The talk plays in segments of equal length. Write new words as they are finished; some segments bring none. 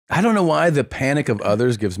I don't know why the panic of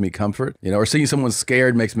others gives me comfort, you know, or seeing someone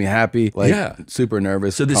scared makes me happy, like super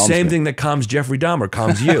nervous. So the same thing that calms Jeffrey Dahmer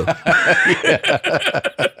calms you.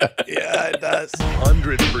 Yeah, it does.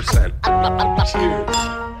 100%. Cheers.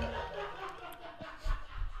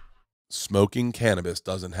 Smoking cannabis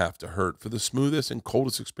doesn't have to hurt. For the smoothest and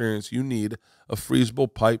coldest experience, you need a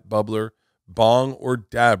freezable pipe bubbler, bong, or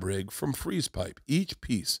dab rig from Freeze Pipe. Each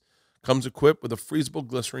piece comes equipped with a freezable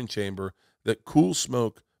glycerin chamber that cools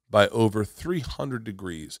smoke by over 300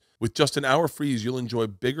 degrees. With just an hour freeze, you'll enjoy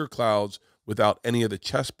bigger clouds without any of the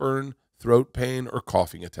chest burn, throat pain, or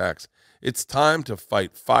coughing attacks. It's time to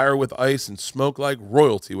fight fire with ice and smoke like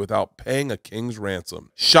royalty without paying a king's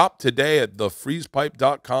ransom. Shop today at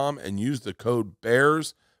thefreezepipe.com and use the code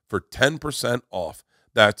BEARS for 10% off.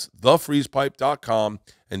 That's thefreezepipe.com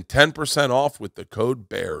and 10% off with the code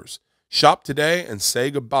BEARS. Shop today and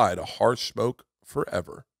say goodbye to harsh smoke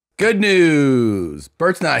forever. Good news.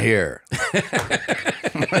 Bert's not here.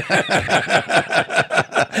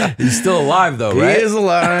 He's still alive, though, right? He is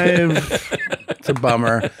alive. It's a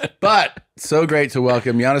bummer. But so great to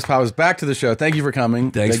welcome Yannis Pappas back to the show. Thank you for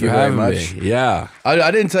coming. Thanks Thank for you having very much. me. Yeah.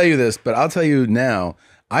 I didn't tell you this, but I'll tell you now.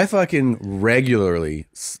 I fucking regularly,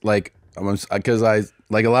 like, because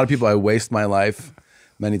like a lot of people, I waste my life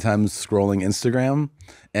many times scrolling Instagram.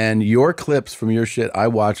 And your clips from your shit, I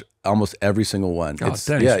watch almost every single one. Oh,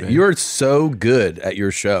 thanks, yeah, man. You're so good at your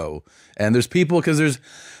show. And there's people, because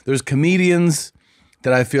there's comedians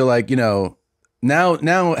that I feel like, you know, now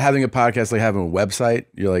having a podcast, like having a website,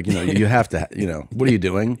 you're like, you know, you have to, you know, what are you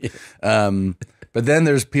doing? But then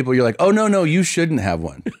there's people you're like, oh, no, you shouldn't have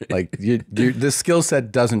one. Like, this skill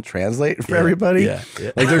set doesn't translate for everybody. Yeah.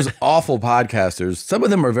 Like, there's awful podcasters. Some of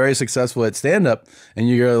them are very successful at stand-up, and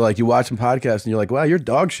you're like, you watch them podcast, and you're like, wow, you're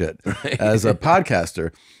dog shit as a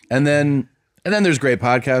podcaster. And then there's great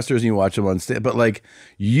podcasters, and you watch them on stand. But like,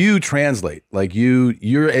 you translate. Like, you're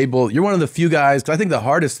one of the few guys. I think the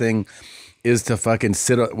hardest thing is to fucking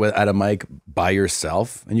sit at a mic by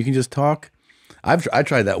yourself, and you can just talk. I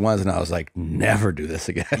tried that once and I was like, never do this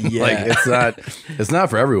again. Yeah. Like, it's not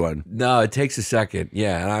for everyone. No, it takes a second.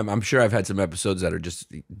 Yeah, and I'm sure I've had some episodes that are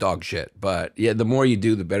just dog shit. But yeah, the more you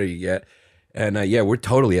do, the better you get. And yeah, we're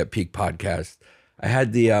totally at peak podcast. I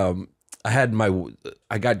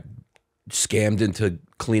got scammed into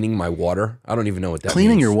cleaning my water. I don't even know what that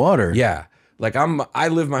Cleaning means. your water? Yeah. Like I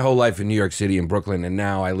lived my whole life in New York City and Brooklyn, and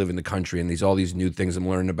now I live in the country, and all these new things I'm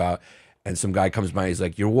learning about. And some guy comes by, he's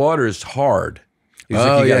like, your water is hard. He's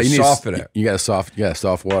like, you gotta soften it. You got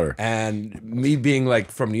soft water. And me being like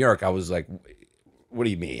from New York, I was like, what do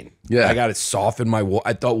you mean? Yeah. I gotta soften my water.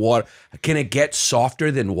 I thought water, can it get softer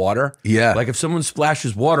than water? Yeah. Like if someone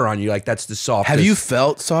splashes water on you, like that's the softest. Have you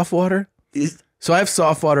felt soft water? So I have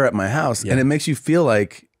soft water at my house, and it makes you feel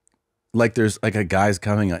like there's like a guy's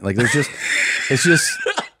coming on. Like there's just, it's just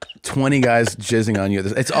 20 guys jizzing on you.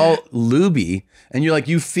 It's all lubey, and you're like,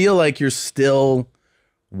 you feel like you're still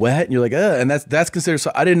wet, and you're like, and that's considered. So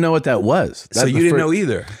I didn't know what that was. So you didn't know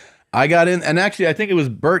either. I got in, and actually, I think it was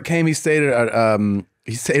Bert came. He stayed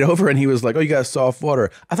over, and he was like, "Oh, you got soft water."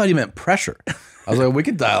 I thought he meant pressure. I was like, "We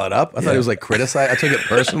could dial it up." I thought he was like criticize. I took it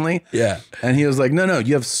personally. Yeah. And he was like, "No,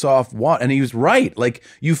 you have soft water," and he was right. Like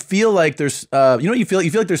you feel like there's, you know, what you feel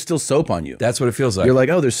like there's still soap on you. That's what it feels like. You're like,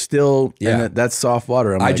 "Oh, there's still," and that's soft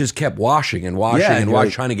water. I just kept washing and washing and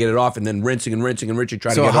washing, trying to get it off, and then rinsing and rinsing and rinsing,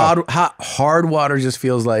 trying to get it off. Hard water just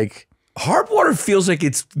feels like hard water feels like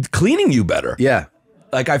it's cleaning you better. Yeah.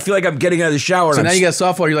 Like I feel like I'm getting out of the shower. So now you got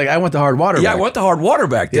soft water. You're like, I want the hard water back. I want the hard water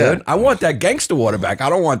back, dude. Yeah. I want that gangster water back. I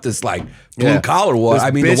don't want this like blue collar water. This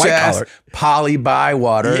I mean the white collar poly-buy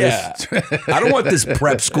water. Yeah. I don't want this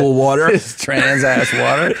prep school water. This trans ass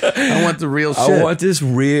water. I want the real shit. I want this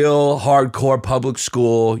real hardcore public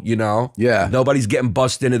school, you know? Yeah. Nobody's getting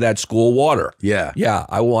busted into that school water. Yeah. Yeah.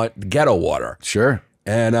 I want ghetto water. Sure.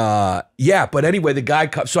 And yeah, but anyway, the guy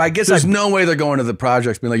comes. So I guess there's no way they're going to the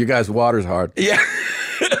projects being like, you guys' water's hard. Yeah.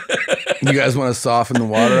 You guys want to soften the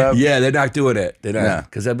water up? Yeah, they're not doing it. They're not.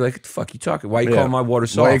 Because I'd be like, what the fuck you talking? Why are you calling my water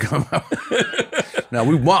soft? Why you calling No,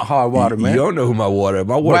 we want hard water, man. You don't know who my water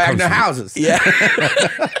Wagner comes from. houses. Yeah.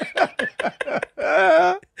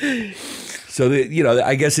 So, you know,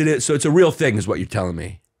 I guess it is. So it's a real thing is what you're telling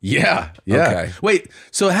me. Yeah. Okay. Wait,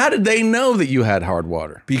 so how did they know that you had hard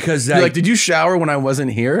water? Because like, did you shower when I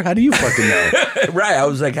wasn't here? How do you fucking know? Right. I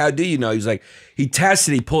was like, how do you know? He's like, he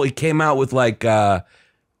tested, he came out with like a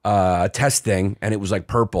test thing, and it was like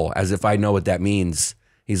purple, as if I know what that means.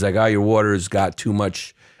 He's like, oh, your water's got too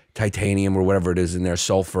much titanium or whatever it is in there,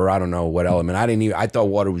 sulfur, I don't know what element. I thought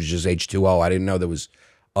water was just H2O. I didn't know there was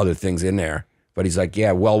other things in there. But he's like,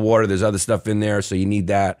 yeah, well water, there's other stuff in there, so you need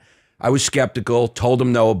that. I was skeptical, told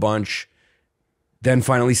him no a bunch, then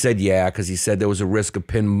finally said yeah, because he said there was a risk of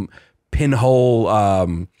pinhole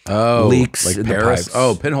leaks like in Paris? the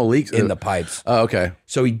pipes. Pinhole leaks in the pipes. Oh, okay.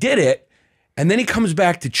 So he did it, and then he comes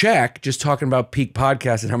back to check, just talking about peak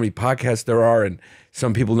podcasts and how many podcasts there are and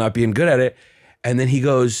some people not being good at it. And then he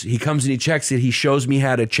comes and he checks it. He shows me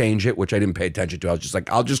how to change it, which I didn't pay attention to. I was just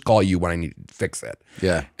like, I'll just call you when I need to fix it.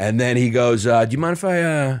 Yeah. And then he goes, do you mind if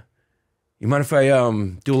I do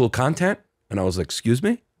a little content? And I was like, excuse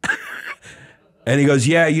me? And he goes,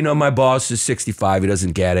 yeah, you know, my boss is 65. He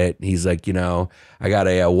doesn't get it. He's like, you know, I got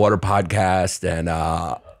a water podcast. And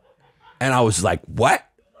I was like, what?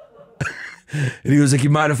 And he was like, you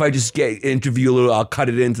mind if I just interview a little? I'll cut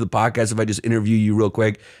it into the podcast if I just interview you real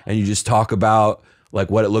quick and you just talk about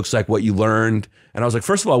like what it looks like, what you learned. And I was like,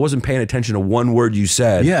 first of all, I wasn't paying attention to one word you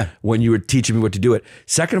said when you were teaching me what to do it.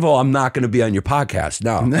 Second of all, I'm not going to be on your podcast.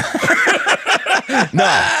 No. No.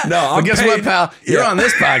 But guess what, pal? You're on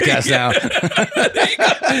this podcast now.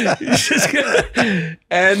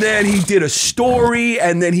 And then he did a story,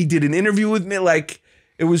 and then he did an interview with me. Like,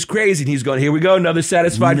 it was crazy. And he's going, here we go, another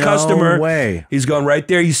satisfied customer. No way. He's going right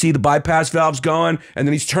there. You see the bypass valves going, and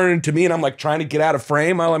then he's turning to me, and I'm like trying to get out of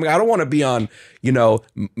frame. I don't want to be on, you know,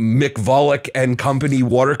 Mick Volek and Company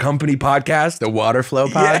Water Company podcast, the Water Flow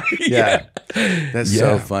pod. Yeah. That's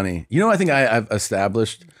so funny. You know, I think I have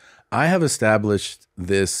established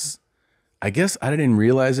this. I guess I didn't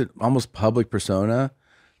realize it. Almost public persona,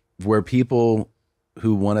 where people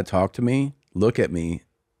who want to talk to me look at me,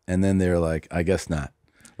 and then they're like, I guess not.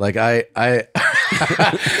 Like I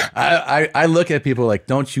look at people like,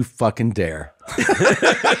 don't you fucking dare.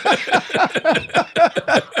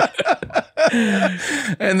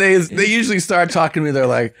 And they usually start talking to me. They're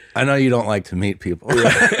like, I know you don't like to meet people.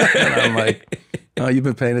 And I'm like, oh, you've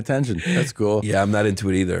been paying attention. That's cool. Yeah, I'm not into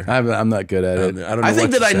it either. I'm not good at it. I don't know I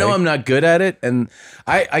think what that to I know say. I'm not good at it. And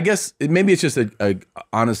I guess maybe it's just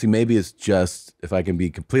honestly, maybe it's just, if I can be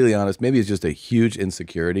completely honest, maybe it's just a huge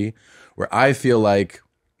insecurity where I feel like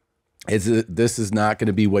this is not going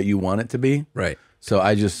to be what you want it to be. Right. So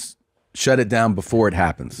I just shut it down before it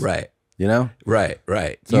happens. Right. You know? Right.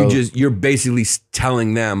 So, You're basically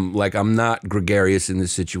telling them, like, I'm not gregarious in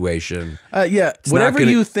this situation. Yeah. Whatever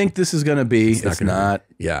you think this is going to be, it's not.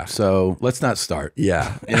 Yeah. So let's not start.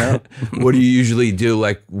 Yeah. You know? What do you usually do,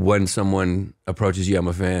 like, when someone approaches you, I'm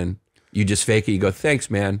a fan? You just fake it. You go, thanks,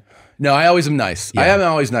 man. No, I always am nice. Yeah. I am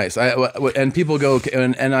always nice. And people go,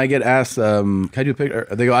 and I get asked, can I do a picture?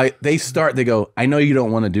 They go, I know you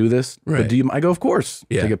don't want to do this, but do you? I go, of course.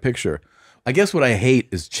 Yeah. Take a picture. I guess what I hate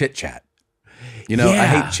is chit chat. You know, I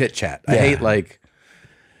hate chit chat. I hate like,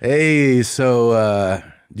 hey, so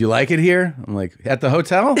do you like it here? I'm like, at the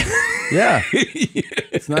hotel? Yeah.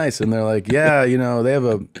 It's nice. And they're like, yeah, you know, they have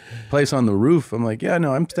a place on the roof. I'm like, yeah,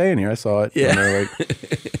 no, I'm staying here. I saw it. Yeah. And they're like,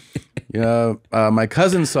 you know, my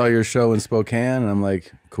cousin saw your show in Spokane, and I'm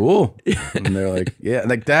like, cool. And they're like, yeah,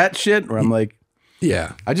 like that shit. Where I'm like,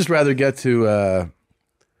 Yeah. I just rather get to,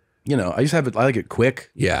 you know, I like it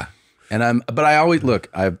quick. Yeah. But I always look.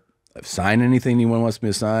 I've signed anything anyone wants me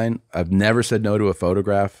to sign. I've never said no to a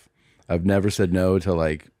photograph. I've never said no to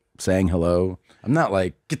like saying hello. I'm not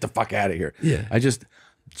like, get the fuck out of here. Yeah. I just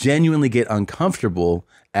genuinely get uncomfortable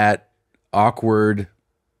at awkward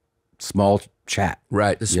small chat.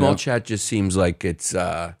 Right. The small chat just seems like it's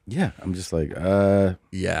Yeah. I'm just like,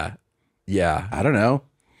 yeah. I don't know.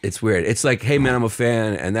 It's weird. It's like, hey man, I'm a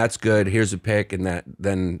fan, and that's good. Here's a pic, and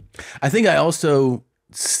then I think I also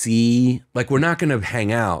see, like, we're not gonna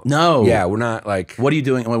hang out. No. Yeah, we're not like, what are you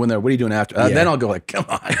doing when they're, what are you doing after? Yeah. Then I'll go like, come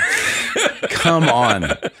on. Come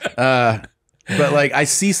on. But like I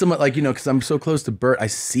see someone like, you know, because I'm so close to Bert, I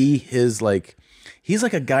see his like, he's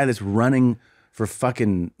like a guy that's running for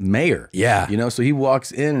fucking mayor. Yeah. You know, so he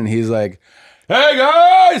walks in and he's like, hey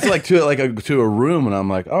guys, like to a room, and I'm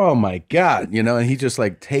like, oh my God, you know, and he just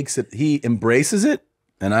like takes it, he embraces it,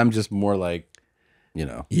 and I'm just more like, you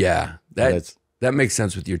know. yeah, that makes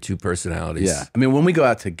sense with your two personalities. Yeah. I mean, when we go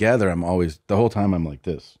out together, I'm always, the whole time I'm like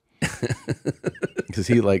this. Because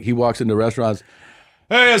he walks into restaurants,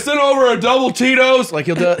 hey, send over a double Tito's. Like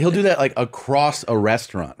he'll do that like across a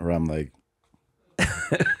restaurant where I'm like,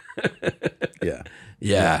 yeah.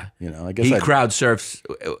 Yeah. You know, I guess He crowd surfs.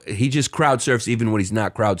 He just crowd surfs even when he's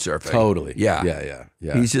not crowd surfing. Totally. Yeah.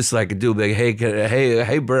 Yeah. He's just like a dude, like,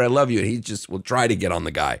 hey, Bert, I love you. And he just will try to get on the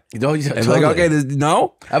guy. You know, And totally. like, okay,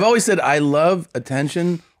 no? I've always said I love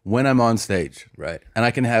attention when I'm on stage. Right. And I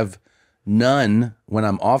can have none when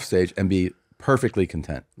I'm off stage and be perfectly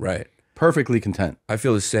content. Right. Perfectly content. I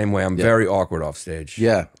feel the same way. I'm very awkward off stage.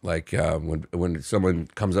 Yeah. Like when someone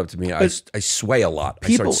comes up to me, I sway a lot. I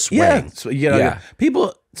People, start swaying. yeah. So, you know,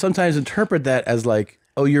 people, sometimes interpret that as like,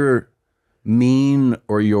 oh, you're mean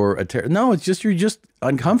or you're no, it's just you're just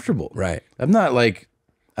uncomfortable. Right. I'm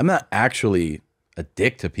not actually a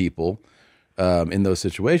dick to people in those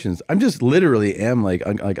situations. I'm just literally am like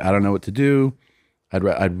I don't know what to do.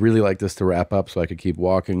 I'd really like this to wrap up so I could keep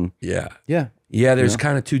walking. Yeah. Yeah. Yeah, there's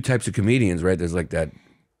kind of two types of comedians, right? There's like that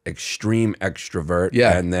extreme extrovert,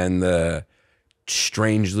 Yeah. and then the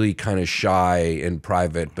strangely kind of shy in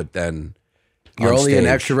private, but then You're on only an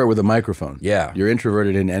stage. extrovert with a microphone. Yeah. You're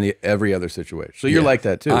introverted in every other situation. So you're like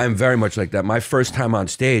that too. I'm very much like that. My first time on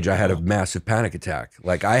stage, I had a massive panic attack.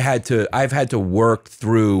 Like I've had to work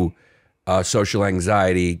through social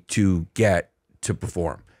anxiety to get to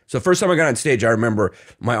perform. So first time I got on stage, I remember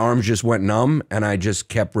my arms just went numb and I just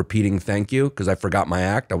kept repeating thank you because I forgot my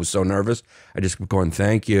act. I was so nervous. I just kept going,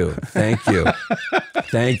 thank you, thank you,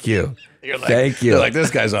 thank you, thank you. You're like, this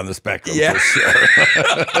guy's on the spectrum Yeah. for sure.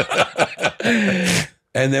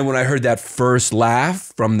 And then when I heard that first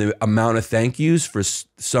laugh from the amount of thank yous, for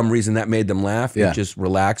some reason that made them laugh. Yeah. It just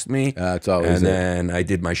relaxed me. It's always and it. then I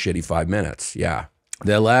did my shitty 5 minutes. Yeah.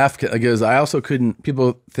 They laugh because I also couldn't.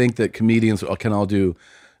 People think that comedians can all do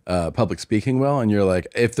public speaking well, and you're like,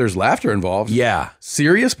 if there's laughter involved, Yeah.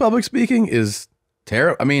 serious public speaking is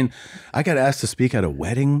terrible. I mean, I got asked to speak at a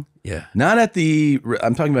wedding. Yeah. Not at the.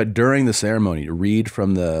 I'm talking about during the ceremony to read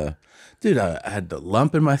from the. Dude, I had the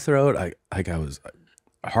lump in my throat.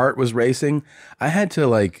 Heart was racing. I had to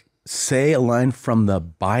like say a line from the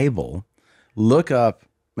Bible, look up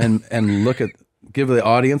and give the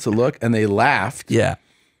audience a look, and they laughed. Yeah.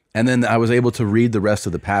 And then I was able to read the rest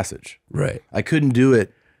of the passage. Right. I couldn't do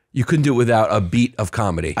it. You couldn't do it without a beat of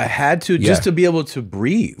comedy. I had to just to be able to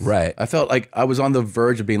breathe. Right. I felt like I was on the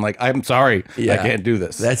verge of being like, I'm sorry, I can't do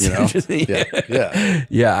this. That's you know? interesting. Yeah.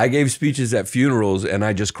 Yeah, I gave speeches at funerals and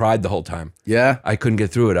I just cried the whole time. Yeah. I couldn't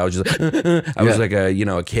get through it. I was just I was like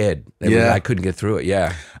a kid. I couldn't get through it.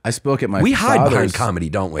 Yeah. I spoke at my We hide behind father's. comedy,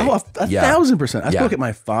 don't we? Oh, 1,000%. I Yeah. spoke at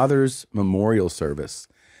my father's memorial service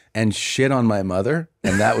and shit on my mother,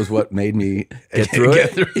 and that was what made me Get through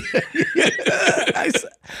it?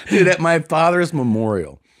 Dude, at my father's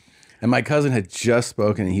memorial, and my cousin had just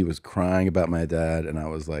spoken, and he was crying about my dad, and I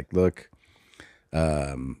was like, look,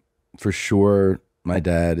 for sure, my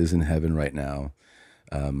dad is in heaven right now.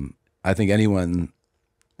 I think anyone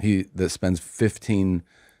that spends 15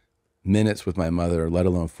 minutes with my mother, let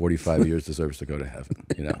alone 45 years, deserves to go to heaven,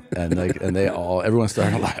 you know? And everyone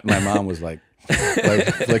started laughing. My mom was like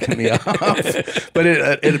flicking me off, but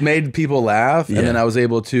it made people laugh. And then I was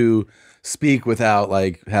able to speak without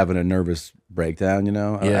like having a nervous breakdown, you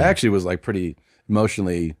know? I actually was like pretty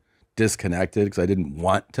emotionally disconnected because I didn't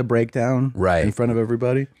want to break down in front of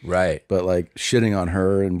everybody. Right. But like shitting on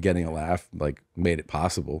her and getting a laugh like made it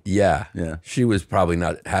possible. Yeah. Yeah. She was probably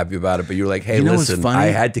not happy about it, but you were like, hey, You know what's listen, funny? I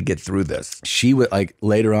had to get through this. She would like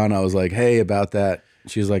later on, I was like, hey, about that.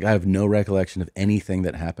 She was like, I have no recollection of anything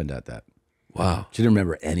that happened at that. Wow. She didn't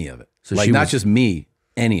remember any of it. So like she not was- just me,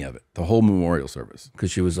 any of it. The whole memorial service. Because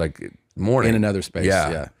she was like, morning. In another space.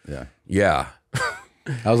 Yeah. Yeah.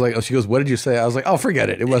 I was like, oh, she goes, what did you say? I was like, oh, forget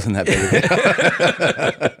it. It wasn't that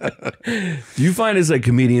big. Do you find as like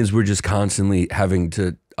comedians, we're just constantly having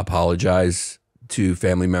to apologize to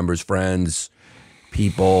family members, friends,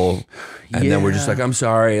 people, and then we're just like, I'm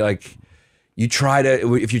sorry. Like you try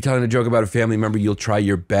to, if you're telling a joke about a family member, you'll try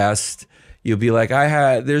your best. You'll be like,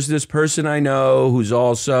 there's this person I know who's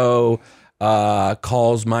also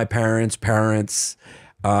calls my parents.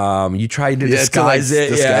 You try to disguise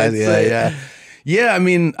it. Yeah, I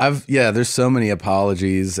mean, there's so many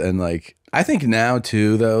apologies, and like I think now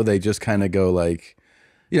too, though, they just kind of go like,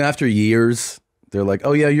 you know, after years, they're like,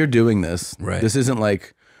 oh yeah, you're doing this. Right. This isn't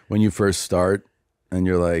like when you first start and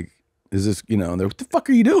you're like, is this, you know, they're, what the fuck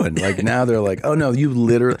are you doing? Like now they're like, oh no, you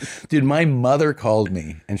literally, dude, my mother called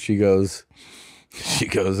me and she goes,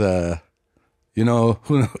 you know,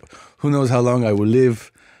 who knows how long I will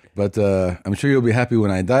live, but I'm sure you'll be happy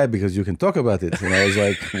when I die because you can talk about it. And I was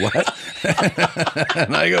like, what?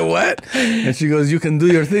 And I go, what? And she goes, you can do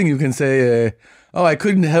your thing. You can say, oh, I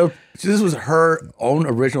couldn't help. This was her own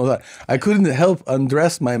original thought. I couldn't help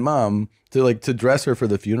undress my mom to dress her for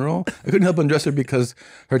the funeral. I couldn't help undress her because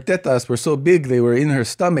her tetas were so big, they were in her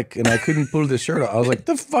stomach, and I couldn't pull the shirt off. I was like,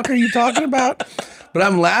 the fuck are you talking about? But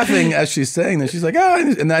I'm laughing as she's saying this. She's like, oh,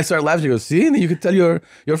 and then I start laughing. She goes, see, and then you could tell your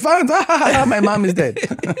fans, my mom is dead.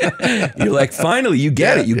 You're like, finally, you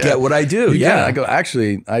get it. You get what I do. Yeah. I go,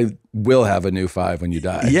 actually, I will have a new 5 when you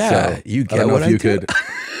die. Yeah, So, you I get don't know what if I you do. could.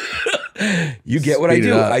 You get what Speed I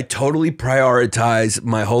it do. up. I totally prioritize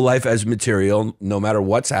my whole life as material, no matter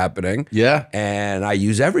what's happening. Yeah. And I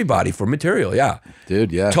use everybody for material. Yeah.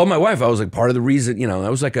 Dude, yeah. Told my wife, I was like, part of the reason, you know, I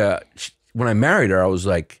was like when I married her, I was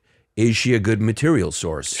like, is she a good material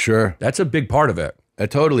source? Sure. That's a big part of it.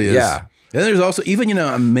 It totally is. Yeah. And there's also, even, you know,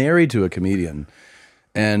 I'm married to a comedian,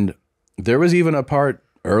 and there was even a part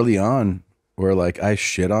early on where like I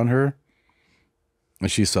shit on her, and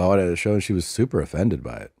she saw it at a show and she was super offended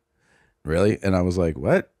by it. Really? And I was like,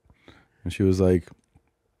 what? And she was like,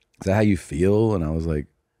 is that how you feel? And I was like,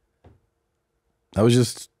 I was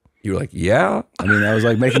just, You were like, yeah. I mean, I was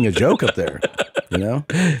like making a joke up there, you know?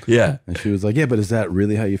 Yeah. And she was like, yeah, but is that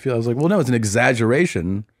really how you feel? I was like, well, no, it's an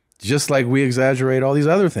exaggeration, just like we exaggerate all these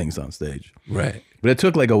other things on stage. Right. But it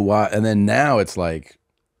took like a while. And then now it's like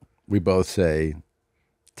we both say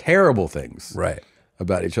terrible things Right.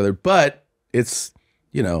 about each other. But it's,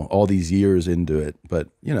 you know, all these years into it. But,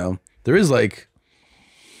 you know, there is like.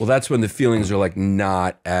 Well, that's when the feelings are like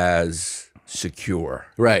not as secure.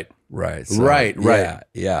 Right. Right. Right.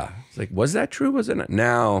 Yeah. It's like, was that true? Was it not?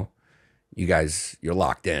 Now you guys, you're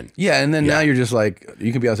locked in. Yeah. And then now you're just like,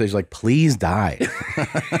 you can be on stage like, please die.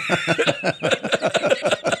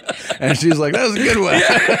 And she's like, that was a good one.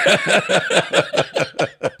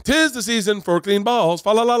 'Tis the season for clean balls. Fa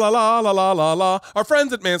la la la la la la la la. Our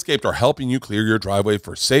friends at Manscaped are helping you clear your driveway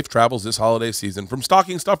for safe travels this holiday season. From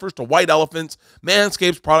stocking stuffers to white elephants,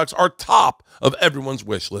 Manscaped's products are top of everyone's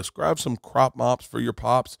wish list. Grab some crop mops for your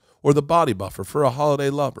pops or the body buffer for a holiday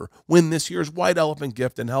lover. Win this year's white elephant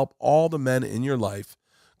gift and help all the men in your life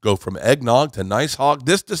go from eggnog to nice hog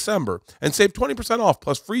this December and save 20% off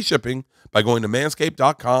plus free shipping by going to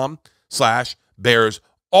manscaped.com/bears.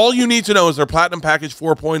 All you need to know is their Platinum Package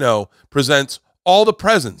 4.0 presents all the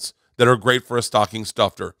presents that are great for a stocking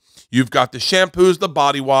stuffer. You've got the shampoos, the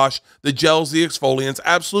body wash, the gels, the exfoliants,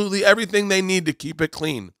 absolutely everything they need to keep it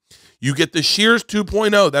clean. You get the Shears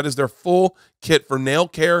 2.0. That is their full kit for nail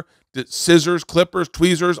care, scissors, clippers,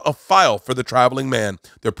 tweezers, a file for the traveling man.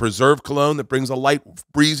 Their Preserve Cologne that brings a light,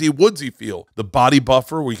 breezy, woodsy feel. The Body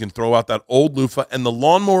Buffer where you can throw out that old loofah. And the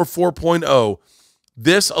Lawnmower 4.0.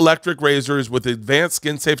 This electric razor is with advanced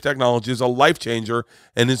skin-safe technology, is a life changer,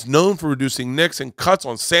 and is known for reducing nicks and cuts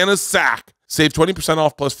on Santa's sack. Save 20%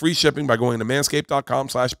 off plus free shipping by going to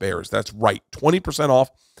manscaped.com/bears. That's right, 20% off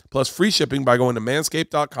plus free shipping by going to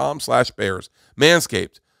manscaped.com/bears.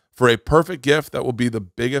 Manscaped, for a perfect gift that will be the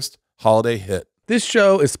biggest holiday hit. This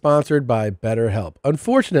show is sponsored by BetterHelp.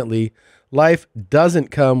 Unfortunately, life doesn't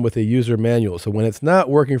come with a user manual, so when it's not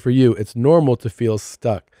working for you, it's normal to feel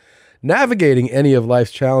stuck. Navigating any of life's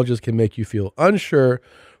challenges can make you feel unsure,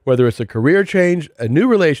 whether it's a career change, a new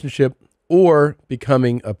relationship, or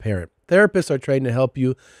becoming a parent. Therapists are trained to help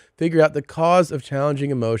you figure out the cause of challenging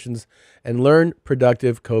emotions and learn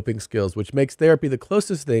productive coping skills, which makes therapy the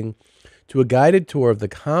closest thing to a guided tour of the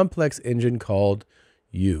complex engine called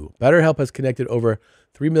you. BetterHelp has connected over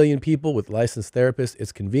 3 million people with licensed therapists.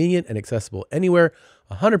 It's convenient and accessible anywhere,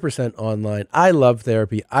 100% online. I love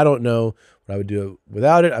therapy. I don't know what I would do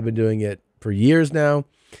without it. I've been doing it for years now.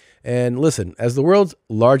 And listen, as the world's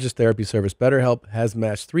largest therapy service, BetterHelp has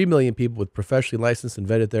matched 3 million people with professionally licensed and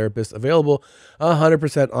vetted therapists, available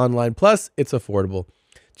 100% online. Plus, it's affordable.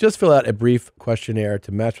 Just fill out a brief questionnaire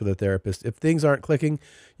to match with a therapist. If things aren't clicking,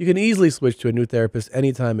 you can easily switch to a new therapist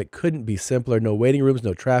anytime. It couldn't be simpler. No waiting rooms,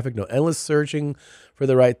 no traffic, no endless searching for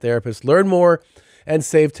the right therapist. Learn more and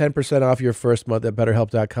save 10% off your first month at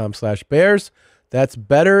betterhelp.com/bears. That's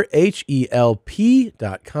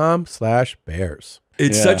betterhelp.com/bears.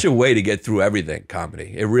 It's such a way to get through everything,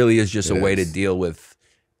 comedy. It really is just a way to deal with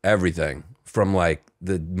everything, from like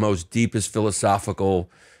the most deepest philosophical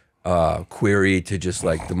query to just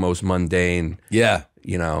like the most mundane,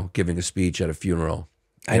 you know, giving a speech at a funeral.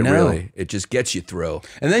 I know. It just gets you through.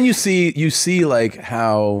 And then you see like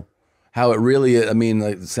how it really, I mean,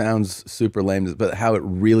 like, it sounds super lame, but how it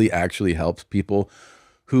really actually helps people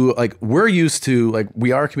who, like, we're used to, like,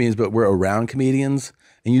 we are comedians, but we're around comedians,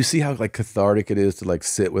 and you see how like cathartic it is to like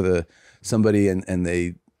sit with somebody and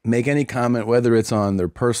they make any comment, whether it's on their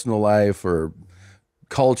personal life or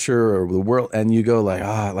culture or the world, and you go like,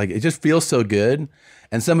 like, it just feels so good.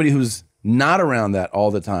 And somebody who's not around that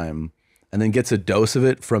all the time and then gets a dose of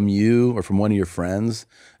it from you or from one of your friends,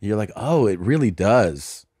 and you're like, oh, it really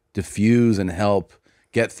does diffuse and help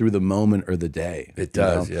get through the moment or the day. It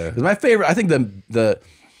does, you know? yeah. 'Cause my favorite, I think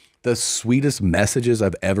the sweetest messages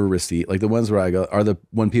I've ever received, like the ones where I go, are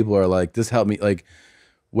when people are like, this helped me, like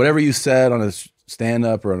whatever you said on a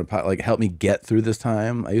stand-up or on a, like, help me get through this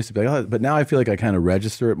time. I used to be like, oh, but now I feel like I kind of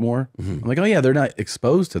register it more. I'm like, oh yeah, they're not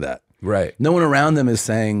exposed to that. Right. No one around them is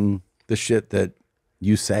saying the shit that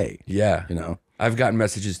you say. Yeah. You know? I've gotten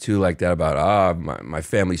messages too like that about, my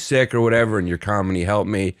family's sick or whatever, and your comedy helped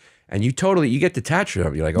me. And you get detached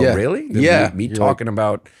from it. You're like, oh, Yeah. really? Yeah. Me You're talking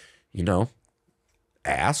about, you know,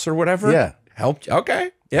 ass or whatever? Yeah. Helped?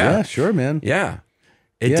 Okay. Yeah. Yeah, sure, man. Yeah.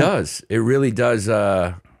 It Yeah. does. It really does.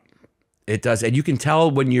 It does. And you can tell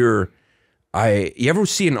when you ever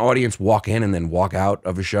see an audience walk in and then walk out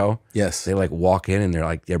of a show? Yes. They like walk in and they're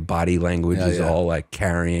like, their body language is yeah. all like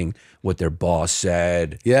carrying what their boss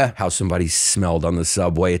said. Yeah. How somebody smelled on the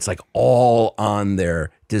subway. It's like all on their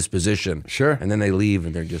disposition. Sure. And then they leave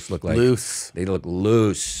and they just look like Loose. They look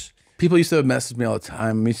loose. People used to message me all the time.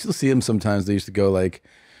 I mean, you still see them sometimes. They used to go like,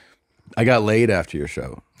 I got laid after your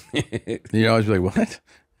show. You know, I'd be like, what?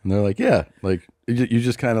 And they're like, yeah. Like, you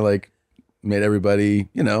just kind of like made everybody,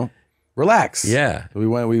 you know, relax. Yeah. We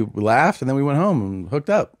laughed and then we went home and hooked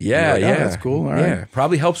up. Yeah, Like, oh, yeah. that's cool. All Yeah. right.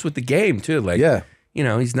 Probably helps with the game too. Like, Yeah. you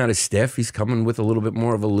know, he's not as stiff. He's coming with a little bit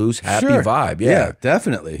more of a loose, happy Sure. vibe. Yeah.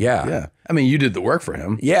 definitely. Yeah. Yeah. I mean, you did the work for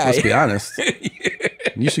him. Yeah. Let's be honest.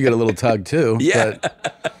 You should get a little tug too. Yeah.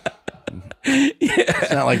 But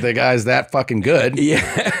it's not like the guy's that fucking good. Yeah.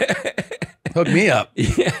 Hook me up.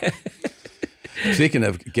 Yeah. Speaking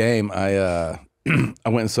of game, I went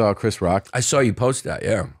and saw Chris Rock. I saw you post that,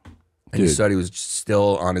 yeah. And you Dude. said he was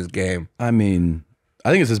still on his game. I mean,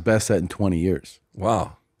 I think it's his best set in 20 years.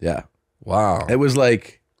 Wow. Yeah. Wow. It was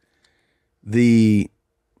like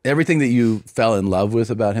everything that you fell in love with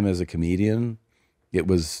about him as a comedian, it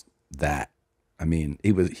was that. I mean,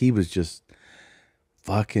 he was just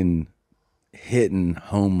fucking hitting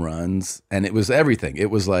home runs, and it was everything. It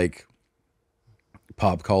was like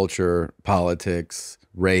pop culture, politics,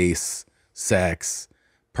 race, sex,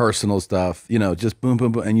 personal stuff, you know, just boom,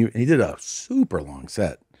 boom, boom. And he did a super long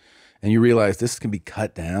set. And you realize this can be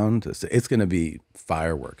cut down. It's going to be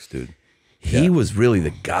fireworks, dude. He was really the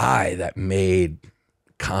guy that made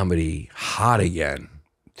comedy hot again.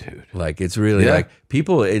 Dude. Like, it's really Yeah. like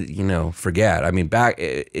people, you know, forget. I mean,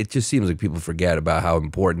 it just seems like people forget about how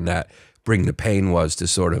important that Bring the Pain was to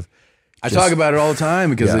sort of. I talk about it all the time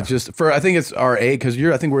because Yeah. it just, I think it's our age, because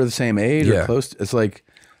I think we're the same age Yeah. or close. It's like,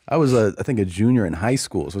 I was I think a junior in high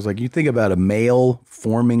school. So it's like, you think about a male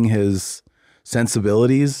forming his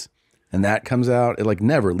sensibilities and that comes out, it like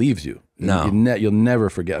never leaves you. No. You'll never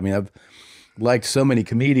forget. I mean, I've liked so many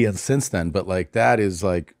comedians since then, but like that is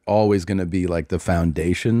like always going to be like the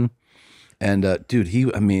foundation. And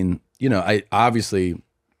dude, I mean, you know, I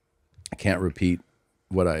can't repeat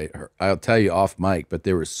what I heard. I'll tell you off mic, but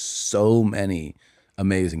there were so many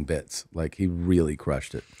amazing bits. Like he really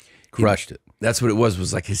crushed it. That's what it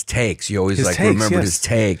was like his takes. You always His like takes, remembered yes. his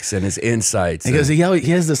takes and his insights. Because he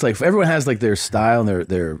has this like, everyone has like their style and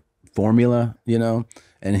their formula, you know,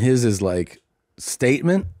 and his is like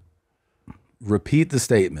statement, repeat the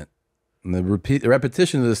statement, and the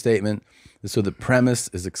repetition of the statement is so the premise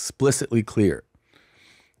is explicitly clear.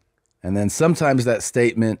 And then sometimes that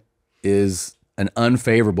statement is an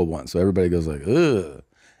unfavorable one, so everybody goes like, ugh,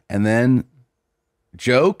 and then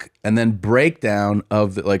joke, and then breakdown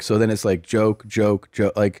of the, like, so then it's like joke,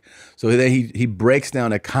 like, so then he breaks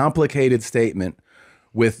down a complicated statement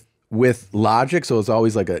with logic, so it's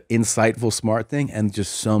always like an insightful, smart thing, and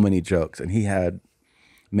just so many jokes. And he had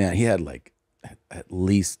like at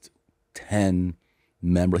least 10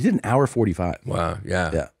 members. He did an hour 45. Wow,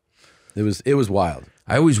 yeah. It was wild.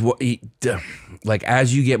 I always like,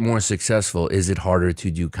 as you get more successful, is it harder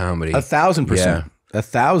to do comedy? 1,000%. Yeah.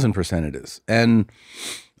 1,000% it is. And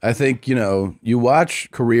I think, you know, you watch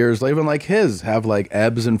careers, even like his, have like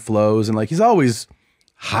ebbs and flows, and like he's always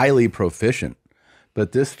highly proficient.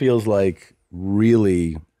 But this feels like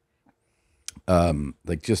really,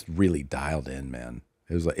 like just really dialed in, man.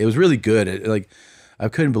 It was really good. Like I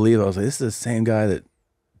couldn't believe it. I was like, this is the same guy that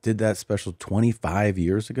did that special 25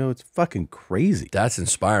 years ago. It's fucking crazy. That's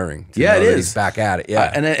inspiring. Yeah, it know that is. He's back at it.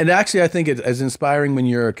 Yeah, and actually, I think it's as inspiring when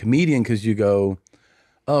you're a comedian, because you go,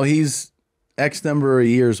 oh, he's X number of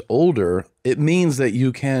years older. It means that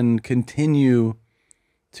you can continue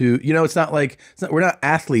to, you know, we're not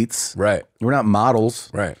athletes. right, We're not models.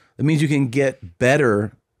 right, It means you can get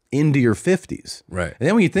better into your 50s. right. And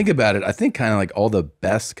then when you think about it, I think kind of like all the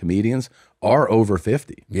best comedians are over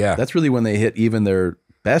 50. Yeah. That's really when they hit even their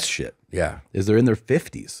best shit. Yeah, Is they're in their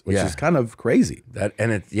 50s, which Yeah. is kind of crazy. that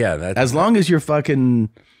As long as you're fucking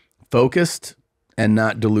focused and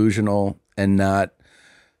not delusional and not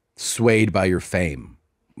swayed by your fame,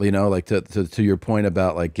 you know, like to your point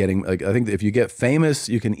about like getting, like, I think that if you get famous,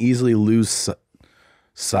 you can easily lose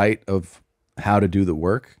sight of how to do the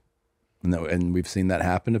work. And we've seen that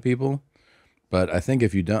happen to people. But I think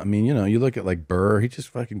if you don't, I mean, you know, you look at like Burr, he just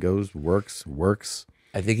fucking goes, works.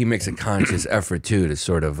 I think he makes a conscious effort too to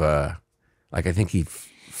sort of like I think he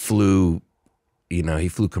flew, you know, he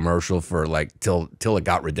flew commercial for like till it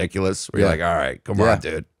got ridiculous. Where you're like, all right, come on,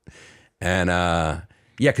 dude. And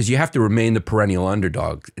yeah, because you have to remain the perennial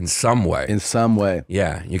underdog in some way. In some way.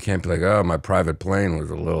 Yeah, you can't be like, oh, my private plane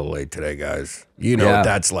was a little late today, guys. You know what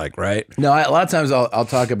that's like, right? No, a lot of times I'll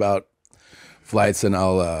talk about flights and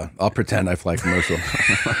I'll pretend I fly commercial.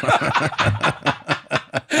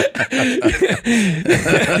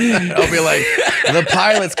 I'll be like, the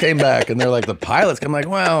pilots came back, and they're like, the pilots? I'm like,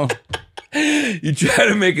 well. You try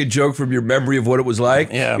to make a joke from your memory of what it was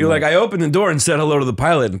like. Yeah, you're like, I opened the door and said hello to the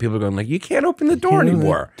pilot, and people are going like, you can't open the door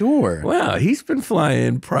anymore. Wow, he's been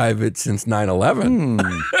flying private since 9/11.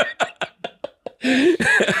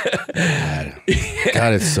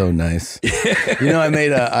 God, it's so nice. You know, I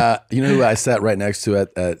made you know who I sat right next to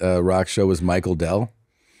at a rock show was Michael Dell.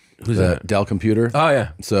 Who's that? Dell Computer. Oh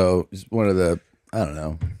yeah. So he's one of the, I don't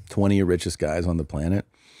know, 20 richest guys on the planet,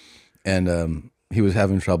 and he was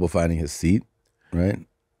having trouble finding his seat, right?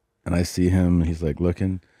 And I see him, and he's like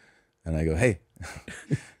looking, and I go, hey.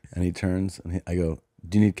 And he turns, and I go,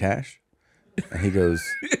 do you need cash? And he goes,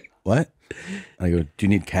 what? And I go, do you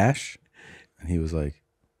need cash? And he was like,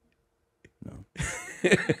 no.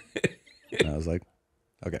 And I was like,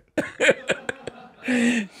 okay.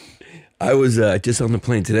 I was just on the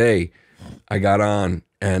plane today. I got on,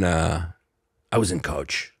 and I was in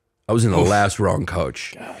coach. I was in the last row in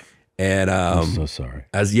coach. God. And I'm so sorry.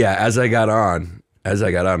 As I got on,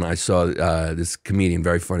 I saw this comedian,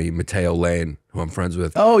 very funny, Mateo Lane, who I'm friends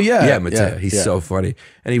with. Oh yeah, yeah, Mateo. He's so funny,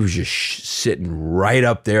 and he was just sitting right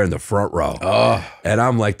up there in the front row. Oh, and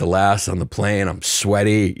I'm like the last on the plane. I'm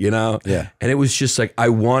sweaty, you know. Yeah. And it was just like I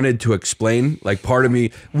wanted to explain. Like part of me,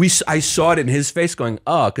 I saw it in his face, going,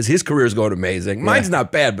 "Oh," because his career is going amazing. Mine's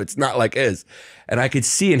not bad, but it's not like his. And I could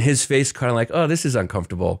see in his face kind of like, oh, this is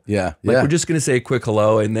uncomfortable. Yeah. Like we're just going to say a quick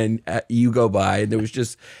hello and then you go by. And there was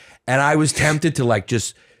just, and I was tempted to like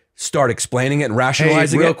just start explaining it and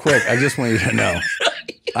rationalizing real it. quick, I just want you to know,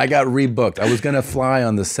 I got rebooked. I was going to fly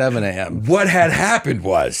on the 7 a.m. What had happened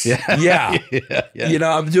was, yeah. You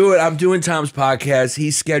know, I'm doing Tom's podcast.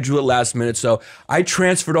 He scheduled it last minute. So I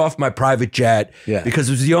transferred off my private jet because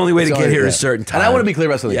it was the only way to get here at a certain time. And I want to be clear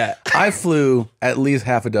about something. Yeah. I flew at least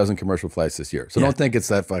half a dozen commercial flights this year. So don't think it's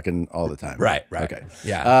that fucking all the time. Right. Okay.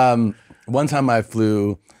 Yeah. One time I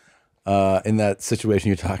flew in that situation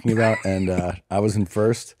you're talking about, and I was in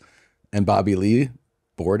first, and Bobby Lee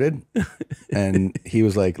boarded, and he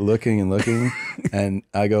was like looking and looking, and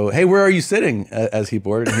I go, hey, where are you sitting? As he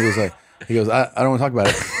boarded, and he was like, I don't want to talk about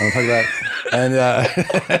it. I don't want to talk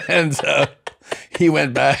about it. And he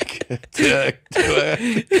went back to a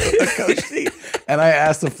coach seat, and I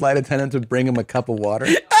asked the flight attendant to bring him a cup of water.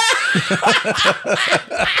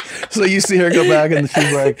 So you see her go back, and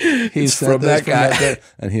she's like, he's from that guy.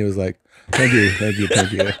 And he was like, thank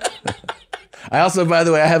you. I also, by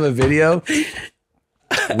the way, I have a video.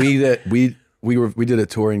 We did a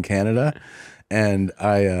tour in Canada, and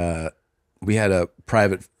we had a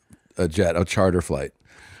private jet, a charter flight,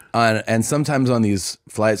 and sometimes on these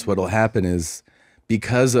flights, what'll happen is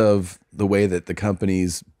because of the way that the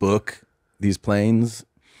companies book these planes,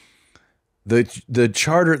 the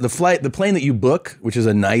plane that you book, which is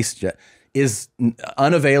a nice jet, is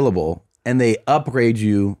unavailable, and they upgrade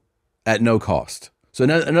you at no cost. So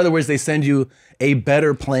in other words, they send you a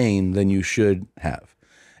better plane than you should have.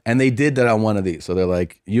 And they did that on one of these. So they're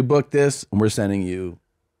like, you booked this, and we're sending you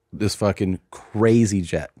this fucking crazy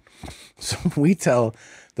jet. So we tell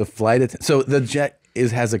the flight attendant, so the jet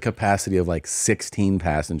has a capacity of like 16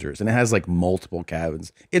 passengers, and it has like multiple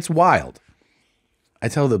cabins. It's wild. I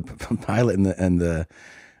tell the pilot and the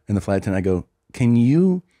flight attendant, I go, can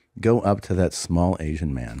you go up to that small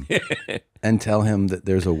Asian man and tell him that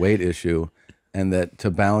there's a weight issue, and that to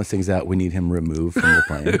balance things out, we need him removed from the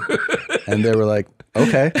plane? And they were like,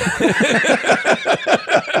 okay.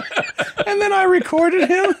 And then I recorded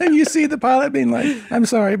him, and you see the pilot being like, I'm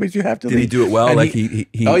sorry, but you have to leave. Did he do it well? And like he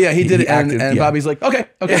oh yeah, he did it. Acted, and Bobby's like, okay.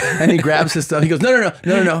 And he grabs his stuff. He goes, no.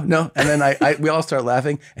 And then we all start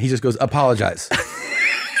laughing, and he just goes, apologize.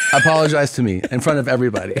 Apologize to me in front of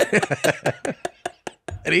everybody.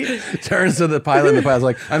 And he turns to the pilot, and the pilot's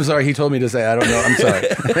like, I'm sorry, he told me to say, I don't know, I'm sorry.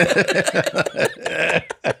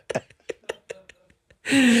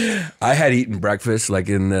 I had eaten breakfast like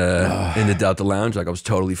in the Delta Lounge, like I was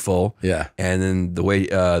totally full. Yeah. And then the way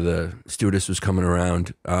the stewardess was coming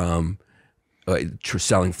around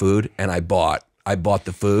selling food, and I bought I bought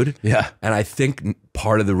the food. Yeah. And I think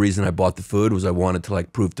part of the reason I bought the food was I wanted to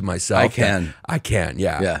like prove to myself I can. that I can.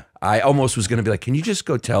 Yeah. Yeah. I almost was going to be like, can you just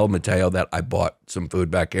go tell Mateo that I bought some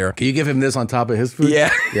food back here? Can you give him this on top of his food?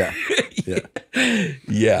 Yeah. Yeah. Yeah.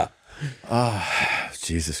 Yeah.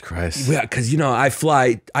 Jesus Christ. Yeah. Because, you know,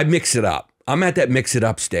 I mix it up. I'm at that mix it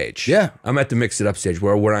up stage. Yeah. I'm at the mix it up stage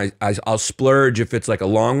where when I'll splurge if it's like a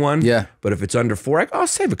long one. Yeah. But if it's under 4, I'll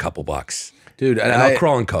save a couple bucks. Dude, And I'll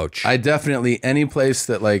crawl and coach. I definitely, any place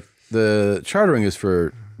that like the chartering is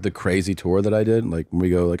for the crazy tour that I did. Like when we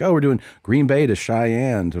go like, oh, we're doing Green Bay to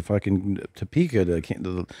Cheyenne to fucking Topeka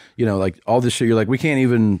to, you know, like all this shit. You're like, we can't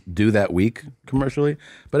even do that week commercially.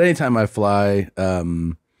 But anytime I fly,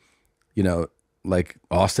 you know, like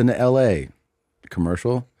Austin to LA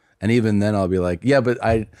commercial. And even then I'll be like, yeah, but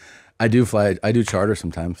I do fly, I do charter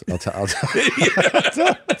sometimes. I'll tell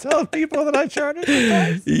people that I charter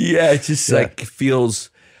sometimes. Yeah, it just like feels.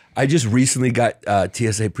 I just recently got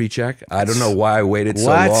TSA pre-check. I don't know why I waited so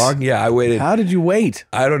What? long. Yeah, I waited. How did you wait?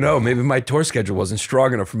 I don't know. Maybe my tour schedule wasn't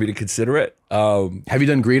strong enough for me to consider it. Have you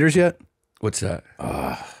done greeters yet? What's that?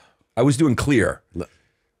 I was doing clear,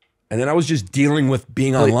 and then I was just dealing with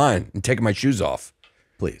being online and taking my shoes off.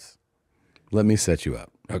 Please, let me set you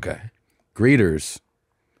up. Okay. Greeters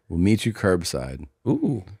will meet you curbside.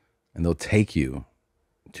 Ooh. And they'll take you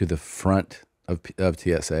to the front of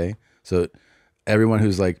TSA. So everyone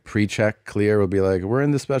who's like pre-check clear will be like, we're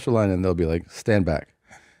in the special line, and they'll be like, stand back.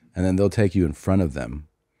 And then they'll take you in front of them.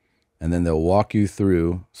 And then they'll walk you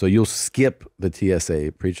through. So you'll skip the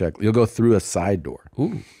TSA pre-check. You'll go through a side door.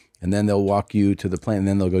 Ooh. And then they'll walk you to the plane. And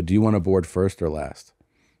then they'll go, do you want to board first or last?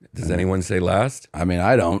 Does anyone say last? I mean,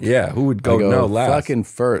 I don't. Yeah, who would go, I go no last? fucking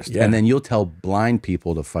first. Yeah. And then you'll tell blind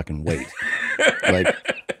people to fucking wait. Like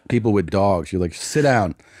people with dogs. You're like, sit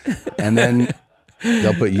down. And then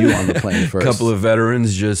they'll put you on the plane first. Couple of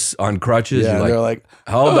veterans just on crutches. Yeah, You're and they're like, like,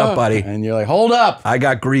 hold up, buddy. and you're like, hold up. I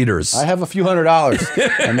got greeters. I have a few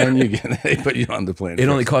 $100s. And then they put you on the plane. It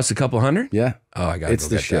only costs a couple hundred? Yeah. Oh, I got to It's go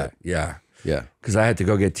the get shit. that. Yeah. Yeah. Because I had to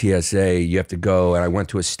go get TSA. You have to go, and I went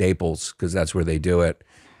to a Staples because that's where they do it.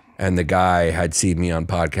 And the guy had seen me on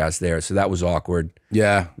podcast there, so that was awkward.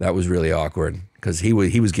 Yeah. That was really awkward because he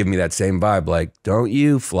was giving me that same vibe, like, don't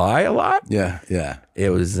you fly a lot? Yeah. Yeah.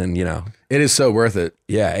 It was, and you know, It is so worth it.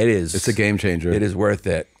 yeah, it is. It's a game changer. It is worth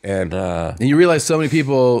it, and And you realize so many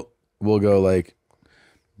people will go like,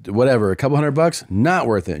 whatever, a couple $100, not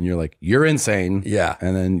worth it. And you're like, you're insane. yeah.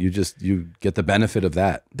 And then you get the benefit of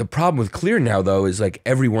that. The problem with Clear now, though, is like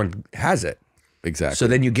everyone has it. Exactly. So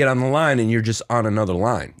then you get on the line and you're just on another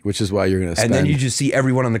line. Which is why you're going to spend. And then you just see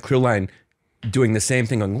everyone on the Clear line doing the same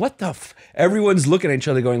thing, going, what the f? Everyone's looking at each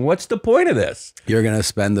other going, what's the point of this? You're going to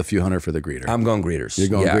spend the few hundred for the greeter. I'm going greeters. You're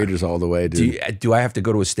going Yeah. greeters all the way, dude. Do I have to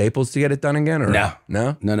go to a Staples to get it done again? Or No.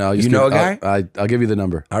 No? No. I'll You just know give- a guy? I'll give you the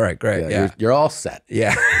number. All right, great. Yeah. You're all set.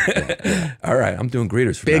 Yeah. All right. I'm doing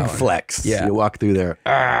greeters from Big now on. flex. Yeah. You walk through there.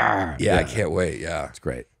 Yeah, I can't wait. Yeah. It's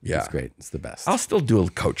great. Yeah. It's great. It's the best. I'll still do a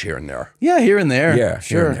coach here and there. Yeah, here and there. Yeah,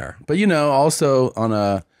 sure. here and there. But you know, also on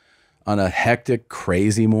a hectic,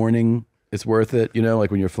 crazy morning, it's worth it. You know, like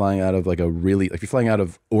when you're flying out of like if you're flying out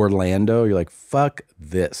of Orlando, you're like, fuck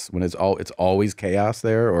this. When it's always chaos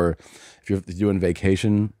there, or if you're doing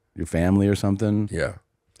vacation, your family or something. Yeah.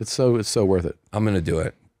 It's so worth it. I'm gonna do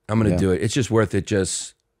it. I'm gonna Yeah. do it. It's just worth it.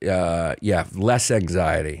 Just less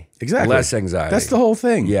anxiety. Exactly. Less anxiety. That's the whole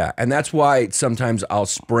thing. Yeah, and that's why sometimes I'll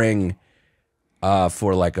spring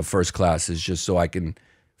for like a first class, is just so I can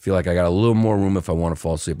feel like I got a little more room. If I want to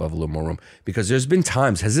fall asleep, I have a little more room. Because there's been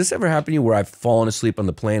times, has this ever happened to you where I've fallen asleep on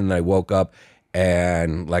the plane and I woke up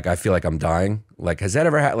and like I feel like I'm dying? Like, has that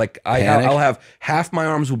ever happened? Like I'll have half my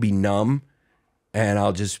arms will be numb and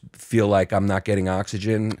I'll just feel like I'm not getting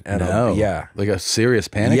oxygen. And No. Like a serious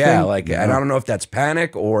panic yeah, thing? like, No. and I don't know if that's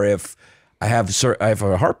panic or if I have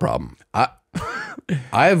a heart problem.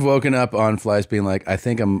 I have woken up on flights being like, I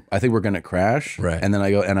think we're gonna crash. Right. And then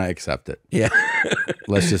I go and I accept it. Yeah.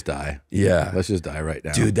 Let's just die. Yeah. Let's just die right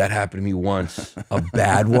now. Dude, that happened to me once. A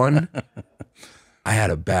bad one. I had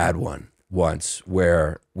a bad one once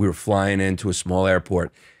where we were flying into a small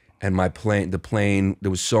airport and the plane,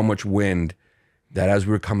 there was so much wind that as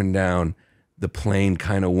we were coming down, the plane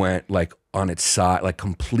kind of went like on its side, like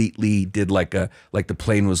completely did like the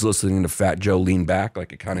plane was listening to Fat Joe Lean Back.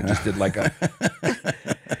 Like it kind of just did like a,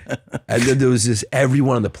 and then there was this,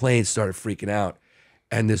 everyone on the plane started freaking out.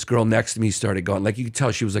 And this girl next to me started going, like you could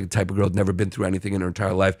tell she was like the type of girl who'd never been through anything in her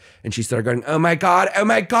entire life. And she started going, oh my God, oh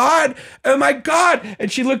my God, oh my God.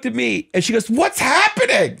 And she looked at me and she goes, what's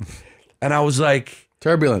happening? And I was like,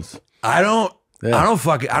 Turbulence. I don't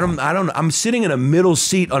Yeah. I'm sitting in a middle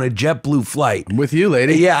seat on a JetBlue flight. I'm with you,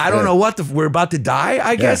 lady. Yeah, I don't know what we're about to die,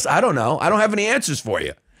 I guess. I don't know. I don't have any answers for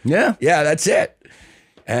you. Yeah. Yeah, that's it.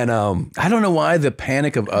 And I don't know why the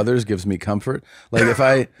panic of others gives me comfort. Like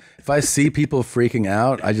if I see people freaking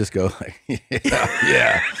out, I just go like,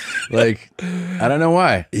 yeah. Like I don't know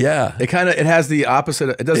why. Yeah. It has the opposite.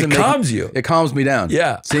 It doesn't. It calms you. It calms me down.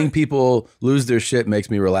 Yeah. Seeing people lose their shit makes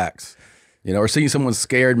me relax. You know, or seeing someone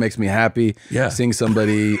scared makes me happy. Yeah. Seeing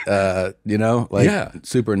somebody, you know, like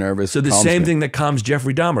super nervous. So the same thing that calms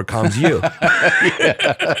Jeffrey Dahmer calms you.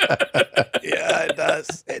 Yeah, it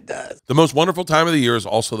does. It does. The most wonderful time of the year is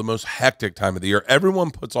also the most hectic time of the year. Everyone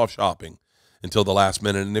puts off shopping until the last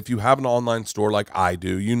minute. And if you have an online store like I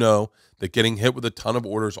do, you know that getting hit with a ton of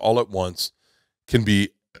orders all at once can be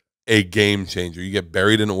a game changer. You get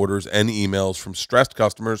buried in orders and emails from stressed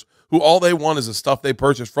customers who all they want is the stuff they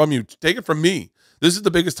purchased from you. Take it from me. This is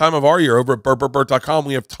the biggest time of our year over at BertBertBert.com.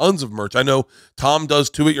 We have tons of merch. I know Tom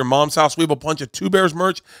does too at your mom's house. We have a bunch of Two Bears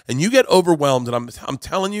merch, and you get overwhelmed. And I'm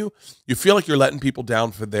telling you, you feel like you're letting people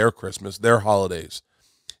down for their Christmas, their holidays.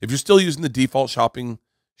 If you're still using the default shopping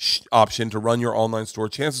option to run your online store,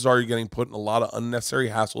 chances are you're getting put in a lot of unnecessary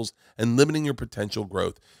hassles and limiting your potential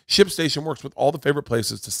growth. ShipStation works with all the favorite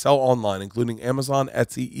places to sell online, including Amazon,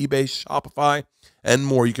 Etsy, eBay, Shopify, and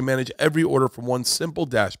more. You can manage every order from one simple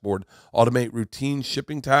dashboard, automate routine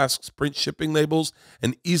shipping tasks, print shipping labels,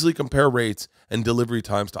 and easily compare rates and delivery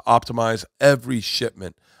times to optimize every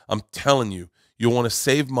shipment. I'm telling you, you'll want to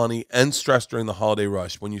save money and stress during the holiday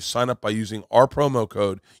rush. When you sign up by using our promo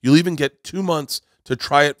code, you'll even get 2 months to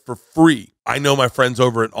try it for free. I know my friends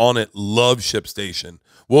over at On It love ShipStation.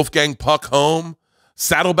 Wolfgang Puck Home,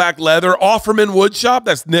 Saddleback Leather, Offerman Woodshop.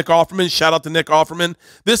 That's Nick Offerman. Shout out to Nick Offerman.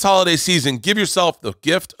 This holiday season, give yourself the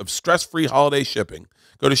gift of stress-free holiday shipping.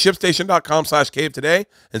 Go to ShipStation.com/cave today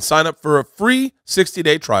and sign up for a free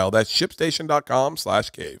 60-day trial. That's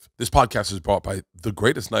ShipStation.com/cave. This podcast is brought by the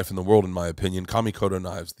greatest knife in the world, in my opinion, Kamikoto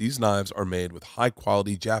knives. These knives are made with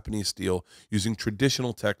high-quality Japanese steel using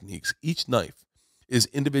traditional techniques. Each knife is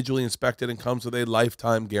individually inspected and comes with a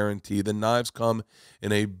lifetime guarantee. The knives come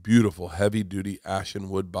in a beautiful heavy-duty ashen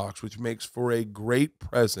wood box, which makes for a great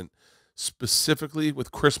present, specifically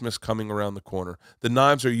with Christmas coming around the corner. The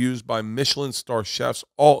knives are used by Michelin star chefs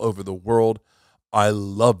all over the world. I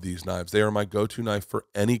love these knives. They are my go-to knife for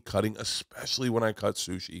any cutting, especially when I cut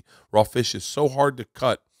sushi. Raw fish is so hard to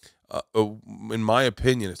cut. In my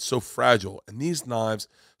opinion, it's so fragile. And these knives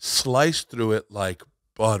slice through it like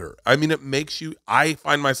butter. I mean, it makes you, I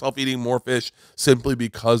find myself eating more fish simply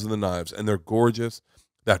because of the knives, and they're gorgeous.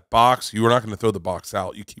 That box, you are not going to throw the box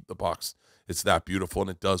out. You keep the box. It's that beautiful,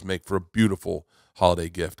 and it does make for a beautiful holiday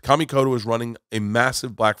gift. Kamikoto is running a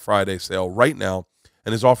massive Black Friday sale right now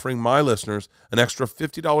and is offering my listeners an extra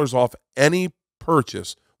 $50 off any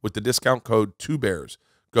purchase with the discount code 2bears.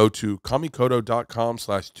 Go to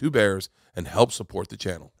kamikoto.com/2bears and help support the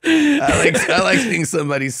channel. I like seeing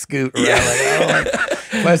somebody scoot around. Yeah.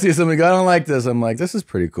 If I see somebody go, I don't like this, I'm like, this is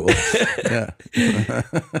pretty cool. Yeah.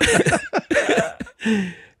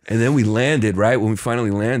 And then we landed, right? When we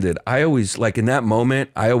finally landed, I always, like in that moment,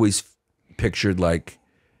 I always pictured like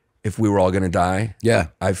if we were all going to die. Yeah.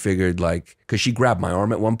 I figured like, because she grabbed my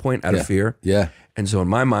arm at one point out of fear. Yeah. And so in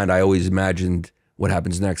my mind, I always imagined what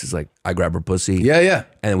happens next is like, I grab her pussy. Yeah, yeah.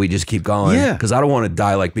 And we just keep going. Yeah. Because I don't want to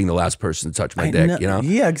die like being the last person to touch my dick, you know?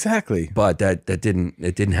 Yeah, exactly. But it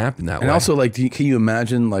didn't happen that way. And also, like, can you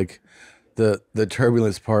imagine, like, the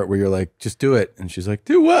turbulence part where you're like, just do it. And she's like,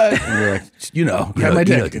 do what? And you're like, you know, grab my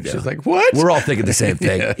dick. And she's like, what? We're all thinking the same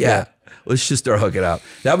thing. Yeah. Let's just start hooking up.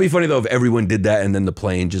 That would be funny, though, if everyone did that and then the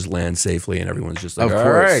plane just lands safely and everyone's just like,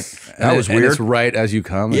 all right. That was weird. And it's right as you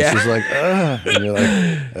come. And she's like, and you're like,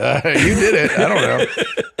 you did it. I don't know.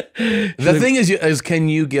 The thing is, can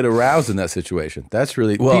you get aroused in that situation? That's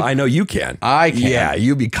really... Well, I know you can. I can. Yeah,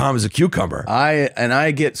 you be calm as a cucumber.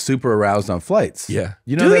 I get super aroused on flights. Yeah.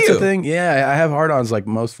 You know that's the thing? Yeah, I have hard-ons like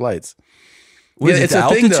most flights. Yeah, it's the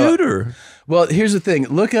altitude or... Well, here's the thing.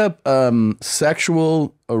 Look up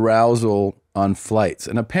sexual arousal on flights.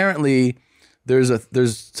 And apparently there's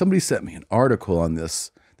somebody sent me an article on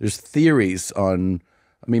this. There's theories on,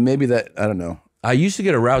 I mean, maybe that, I don't know. I used to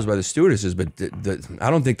get aroused by the stewardesses, but I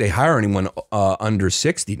don't think they hire anyone under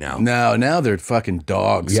 60 now. No, now they're fucking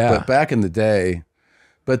dogs. Yeah. But back in the day,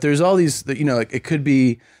 but there's all these, you know, it could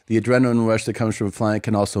be the adrenaline rush that comes from flying. It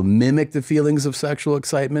can also mimic the feelings of sexual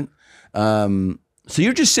excitement. So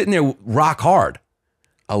you're just sitting there rock hard.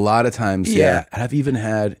 A lot of times, yeah. And I've even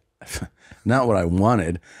had, not what I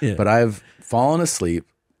wanted, but I've fallen asleep,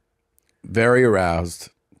 very aroused,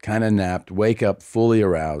 kind of napped, wake up fully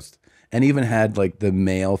aroused, and even had like the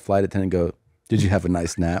male flight attendant go, Did you have a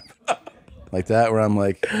nice nap? Like that, where I'm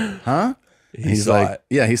like, huh? And he's saw like, it.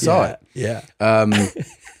 yeah, he saw it. Yeah. And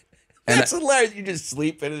That's hilarious. You just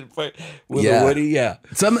sleep in it with Yeah. a Woody. Yeah.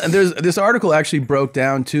 There's this article actually broke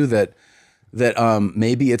down too that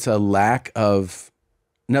maybe it's a lack of,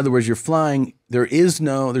 in other words, you're flying. There's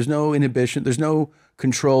no inhibition. There's no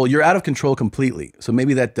control. You're out of control completely. So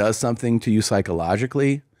maybe that does something to you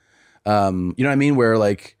psychologically. You know what I mean? Where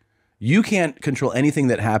like you can't control anything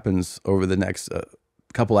that happens over the next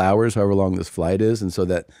couple hours, however long this flight is, and so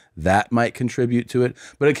that might contribute to it.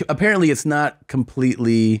 But apparently, it's not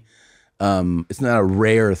completely. It's not a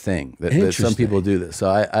rare thing that some people do this. So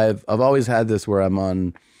I've always had this where I'm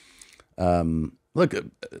on.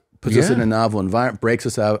 Puts us in a novel environment, breaks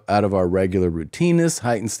us out of our regular routineness,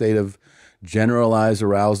 heightened state of generalized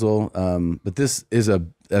arousal. But this is a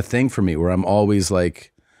thing for me where I'm always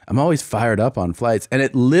fired up on flights, and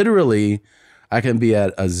it literally, I can be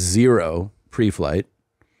at a 0 pre-flight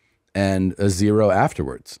and a 0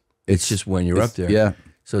 afterwards. It's just when you're up there. Yeah.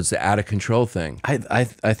 So it's the out of control thing. I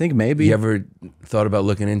think maybe. You ever thought about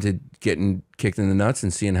looking into getting kicked in the nuts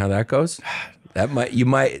and seeing how that goes? This might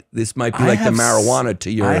be like the marijuana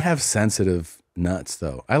to your. I have sensitive nuts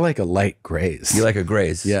though. I like a light graze. You like a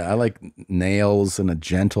graze? Yeah, I like nails and a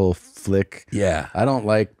gentle flick. Yeah. I don't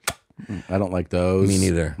like those. Me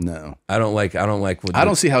neither. No. I don't like. I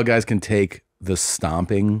don't see how guys can take the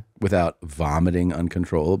stomping without vomiting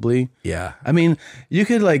uncontrollably. Yeah. I mean, you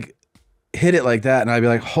could like hit it like that, and I'd be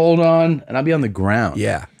like, hold on, and I'd be on the ground.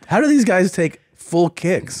 Yeah. How do these guys take full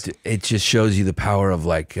kicks? It just shows you the power of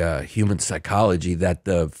like human psychology, that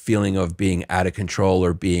the feeling of being out of control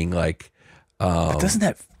or being like. But doesn't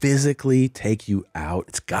that physically take you out?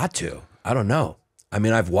 It's got to. I don't know. I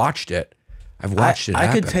mean, I've watched it. I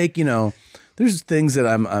happen. could take, there's things that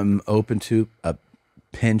I'm open to, a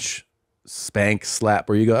pinch, spank, slap,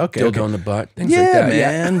 where you go, okay. Dildo in the butt, things Yeah, like that.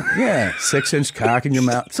 man. Yeah. 6-inch cock in your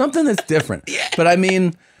mouth. Something that's different. Yeah. But I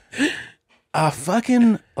mean, a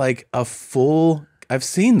fucking, like a full, I've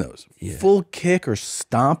seen those. Yeah. Full kick or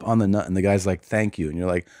stomp on the nut, and the guy's like, thank you. And you're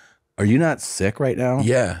like, are you not sick right now?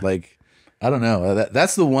 Yeah. Like, I don't know.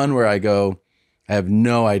 That's the one where I go, I have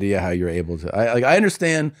no idea how you're able to. I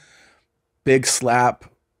understand big slap,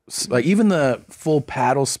 like even the full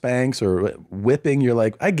paddle spanks or whipping. You're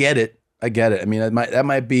like, I get it. I mean, that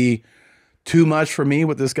might be too much for me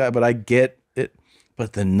with this guy, but I get it.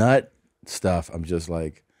 But the nut stuff, I'm just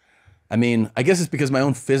like, I mean, I guess it's because my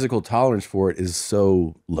own physical tolerance for it is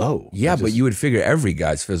so low. Yeah, but you would figure every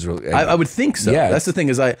guy's physical. I would think so. Yeah. That's the thing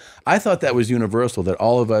is I thought that was universal, that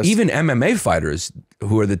all of us. Even MMA fighters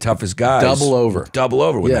who are the toughest guys. Double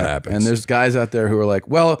over when that happens. And there's guys out there who are like,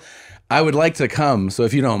 well, I would like to come, so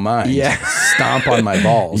if you don't mind, stomp on my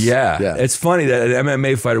balls. Yeah. It's funny that an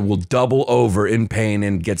MMA fighter will double over in pain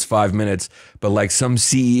and gets 5 minutes, but like some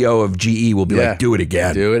CEO of GE will be like, do it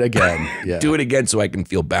again. Do it again. Yeah. Do it again so I can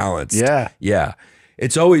feel balanced. Yeah. Yeah.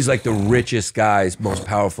 It's always like the richest guys, most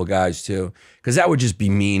powerful guys too. Because that would just be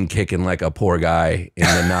mean kicking like a poor guy in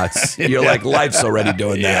the nuts. You're like, life's already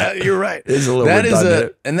doing that. Yeah, you're right. It's a little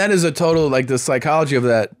redundant. That is a total, like the psychology of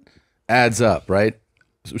that adds up, right?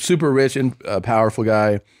 Super rich and powerful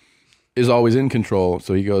guy is always in control.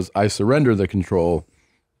 So he goes, I surrender the control.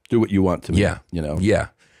 Do what you want to me. Yeah. You know? Yeah.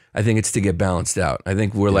 I think it's to get balanced out. I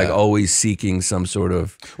think we're like always seeking some sort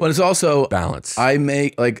of it's also balance. I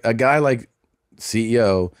make like a guy like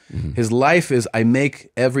CEO, his life is I make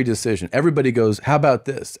every decision. Everybody goes, how about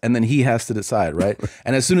this? And then he has to decide, right?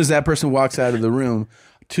 And as soon as that person walks out of the room,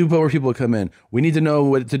 2 more people come in. We need to know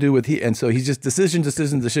what to do with and so he's just decision.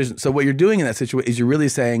 So what you're doing in that situation is you're really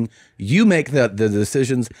saying you make the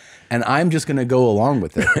decisions and I'm just going to go along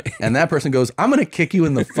with it. And that person goes, I'm going to kick you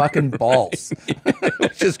in the fucking balls,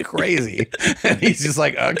 which is crazy. And he's just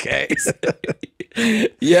like, okay.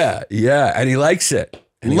 Yeah. And he likes it.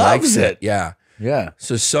 And Loves it. Yeah. Yeah.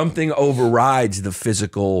 So something overrides the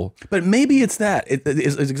physical. But maybe it's that.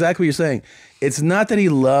 It's exactly what you're saying. It's not that he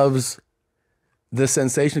loves the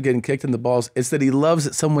sensation of getting kicked in the balls. It's that he loves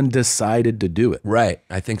that someone decided to do it. Right.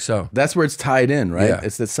 I think so. That's where it's tied in, right? Yeah.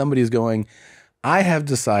 It's that somebody's going, I have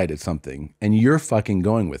decided something and you're fucking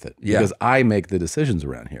going with it. Yeah. Because I make the decisions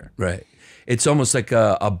around here. Right. It's almost like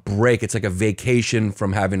a break. It's like a vacation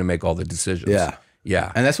from having to make all the decisions. Yeah.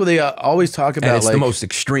 Yeah. And that's what they always talk about. And it's like, the most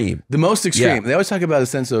extreme. The most extreme. Yeah. They always talk about a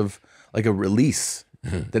sense of like a release.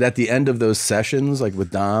 That at the end of those sessions, like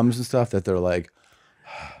with DOMs and stuff, that they're like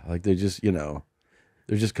they're just,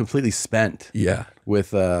 they're just completely spent. Yeah.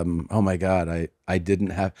 With oh my God, I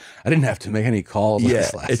didn't have to make any calls. Yeah.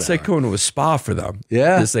 This last It's hour. like going to a spa for them.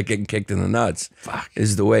 Yeah. Just like getting kicked in the nuts. Fuck.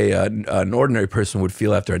 Is the way an ordinary person would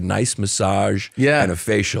feel after a nice massage Yeah. and a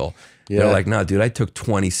facial. Yeah. They're like, no, dude, I took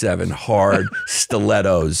 27 hard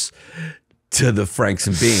stilettos to the Franks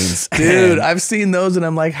and Beans. Dude, I've seen those and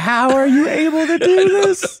I'm like, how are you able to do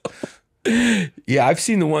this? Yeah, I've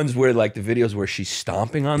seen the ones where like the videos where she's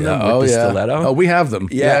stomping on them with the stiletto. Oh, we have them.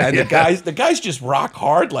 Yeah, and the guys just rock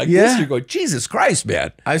hard like this. You're going, Jesus Christ,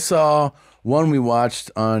 man. I saw one we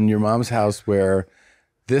watched on your mom's house where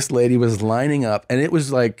this lady was lining up, and it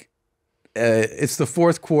was like, it's the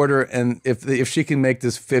fourth quarter, and if she can make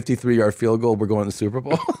this 53-yard field goal, we're going to the Super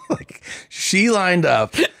Bowl. Like, she lined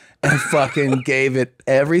up and fucking gave it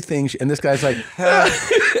everything. And this guy's like,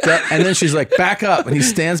 and then she's like, back up. And he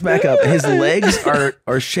stands back up, and his legs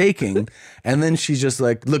are shaking. And then she's just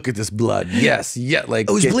like, look at this blood. Yes. Yeah. Like,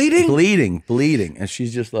 it was bleeding? Bleeding. And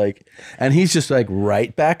she's just like, and he's just like,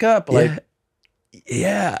 right back up. Like,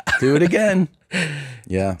 yeah. Do it again.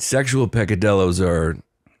 Yeah. Sexual peccadillos are,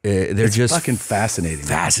 they're just fucking fascinating.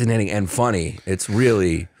 Fascinating and funny. It's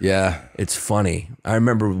really, yeah, it's funny. I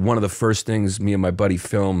remember one of the first things me and my buddy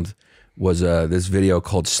filmed was this video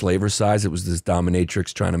called Slaversize. It was this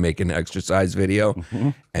dominatrix trying to make an exercise video,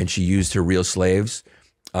 and she used her real slaves,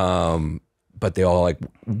 but they all like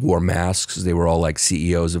wore masks. They were all like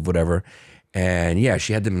CEOs of whatever, and yeah,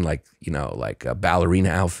 she had them in like, you know, like ballerina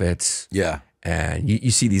outfits. Yeah. And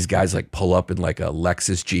you see these guys like pull up in like a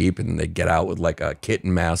Lexus Jeep, and they get out with like a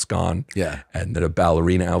kitten mask on, and then a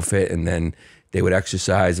ballerina outfit, and then they would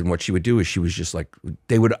exercise. And what she would do is she was just like,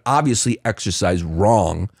 they would obviously exercise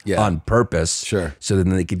wrong on purpose, so then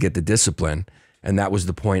they could get the discipline. And that was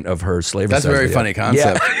the point of her slavery. That's a very funny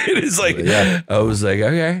concept. Yeah. It is like, I was like,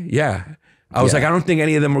 okay, yeah. I was like, I don't think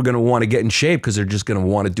any of them are going to want to get in shape because they're just going to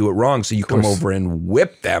want to do it wrong. So you come over and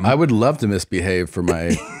whip them. I would love to misbehave for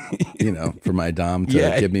my, you know, for my dom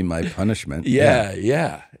to give me my punishment. Yeah.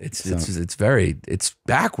 It's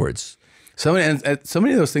backwards. So many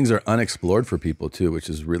of those things are unexplored for people too, which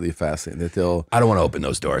is really fascinating. That I don't want to open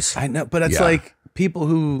those doors. I know, but it's like people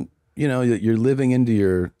who, you know, you're living into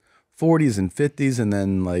your 40s and 50s and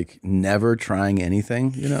then like never trying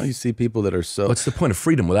anything. You know, you see people that are so. What's the point of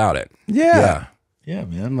freedom without it? Yeah,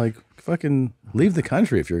 man. Like, fucking leave the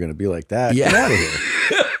country if you're going to be like that. Get out of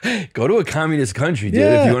here. Go to a communist country, dude,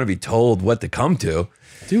 if you want to be told what to come to.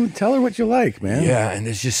 Dude, tell her what you like, man. Yeah, and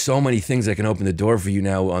there's just so many things that can open the door for you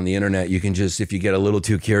now on the internet. You can just, if you get a little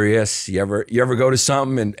too curious, you ever go to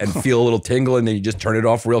something and feel a little tingle, and then you just turn it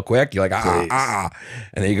off real quick. You're like,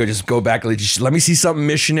 and then you just go back and just, let me see something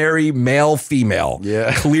missionary, male, female.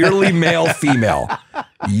 Yeah. Clearly male, female.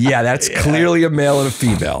 Yeah, that's clearly a male and a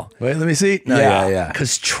female. Wait, let me see. No, yeah.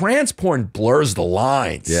 Because trans porn blurs the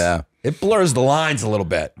lines. Yeah. It blurs the lines a little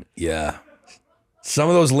bit. Yeah. Some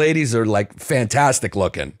of those ladies are like fantastic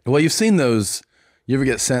looking. Well, you've seen those. You ever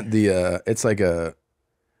get sent the, it's like a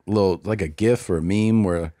little, like a GIF or a meme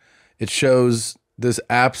where it shows this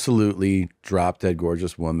absolutely drop dead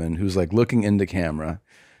gorgeous woman who's like looking into camera,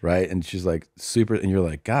 right? And she's like super, and you're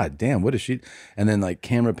like, God damn, what is she? And then like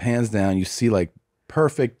camera pans down, you see like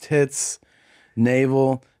perfect tits,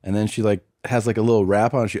 navel, and then she like has like a little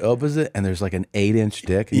wrap on, she opens it, and there's like an 8-inch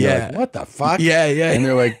dick. And you're like, what the fuck? Yeah. And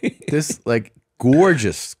they're like, this like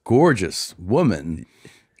gorgeous woman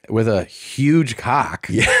with a huge cock.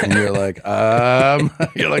 Yeah. And you're like,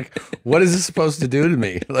 what is this supposed to do to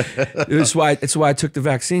me? It's why I took the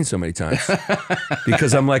vaccine so many times.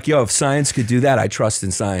 Because I'm like, yo, if science could do that, I trust in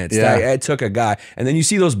science. Yeah. I took a guy, and then you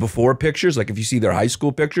see those before pictures, like if you see their high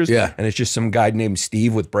school pictures, and it's just some guy named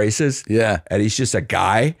Steve with braces. Yeah. And he's just a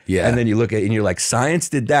guy. Yeah. And then you look at it and you're like, science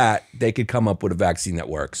did that, they could come up with a vaccine that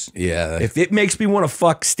works. Yeah. If it makes me want to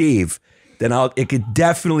fuck Steve, then it could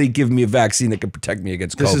definitely give me a vaccine that could protect me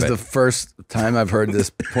against COVID. This is the first time I've heard this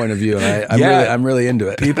point of view, and I'm really into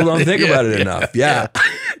it. People don't think about it enough. Yeah.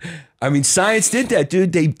 I mean, science did that,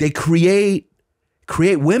 dude. They create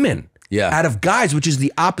women out of guys, which is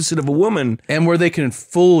the opposite of a woman. And where they can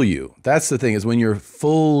fool you. That's the thing, is when you're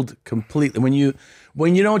fooled completely. When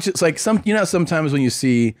you don't, it's like sometimes when you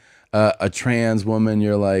see a trans woman,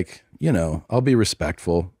 you're like, you know, I'll be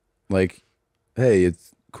respectful. Like, hey, it's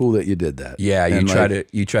cool that you did that. Yeah, you try to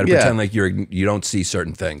pretend like you don't see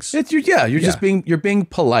certain things. You're just being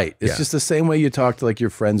polite. It's just the same way you talk to like your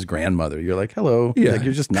friend's grandmother. You're like, hello. Yeah. Like,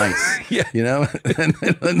 you're just nice. You know?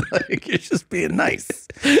 and like, you're just being nice.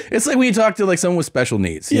 It's like when you talk to like someone with special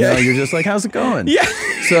needs. You know, you're just like, how's it going? Yeah.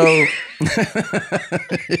 So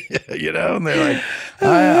you know, and they're like,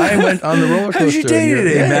 I went on the roller coaster. How's your day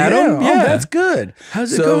today, madam? Yeah. Oh, that's good.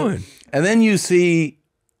 How's it going? And then you see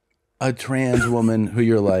a trans woman who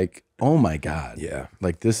you're like, oh my God. Yeah.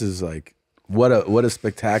 Like, this is like, what a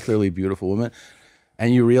spectacularly beautiful woman.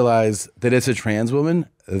 And you realize that it's a trans woman.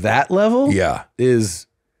 That level is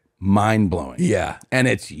mind-blowing. Yeah. And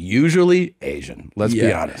it's usually Asian. Let's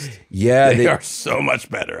be honest. Yeah. They are so much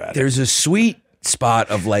better at it. There's a sweet spot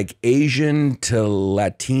of like Asian to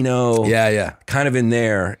Latino. Yeah. Kind of in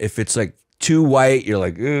there. If it's like too white, you're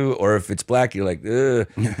like, ooh, or if it's black, you're like, ugh.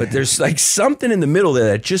 But there's like something in the middle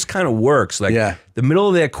there that just kind of works. Like the middle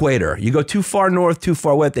of the equator. You go too far north, too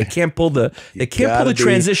far west, they can't pull the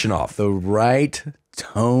transition off. The right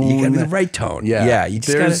tone. You gotta be the right tone. Yeah. You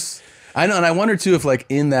just gotta. I know, and I wonder too if like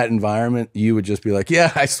in that environment you would just be like,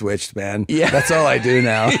 yeah, I switched, man. Yeah. That's all I do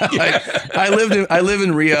now. I live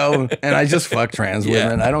in Rio and I just fuck trans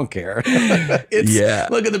women. I don't care. Look at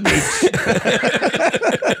the beach.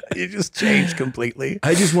 You just changed completely.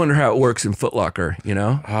 I just wonder how it works in Foot Locker, you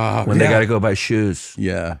know? When they gotta go buy shoes.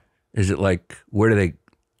 Yeah. Is it like, where do they,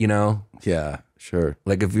 you know? Yeah, sure.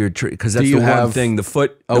 Like if you're, because that's the one thing, the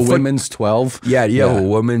foot. A women's 12? Yeah, a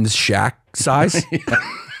woman's shack size.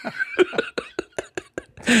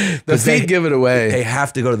 The feet give it away. They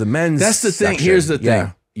have to go to the men's. That's the thing. section. Here's the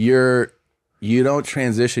thing. You don't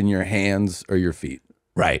transition your hands or your feet.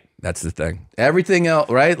 Right. That's the thing. Everything else,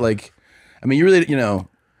 right? Like, I mean, you really,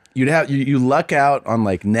 you luck out on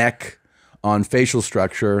like neck, on facial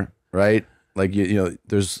structure, right? Like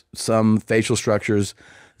there's some facial structures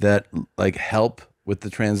that like help with the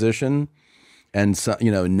transition, and some,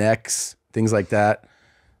 necks, things like that.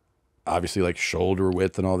 Obviously, like shoulder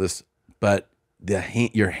width and all this, but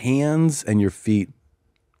your hands and your feet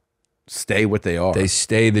stay what they are. They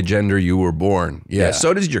stay the gender you were born. Yeah.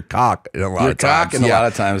 So does your cock in a lot of times. A lot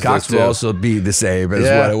of times. Cocks will also be the same as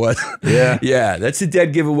what it was. Yeah. Yeah. That's a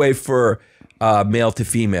dead giveaway for male to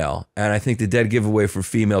female. And I think the dead giveaway for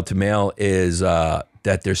female to male is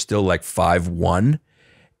that they're still like 5'1",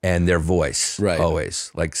 and their voice. Right.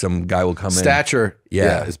 Always. Like some guy will come in. Stature.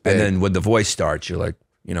 Yeah. Is big. And then when the voice starts, you're like,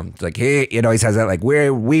 it's like, hey, he says that like,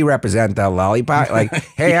 we represent the lollipop. Like,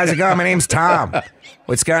 hey, how's it going? My name's Tom.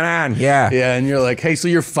 What's going on? Yeah. Yeah, and you're like, hey, so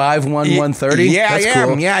you're 5'1", 130? Yeah, That's I am.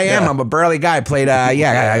 cool. Yeah, I am. I'm a burly guy. Played,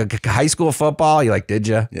 high school football. You're like, did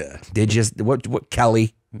you? Yeah. Did you? What,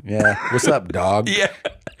 Kelly? Yeah. What's up, dog? Yeah.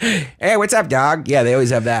 Hey, what's up, dog? Yeah, they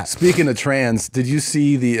always have that. Speaking of trans, did you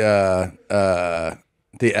see the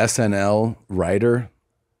SNL writer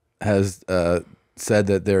has said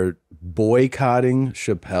that they're boycotting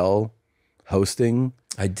Chappelle hosting?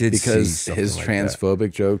 I did because his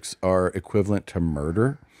transphobic jokes are equivalent to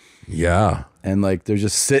murder. Yeah. And like they're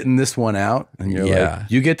just sitting this one out, and you're like,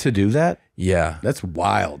 you get to do that? Yeah. That's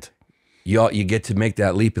wild. You get to make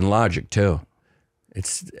that leap in logic too.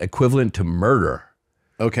 It's equivalent to murder.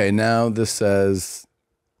 Okay, now this says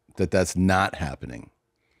that that's not happening.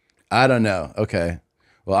 I don't know. Okay.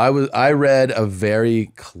 Well, I read a very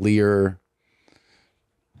clear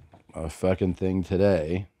fucking thing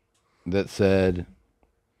today that said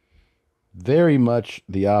very much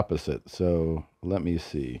the opposite. So let me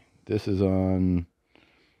see. This is on.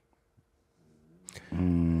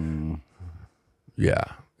 Yeah,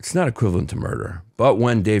 it's not equivalent to murder. But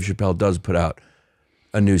when Dave Chappelle does put out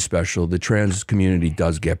a new special, the trans community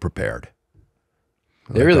does get prepared.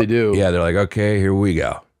 They really do. Yeah, they're like, okay, here we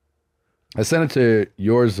go. I sent it to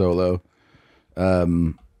yours, Zolo.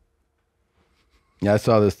 Yeah, I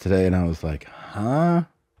saw this today and I was like, huh?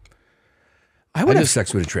 I would have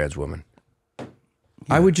sex with a trans woman. Yeah.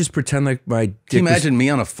 I would just pretend like my dick. Can you imagine me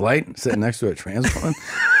on a flight sitting next to a trans woman?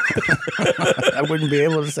 I wouldn't be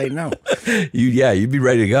able to say no. You'd be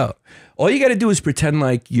ready to go. All you got to do is pretend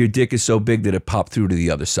like your dick is so big that it popped through to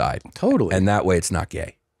the other side. Totally. And that way it's not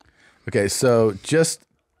gay. Okay, so just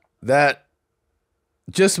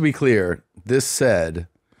to be clear, this said,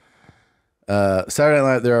 Saturday Night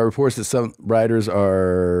Live, there are reports that some writers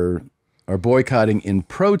are boycotting in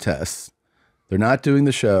protests. They're not doing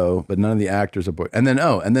the show, but none of the actors are boycotting.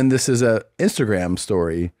 And then this is a Instagram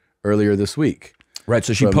story earlier this week. Right,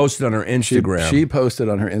 so she posted on her Instagram. She posted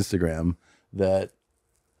on her Instagram that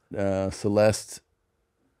Celeste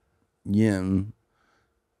Yim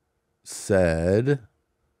said,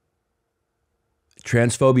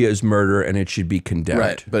 transphobia is murder and it should be condemned.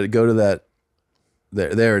 Right, but go to that.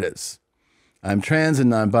 There it is. I'm trans and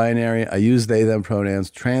non-binary. I use they, them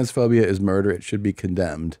pronouns. Transphobia is murder. It should be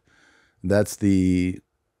condemned. That's I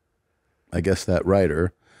guess that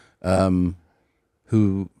writer,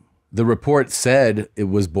 who the report said it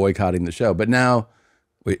was boycotting the show. But now.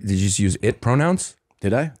 Wait, did you just use it pronouns?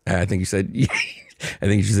 Did I? I think you said,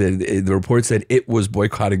 the report said it was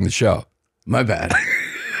boycotting the show. My bad.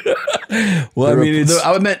 Well,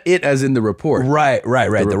 I meant it as in the report. Right.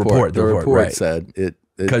 The report right. said it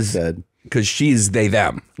said. Because she's they,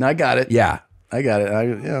 them. I got it. Yeah. I got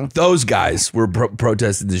it. Those guys were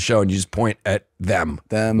protesting the show, and you just point at them,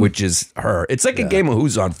 which is her. It's like a game of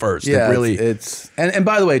who's on first. Yeah, it really. And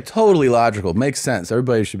by the way, totally logical. Makes sense.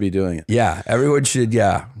 Everybody should be doing it. Yeah, everyone should.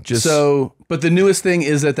 Yeah, just so. But the newest thing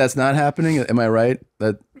is that that's not happening. Am I right?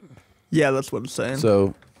 Yeah, that's what I'm saying.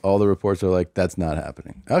 So all the reports are like, that's not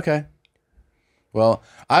happening. Okay. Well,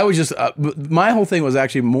 I was just my whole thing was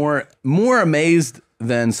actually more amazed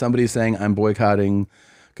than somebody saying I'm boycotting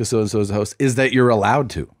because so and so is the host is that you're allowed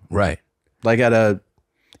to. Right. Like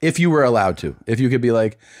if you were allowed to, if you could be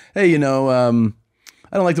like, hey,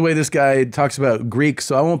 I don't like the way this guy talks about Greek,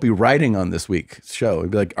 so I won't be writing on this week's show.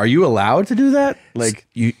 It'd be like, are you allowed to do that? Like,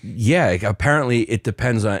 yeah. Apparently, it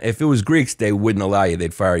depends on if it was Greeks, they wouldn't allow you;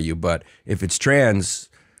 they'd fire you. But if it's trans,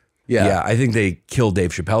 yeah, I think they kill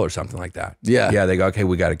Dave Chappelle or something like that. Yeah, they go, okay,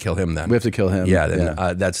 we got to kill him then. We have to kill him. Yeah,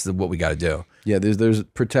 then that's what we got to do. Yeah, there's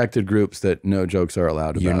protected groups that no jokes are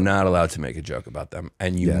allowed about. You're not allowed to make a joke about them,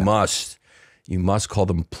 and you must call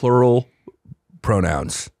them plural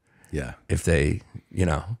pronouns. Yeah, if they.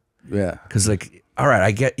 Yeah, because like, all right,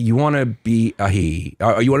 I get you want to be a he,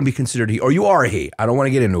 or you want to be considered a he, or you are a he. I don't want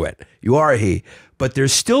to get into it. You are a he, but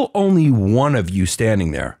there's still only one of you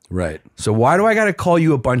standing there, right? So why do I got to call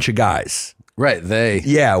you a bunch of guys? Right, they.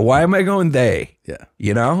 Yeah, why am I going they?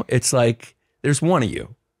 Yeah, it's like there's one of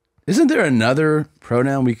you. Isn't there another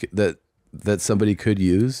pronoun that somebody could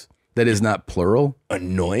use that is not plural?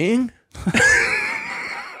 Annoying.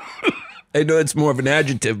 I know it's more of an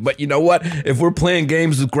adjective, but you know what? If we're playing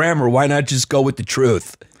games with grammar, why not just go with the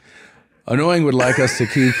truth? Annoying would like us to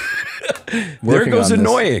keep There goes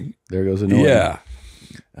annoying. There goes annoying. Yeah.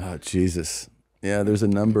 Oh, Jesus. Yeah, there's a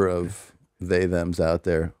number of they-thems out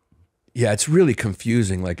there. Yeah, it's really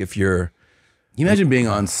confusing. Like if you're... Can you imagine being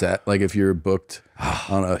on set, like if you're booked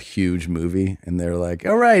on a huge movie and they're like,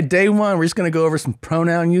 all right, day one, we're just going to go over some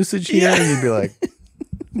pronoun usage here. And you'd be like...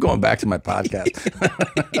 I'm going back to my podcast.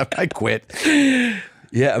 I quit.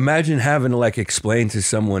 Yeah, imagine having to like explain to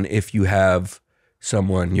someone if you have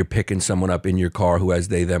someone, you're picking someone up in your car who has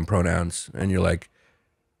they, them pronouns, and you're like,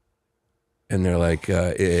 and they're like,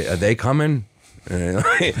 are they coming? And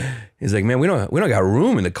he's like, man, we don't got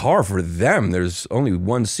room in the car for them. There's only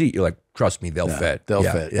one seat. You're like, trust me, they'll fit. They'll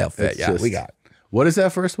fit. They'll fit. Yeah, we got. What is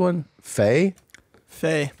that first one? Faye?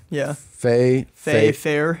 Faye, yeah. Faye.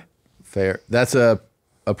 Fair. Fair. That's a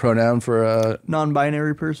pronoun for a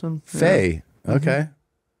non-binary person. Faye. Yeah. Okay.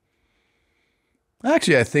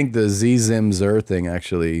 Actually, I think the Z Zim Zer thing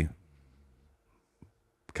actually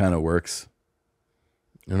kind of works.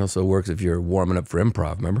 It also works if you're warming up for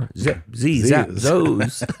improv, remember? Zip, Z, zap,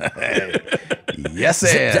 zos. Yes,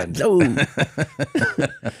 and.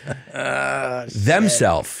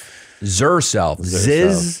 Themself. Zer-self.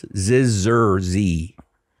 Ziz, zer, z.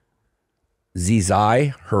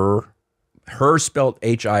 Zizai, her. Her spelled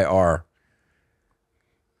H-I-R.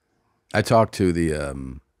 I talked to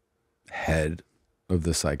the head of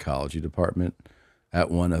the psychology department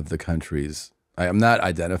at one of the countries. I'm not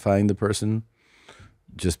identifying the person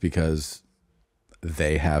just because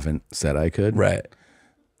they haven't said I could. Right.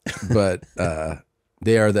 But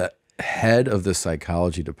they are the head of the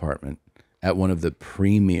psychology department at one of the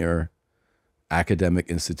premier academic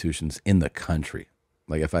institutions in the country.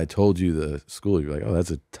 Like if I told you the school, you're like, oh,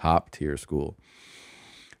 that's a top tier school.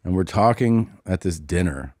 And we're talking at this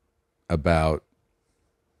dinner about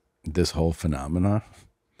this whole phenomena.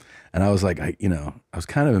 And I was like, I was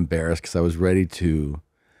kind of embarrassed because I was ready to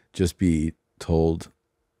just be told,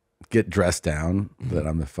 get dressed down that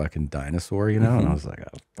I'm a fucking dinosaur, And I was like,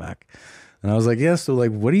 oh, fuck. And I was like, yeah, so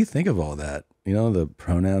like, what do you think of all that? The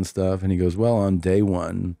pronoun stuff. And he goes, well, on day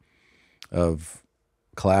one of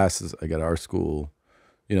classes, like at our school,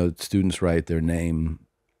 students write their name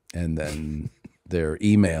and then their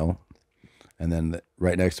email, and then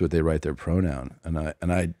right next to it they write their pronoun. And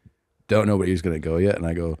I don't know where he's going to go yet. And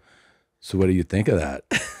I go, so what do you think of that?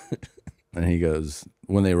 And he goes,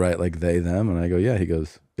 when they write like they, them, and I go, yeah. He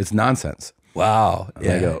goes, it's nonsense. Wow. And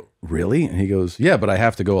I go, really? And he goes, yeah, but I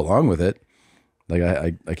have to go along with it. Like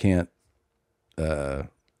I can't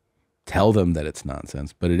tell them that it's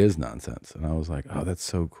nonsense, but it is nonsense. And I was like, oh, that's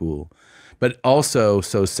so cool. But also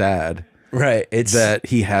so sad, right? It's that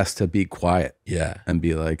he has to be quiet, and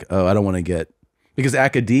be like, "Oh, I don't want to get," because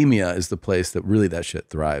academia is the place that really that shit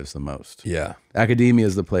thrives the most. Yeah, academia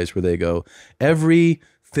is the place where they go,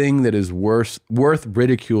 everything that is worth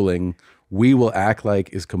ridiculing, we will act like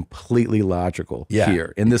is completely logical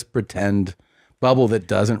here in this pretend bubble that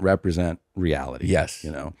doesn't represent reality. Yes,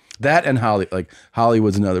 that and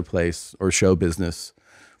Hollywood's another place, or show business,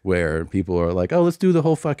 where people are like, oh, let's do the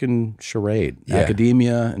whole fucking charade. Yeah.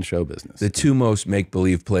 Academia and show business. The two most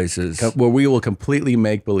make-believe places. Where we will completely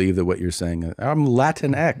make believe that what you're saying, I'm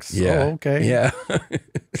LatinX. Yeah. Oh, okay. Yeah.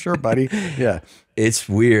 Sure, buddy. Yeah. It's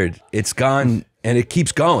weird. It's gone, and it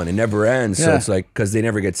keeps going. It never ends. So Yeah. it's like, because they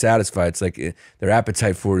never get satisfied. It's like their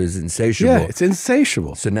appetite for it is insatiable. Yeah, it's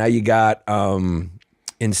insatiable. So now you got,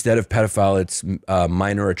 instead of pedophile, it's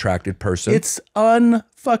minor attracted person. It's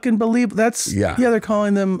unfucking believable. That's Yeah. they're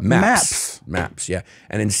calling them maps. Maps, yeah.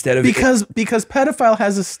 And instead of Because pedophile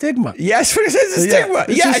has a stigma. yes, it's a Yeah, stigma.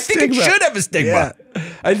 it's Yeah, a I think stigma. it should have a stigma.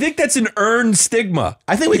 I think that's an earned stigma.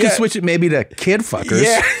 I think we Yeah. could switch it maybe to kid fuckers.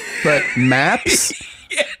 Yeah. But maps.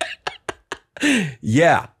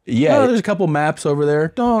 Yeah, yeah. Oh, there's a couple maps over there.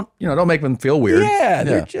 Don't make them feel weird. Yeah,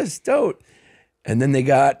 they just don't. And then they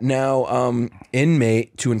got now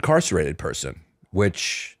inmate to incarcerated person,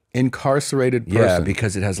 which Incarcerated person. yeah,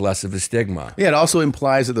 because it has less of a stigma. Yeah, it also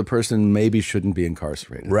implies that the person maybe shouldn't be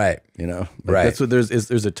incarcerated. Right. You know? Like, Right. That's what there's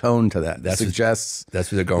a tone to that. That That's what- suggests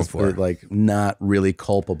That's what they're going for. they're like not really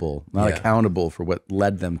culpable, not Yeah. accountable for what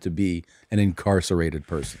led them to be an incarcerated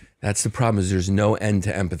person. That's the problem, is there's no end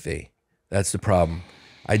to empathy. That's the problem.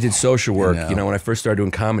 I did social work, know. when I first started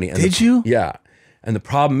doing comedy. And Did you? Yeah. And the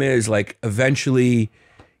problem is, like, eventually,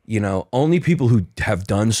 only people who have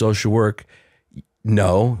done social work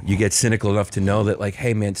know, you get cynical enough to know that, like,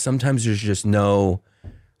 hey, man, sometimes there's just no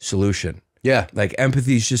solution. Yeah. Like,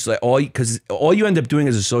 empathy is just like because all you end up doing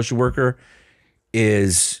as a social worker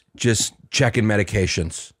is just checking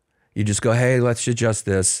medications. You just go, hey, let's adjust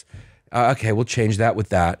this. Okay, we'll change that with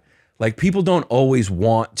that. Like, people don't always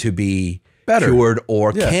want to be Better. cured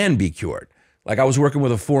or Yeah. can be cured. Like, I was working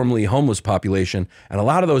with a formerly homeless population, and a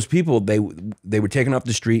lot of those people, they were taken off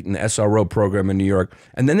the street in the SRO program in New York,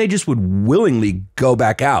 and then they just would willingly go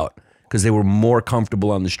back out because they were more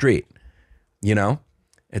comfortable on the street.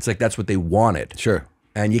 It's like that's what they wanted. Sure.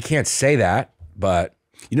 And you can't say that, but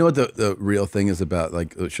You know what the real thing is about?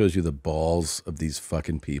 Like, it shows you the balls of these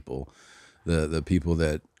fucking people, the people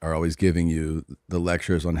that are always giving you the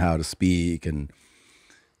lectures on how to speak, and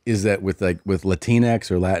is that with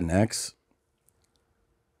LatinX or LatinX,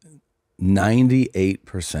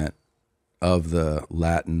 98% of the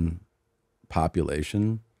Latin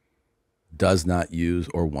population does not use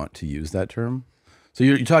or want to use that term. So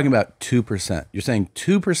you're talking about 2%. You're saying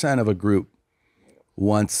 2% of a group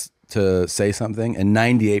wants to say something and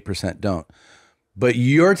 98% don't. But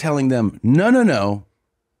you're telling them, no,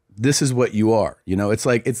 this is what you are. It's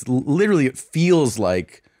like, it feels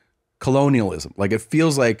like colonialism. Like, it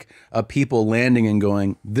feels like a people landing and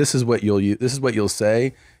going, this is what you'll use, this is what you'll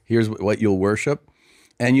say, here's what you'll worship.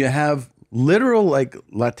 And you have literal, like,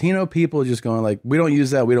 Latino people just going like, we don't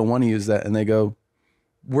use that, we don't want to use that. And they go,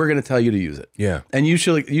 we're going to tell you to use it. yeah, And you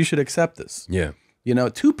should accept this. yeah.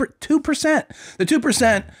 2%. The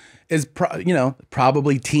 2% is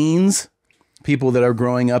probably teens, people that are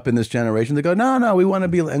growing up in this generation. They go, no, we want to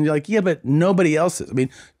be, and you're like, yeah, but nobody else is. I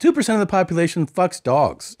mean, 2% of the population fucks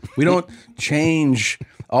dogs. We don't change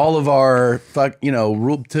all of our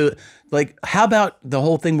rule to, like, how about the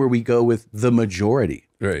whole thing where we go with the majority?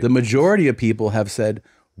 Right. The majority of people have said,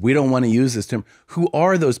 we don't want to use this term. Who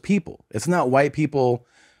are those people? It's not white people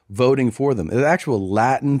voting for them. It's actual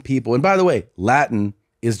Latin people. And by the way, Latin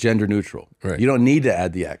is gender neutral. Right. You don't need to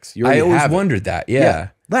add the X. You I already always have it. wondered that. Yeah.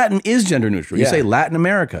 Latin is gender neutral. You Yeah. say Latin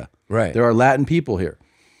America. Right. There are Latin people here.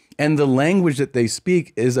 And the language that they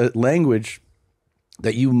speak is a language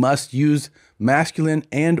that you must use masculine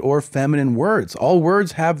and or feminine words. All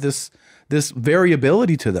words have this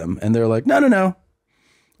variability to them. And they're like, no.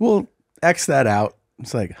 We'll X that out.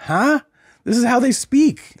 It's like, huh? This is how they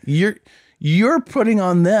speak. You're putting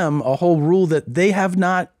on them a whole rule that they have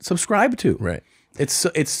not subscribed to. Right. It's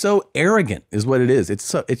so arrogant is what it is.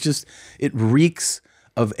 It reeks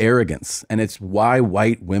of arrogance, and it's why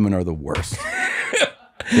white women are the worst.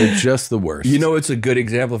 They're just the worst. It's a good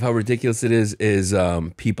example of how ridiculous it is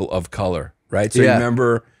people of color, right? So you Yeah.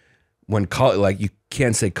 remember when color, like, you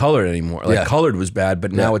can't say colored anymore. Like, Yeah. colored was bad,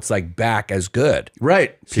 but now it's like back as good.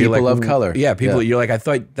 right? So you're People like, of color. Yeah, people. You're like, I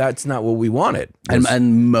thought that's not what we wanted.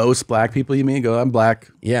 And most black people, you mean, go, I'm black.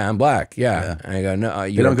 Yeah, I'm black. Yeah. And I go, no, They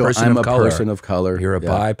you're don't a go, person I'm of a color. person of color. You're a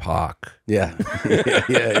yeah. BIPOC. Yeah.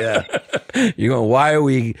 yeah. You're going,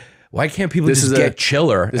 why can't people This just is get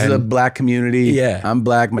chiller? This is a black community. Yeah. I'm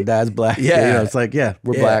black. My dad's black. Yeah. It's like, we're Yeah.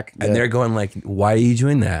 black. And Yeah. they're going like, why are you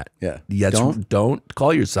doing that? Yeah. Don't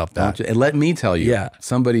call yourself that. And let me tell you, Yeah.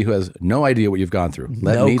 somebody who has no idea what you've gone through.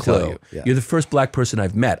 Let No me clue. tell you. Yeah. You're the first black person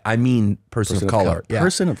I've met. I mean, person of color. Yeah.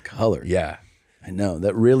 Person of color. Yeah. I know.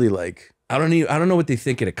 That really, like, I don't know what they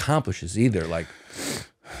think it accomplishes either. Like,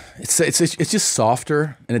 It's just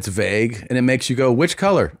softer and it's vague and it makes you go, which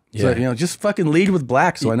color? So, you know, just fucking lead with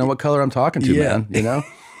black so I know what color I'm talking to, man. You know,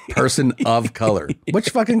 person of color. Which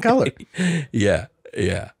fucking color? Yeah,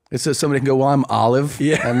 yeah. It's so somebody can go, well, I'm olive.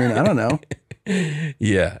 Yeah. I mean, I don't know.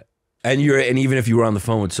 Yeah, and even if you were on the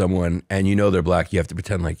phone with someone and you know they're black, you have to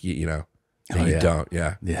pretend like you know that you don't.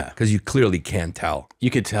 Yeah, Yeah. because you clearly can tell You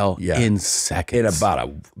could tell in seconds. in about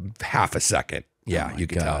a half a second. Yeah, you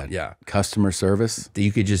could tell. Yeah, Customer service.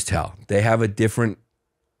 you could just tell they have a different,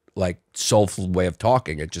 like, soulful way of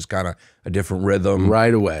talking. It's just kind of a different rhythm.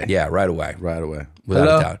 Right away. Yeah, right away, Right away. without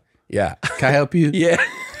Hello? a doubt. Yeah, Can I help you? yeah.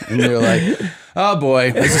 And you're like, oh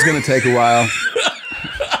boy, this is going to take a while.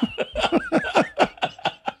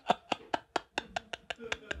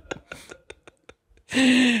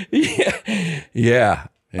 Yeah.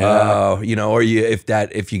 You know, or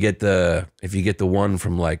if you get the one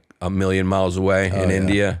from like a million miles away in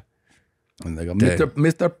India, And they go,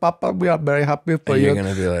 Mr. Papa, we are very happy for And you're your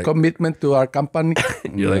gonna be like- commitment to our company.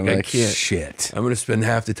 And you're like, I can't. Shit. I'm gonna spend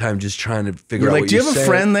half the time just trying to figure You're out like, what do you you're have a saying."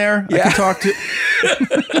 friend there I Yeah. can talk to?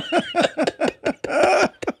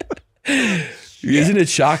 Isn't it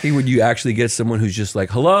shocking when you actually get someone who's just like,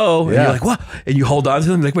 hello, and Yeah. you're like, what? And you hold on to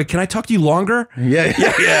them like, wait, can I talk to you longer? Yeah,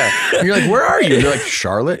 yeah. And you're like, where are you? You're like,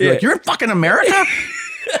 Charlotte? You're like, you're in fucking America?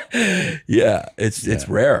 Yeah, it's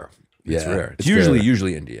rare. It's Yeah, rare. It's it's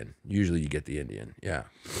usually Indian. Usually you get the Indian. Yeah.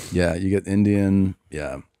 Yeah, you get Indian.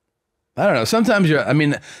 Yeah. I don't know. Sometimes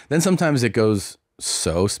then sometimes it goes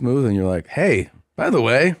so smooth and you're like, hey, by the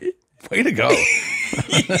way, way to go.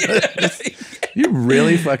 You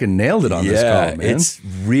really fucking nailed it on this call, man. It's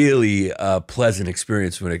really a pleasant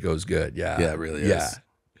experience when it goes good. Yeah. Yeah, it really is.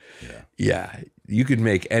 Yeah. Yeah. You could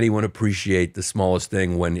make anyone appreciate the smallest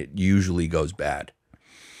thing when it usually goes bad.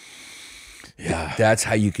 Yeah. That's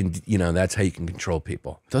how you can, that's how you can control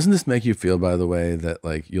people. Doesn't this make you feel, by the way, that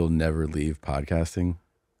like you'll never leave podcasting?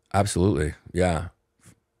 Absolutely. Yeah.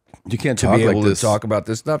 You can't To talk be like able this to talk about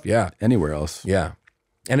this stuff. Yeah. anywhere else. Yeah.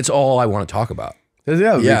 And it's all I want to talk about.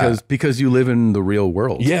 Yeah, because you live in the real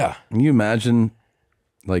world. Yeah. Can you imagine,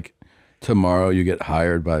 like, tomorrow you get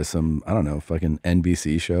hired by some, I don't know, fucking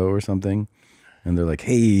NBC show or something, and they're like,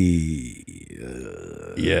 hey,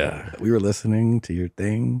 Yeah. we were listening to your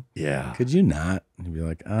thing. Yeah. Could you not? And you'd be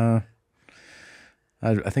like, I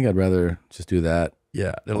think I'd rather just do that.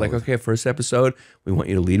 Yeah. They're like, okay, first episode, we want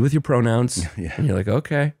you to lead with your pronouns. Yeah. And you're like,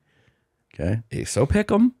 okay. Okay. Hey, so pick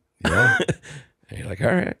them. Yeah. And you're like,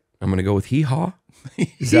 all right, I'm going to go with hee-haw.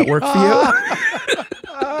 Does that work for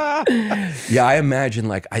you? Yeah, I imagine,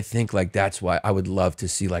 like, I think, like, that's why I would love to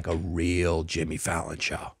see, like, a real Jimmy Fallon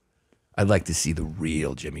show. I'd like to see the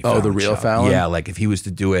real Jimmy Fallon. Oh, the real show. Fallon? Yeah, like, if he was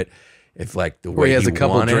to do it, if, like, the way Where he has a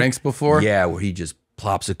couple wanted, drinks before? Yeah, where he just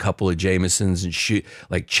plops a couple of Jamesons and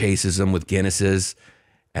chases them with Guinnesses.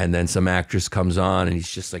 And then some actress comes on and he's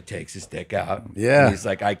just like takes his dick out. Yeah. And he's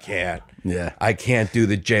like, I can't. Yeah. I can't do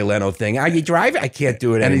the Jay Leno thing. Are you driving? I can't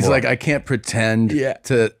do it And anymore. he's like, I can't pretend Yeah.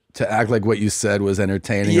 to act like what you said was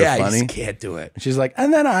entertaining yeah, or funny. I just can't do it. She's like,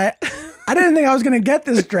 and then I didn't think I was going to get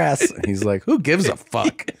this dress. And he's like, who gives a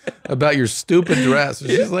fuck about your stupid dress?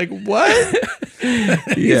 And she's like, what?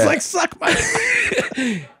 He's like, suck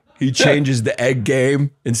my. He changes the egg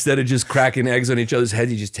game. Instead of just cracking eggs on each other's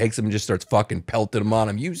heads, he just takes them and just starts fucking pelting them on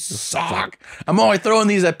them. You suck. I'm only throwing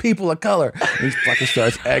these at people of color. And he fucking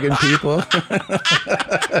starts egging people.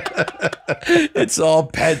 It's all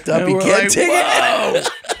pent up. And He we're can't like, take it.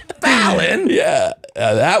 Fallon. Yeah.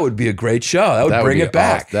 That would be a great show. That would bring be it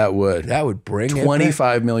back. awesome. That would. That would bring it back.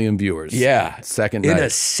 25 million viewers. Yeah. Second In night. a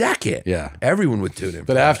second. Yeah. Everyone would tune in.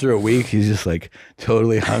 But after a week, he's just like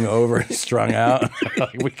totally hungover and strung out.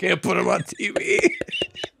 Like, we can't put him on TV.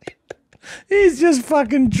 He's just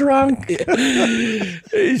fucking drunk.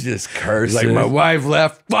 he's just cursing. He's like, my wife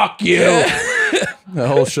left. Fuck you. The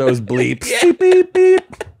whole show's bleeps. Beep, beep,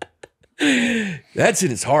 beep. That's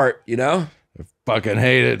in his heart, you know? I fucking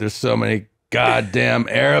hate it. There's so many goddamn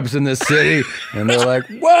Arabs in this city. And they're like,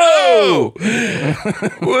 whoa.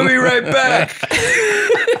 We'll be right back.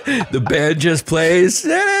 The band just plays.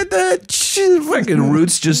 The fucking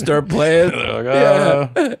roots just start playing. They're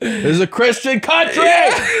like, this is a Christian country.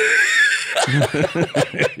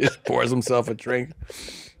 He just pours himself a drink.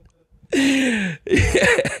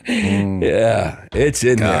 Yeah, it's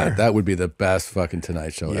in God, there. that would be the best fucking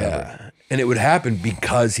Tonight Show ever. Yeah. And it would happen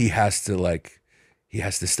because he has to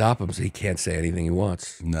stop him so he can't say anything he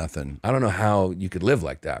wants. Nothing. I don't know how you could live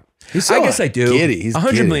like that. He's so I guess I do. giddy. He's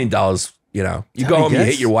 $100 giddy. million, you know, you That's go how home, he you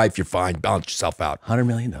gets? hit your wife, you're fine, balance yourself out. $100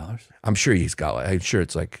 million. I'm sure he's got, I'm sure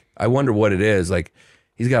it's like, I wonder what it is. Like,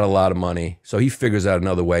 he's got a lot of money. So he figures out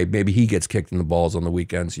another way. Maybe he gets kicked in the balls on the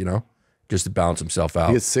weekends, you know, just to balance himself He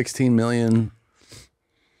out. gets 16 million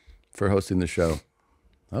for hosting the show.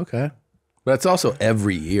 Okay. But it's also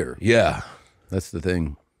every year. Yeah. That's the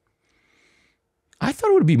thing. I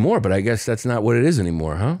thought it would be more, but I guess that's not what it is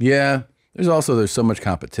anymore, huh? Yeah. There's so much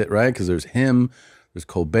competition, right? Because there's him, there's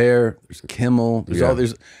Colbert, there's Kimmel,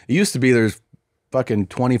 it used to be there's fucking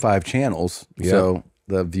 25 channels. Yeah. So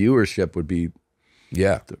the viewership would be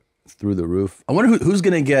Yeah. through the roof. I wonder who's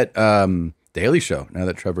going to get Daily Show now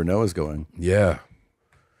that Trevor Noah's going. Yeah.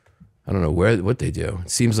 I don't know what they do. It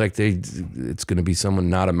seems like it's going to be someone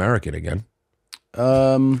not American again.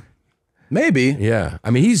 Maybe. Yeah. I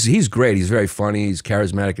mean, he's great. He's very funny. He's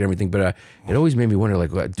charismatic and everything. But it always made me wonder,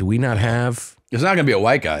 like, what, do we not have? It's not going to be a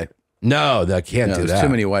white guy. No, that can't No, do there's that. too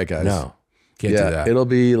many white guys. No, can't do that. It'll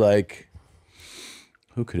be like,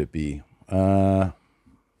 who could it be?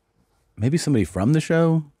 Maybe somebody from the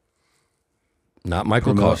show? Not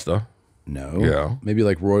Michael Costa. No. Yeah. Maybe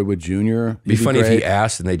like Roy Wood Jr. It'd be funny if he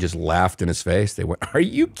asked and they just laughed in his face. They went, "Are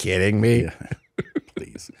you kidding me?" Yeah.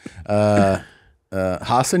 Please.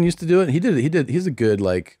 Hassan used to do it. He did. He's a good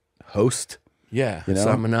like host. Yeah. You know?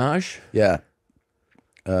 Hassan Minaj. Yeah.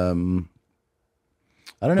 I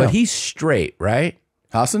don't know. But he's straight, right?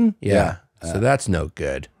 Hassan? Yeah. So that's no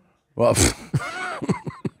good. Well,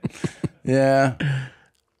 yeah.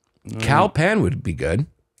 Cal Penn would be good.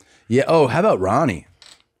 Yeah. Oh, how about Ronnie?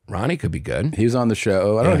 Ronnie could be good. He was on the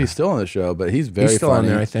show. I don't know if he's still on the show, but he's very He's still funny.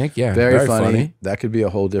 on there, I think. Yeah. Very funny. That could be a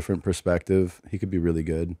whole different perspective. He could be really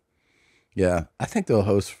good. Yeah. I think they'll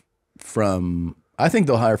I think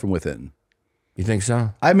they'll hire from within. You think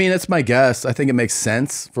so? I mean, it's my guess. I think it makes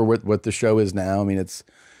sense for what the show is now. I mean, it's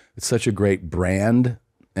such a great brand.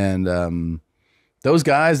 And those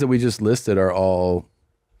guys that we just listed are all,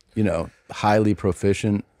 highly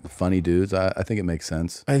proficient, funny dudes. I think it makes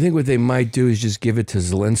sense. I think what they might do is just give it to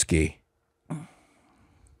Zelensky.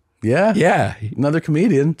 Yeah. Yeah. Another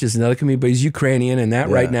comedian. Just another comedian, but he's Ukrainian, and that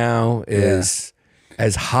right now is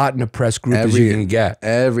as hot in a press group as you can get.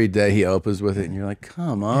 Every day he opens with it, and you're like,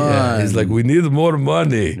 come on. Yeah, he's like, we need more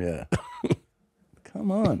money. Yeah. Come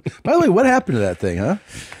on. By the way, what happened to that thing, huh?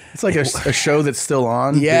 It's like a show that's still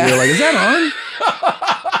on. Yeah. You're like, is that on?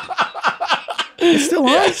 It's still on?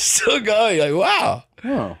 Yeah, it's still going. Like, wow.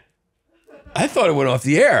 Oh. I thought it went off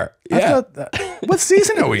the air. I Yeah. thought what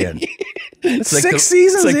season are we in? It's like Six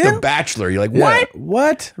seasons It's like in? The Bachelor. You're like, Yeah. what?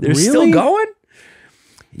 What? They're really? still going?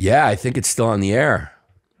 Yeah, I think it's still on the air.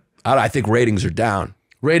 I think ratings are down.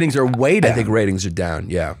 Ratings are way down. I think ratings are down.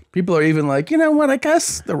 Yeah. People are even like, you know what? I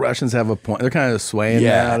guess the Russians have a point. They're kind of swaying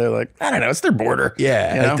now. They're like, I don't know. It's their border.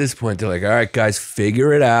 Yeah. You know? At this point, they're like, all right, guys,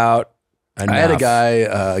 figure it out. Enough. I had a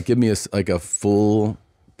guy give me a full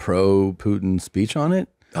pro Putin speech on it.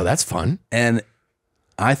 Oh, that's fun. And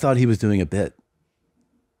I thought he was doing a bit.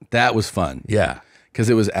 That was fun. Yeah. Because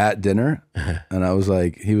it was at dinner.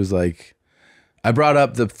 And he was like, I brought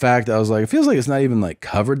up the fact, I was like, it feels like it's not even like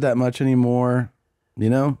covered that much anymore.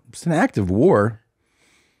 It's an active war.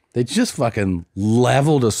 They just fucking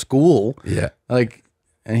leveled a school. Yeah.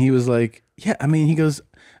 And he was like, yeah, I mean, he goes,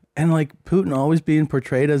 and like Putin always being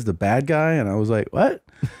portrayed as the bad guy. And I was like, what?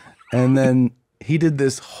 And then he did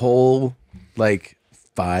this whole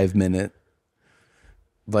 5-minute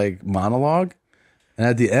monologue. And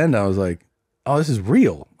at the end, I was like, oh, this is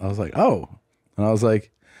real. I was like, oh. And I was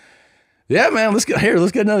like, yeah, man, let's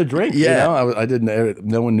get another drink. Yeah. I didn't,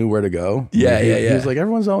 no one knew where to go. Yeah, He yeah. was like,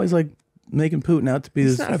 everyone's always like making Putin out to be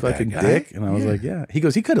this not a fucking bad guy. dick. And I was like, yeah. He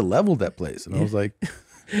goes, he could have leveled that place. And I was like,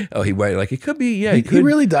 Oh, he went like, it could be, yeah. he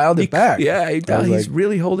really dialed it back. Yeah, I was he's like-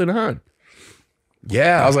 really holding on.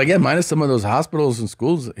 Yeah. I was like, yeah, minus some of those hospitals and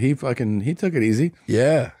schools, he took it easy.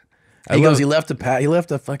 yeah. He goes, he left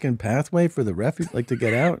a fucking pathway for the refuge, to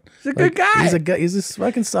get out. He's a good guy. He's a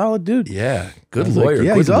fucking solid dude. Yeah. I Good was lawyer. like,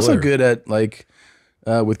 yeah, good he's also lawyer. good at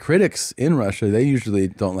with critics in Russia. They usually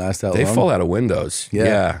don't last that They long. fall out of windows.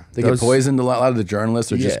 Yeah. They get poisoned. A lot of the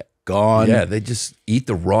journalists are just Yeah. gone. Yeah, they just eat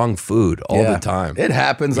the wrong food all Yeah. the time. It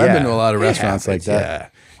happens. I've been to a lot of It restaurants happens, like that. Yeah.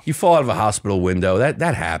 You fall out of a hospital window.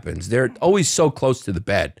 That happens. They're always so close to the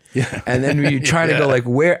bed. Yeah. And then you're trying to go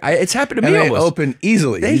where? It's happened to And me they almost. open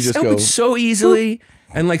easily. They You just open go. so easily.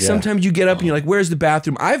 And sometimes you get up and you're like, where's the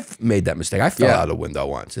bathroom? I've made that mistake. I fell Yeah. out a window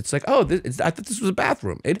once. It's like, oh, I thought this was a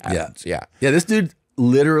bathroom. It happens. Yeah. Yeah, this dude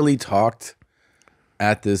literally talked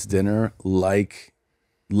at this dinner like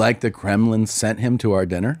the Kremlin sent him to our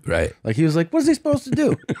dinner. Right. Like he was like, what is he supposed to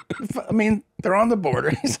do? I mean, they're on the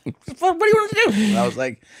border. He's like, what do you want to do? And I was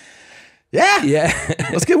like, yeah. Yeah.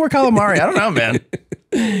 Let's get more calamari. I don't know, man.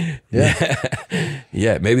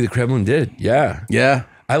 Yeah. Maybe the Kremlin did. Yeah. Yeah.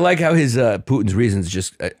 I like how his Putin's reasons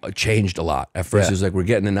just changed a lot. At first, Yeah. he was like, "We're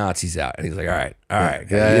getting the Nazis out," and he's like, "All right, Yeah, you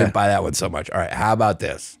yeah. didn't buy that one so much. All right, how about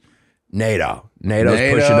this? NATO's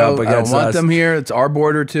pushing up I against don't want us. them here. It's our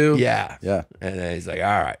border too. Yeah, Yeah. And then he's like,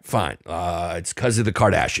 "All right, fine. It's because of the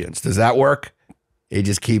Kardashians. Does that work?" He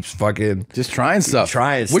just keeps fucking Just trying stuff.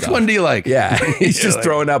 Which stuff. one do you like? Yeah, he's just like-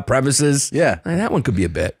 throwing out premises. Yeah. And that one could be a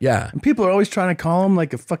bit. Yeah. And people are always trying to call him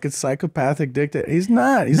like a fucking psychopathic dictator. He's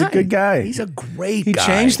not. He's a good guy. He's a great He guy.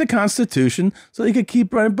 changed the Constitution so he could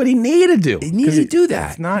keep running, but he needed to. He needed to do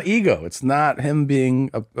that. It's not ego. It's not him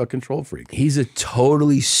being a control freak. He's a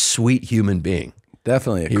totally sweet human being.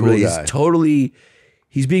 Definitely a He cool really guy. is totally,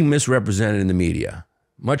 he's being misrepresented in the media,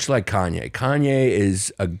 much like Kanye. Kanye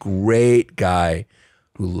is a great guy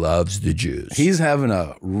who loves the Jews. He's having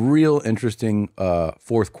a real interesting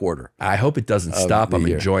fourth quarter. I hope it doesn't stop. I'm the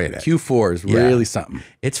year. enjoying it. Q4 is really something.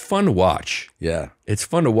 It's fun to watch. Yeah. It's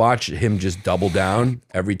fun to watch him just double down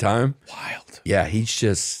every time. Wild. Yeah, he's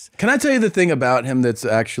just, Can I tell you the thing about him that's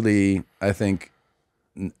actually, I think,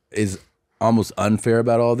 is almost unfair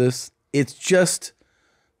about all this? It's just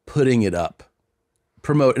putting it up.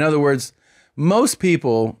 Promote. In other words, most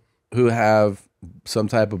people who have some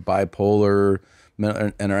type of bipolar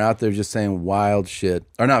and are out there just saying wild shit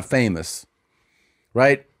are not famous,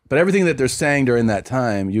 right? But everything that they're saying during that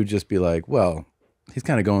time, you'd just be like, well, he's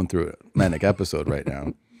kind of going through a manic episode right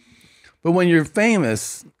now. But when you're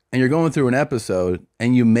famous and you're going through an episode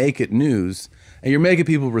and you make it news and you're making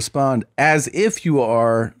people respond as if you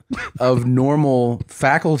are of normal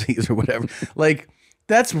faculties or whatever, like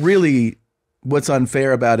that's really what's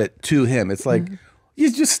unfair about it to him. It's like,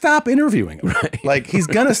 you just stop interviewing him. Right. Like he's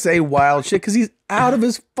gonna say wild shit because he's out of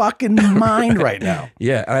his fucking mind right now.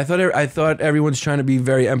 yeah. And I thought everyone's trying to be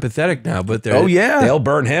very empathetic now, but Oh, yeah. they'll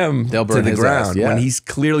burn him They'll burn to the his ground ass, yeah. when he's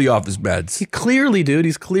clearly off his meds. He clearly, dude,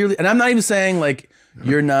 he's clearly, and I'm not even saying like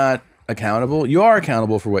you're not accountable. You are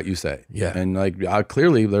accountable for what you say. Yeah. And like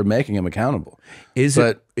clearly they're making him accountable. Is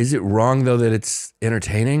it wrong though that it's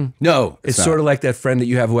entertaining? No, It's sort of like that friend that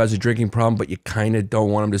you have who has a drinking problem, but you kind of don't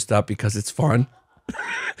want him to stop because it's fun.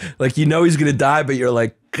 Like you know he's gonna die, but you're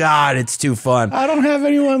like, God, it's too fun. I don't have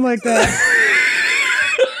anyone like that.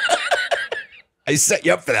 I set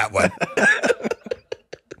you up for that one.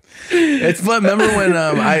 It's fun. Remember when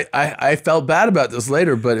I felt bad about this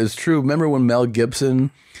later, but it's true. Remember when Mel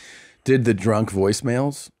Gibson did the drunk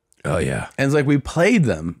voicemails? Oh yeah. And it's like we played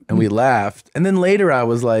them and we laughed. And then later I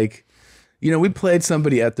was like, you know, we played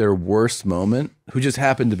somebody at their worst moment who just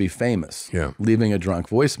happened to be famous, Yeah. leaving a drunk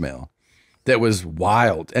voicemail that was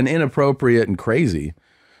wild and inappropriate and crazy.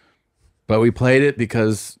 But we played it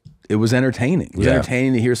because it was entertaining. It was Yeah.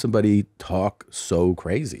 entertaining to hear somebody talk so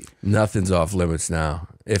crazy. Nothing's off limits now.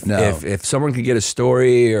 No. If someone could get a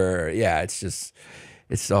story or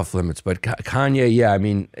it's off limits. But Kanye, yeah, I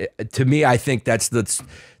mean, to me, I think that's the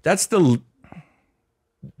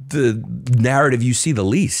narrative you see the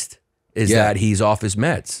least is Yeah. that he's off his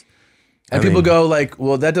meds. And people go like,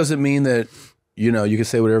 well, that doesn't mean that, you know, you can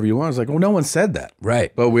say whatever you want. It's like, well, no one said that.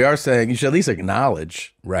 Right, But we are saying you should at least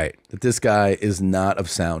acknowledge right. that this guy is not of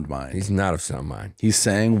sound mind. He's not of sound mind. He's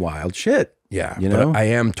saying wild shit. Yeah, You know? but I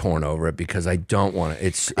am torn over it because I don't want to.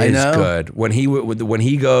 It's I know. good when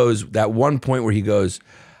he goes that one point where he goes,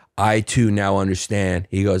 I too now understand.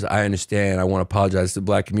 He goes, I understand. I want to apologize to the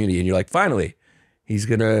black community, and you're like, finally, he's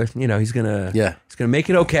gonna make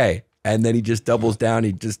it okay. And then he just doubles down.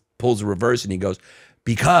 He just pulls a reverse, and he goes,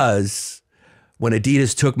 because when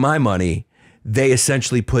Adidas took my money, they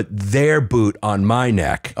essentially put their boot on my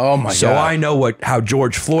neck. Oh my So God. I know how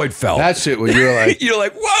George Floyd felt. That shit where you're like, You're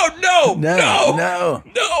like, whoa, no. no.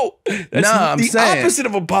 That's No, I'm the saying opposite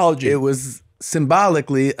of apology. It was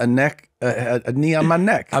symbolically a knee on my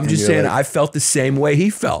neck. I'm And just you're saying, like, I felt the same way he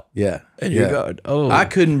felt. yeah. And yeah. you're going, oh. I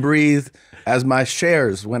couldn't breathe as my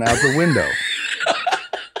shares went out the window.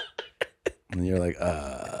 And you're like,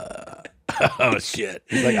 oh shit.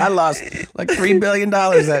 He's like, I lost like $3 billion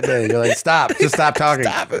that day. You're like, stop. Just stop talking.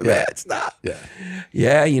 Stop it, Yeah. man. Stop. Yeah.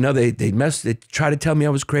 Yeah, you know, they try to tell me I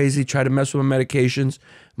was crazy, try to mess with my medications.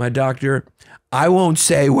 My doctor, I won't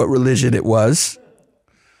say what religion it was.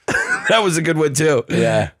 That was a good one too.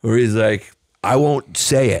 Yeah. Where he's like, I won't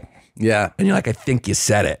say it. Yeah. And you're like, I think you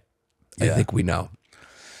said it. I Yeah. think we know.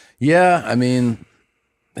 Yeah. I mean,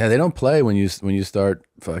 yeah, they don't play when you start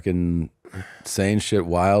fucking saying shit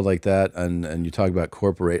wild like that, and you talk about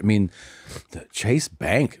corporate. I mean, the Chase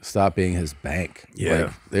Bank stopped being his bank. Yeah.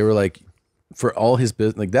 Like, they were like, for all his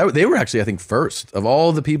business, like that. They were actually, I think, first of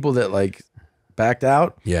all the people that like backed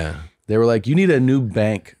out. Yeah. They were like, you need a new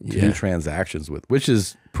bank to Yeah. do transactions with, which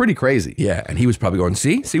is pretty crazy. Yeah. And he was probably going,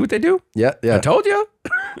 see what they do? Yeah, yeah. I told you.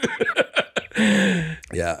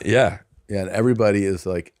 Yeah. Yeah. Yeah. And everybody is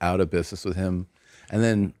like out of business with him. And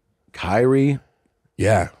then Kyrie,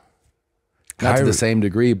 Yeah. not to Kyrie- the same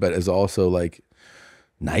degree, but is also like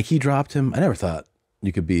Nike dropped him. I never thought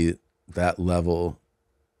you could be that level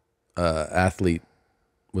athlete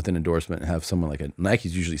with an endorsement and have someone like a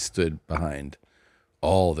Nike's usually stood behind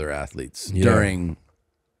all their athletes during,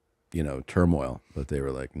 you know, turmoil, but they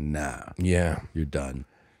were like, nah, Yeah. you're done.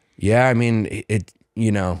 Yeah. I mean,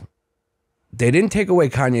 you know, they didn't take away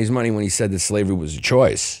Kanye's money when he said that slavery was a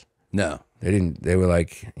choice. No. They didn't. They were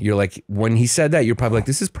like, you're like, when he said that, you're probably like,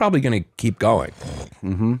 this is probably going to keep going.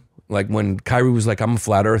 Mm-hmm. Like when Kyrie was like, I'm a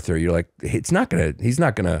flat earther, you're like, he's not going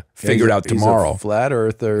to figure it out He's tomorrow. a flat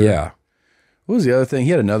earther. Yeah. What was the other thing?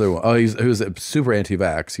 He had another one. Oh, he was a super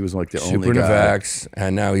anti-vax. He was like the Super only guy. vax,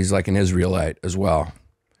 and now he's like an Israelite as well.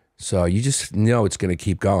 So you just know it's going to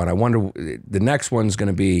keep going. I wonder, the next one's going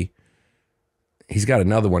to be, he's got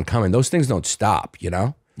another one coming. Those things don't stop, you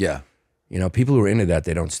know? Yeah. You know, people who are into that,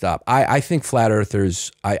 they don't stop. I think flat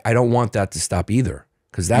earthers, I don't want that to stop either,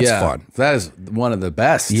 because that's fun. That is one of the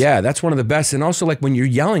best. Yeah, that's one of the best. And also, like, when you're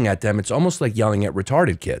yelling at them, it's almost like yelling at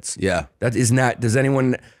retarded kids. Yeah. That isn't that, does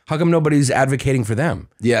anyone, how come nobody's advocating for them?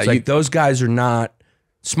 Yeah, It's like, those guys are not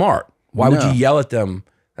smart. Why would you yell at them?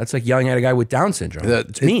 That's like yelling at a guy with Down syndrome.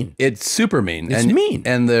 It's mean. It's super mean. It's mean.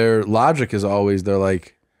 And their logic is always, they're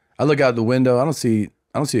like, I look out the window, I don't see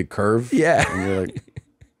a curve. Yeah. And you're like,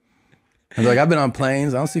 and they're like, I've been on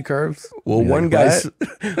planes, I don't see curves. Well, And you're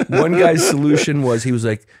one like, guy's solution was, he was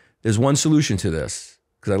like, there's one solution to this.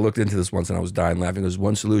 Because I looked into this once and I was dying laughing. There's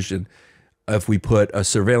one solution if we put a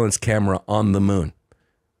surveillance camera on the moon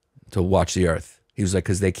to watch the Earth. He was like,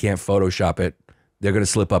 because they can't Photoshop it. They're going to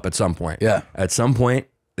slip up at some point. Yeah. At some point,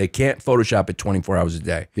 they can't Photoshop it 24 hours a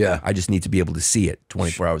day. Yeah. I just need to be able to see it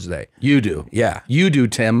 24 hours a day. You do. Yeah. You do,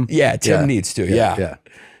 Tim. Yeah, Tim needs to. Yeah. Yeah.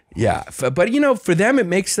 Yeah. But, you know, for them, it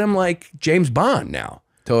makes them like James Bond now.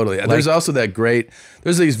 Totally. There's also there's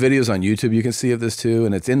these videos on YouTube you can see of this too,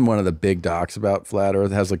 and it's in one of the big docs about flat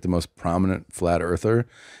Earth. It has like the most prominent flat earther.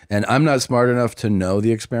 And I'm not smart enough to know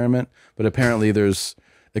the experiment, but apparently there's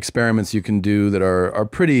experiments you can do that are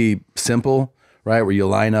pretty simple, right? Where you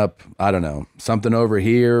line up, I don't know, something over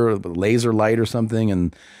here, laser light or something,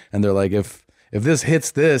 and they're like, if this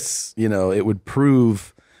hits this, you know, it would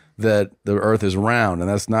prove that the Earth is round, and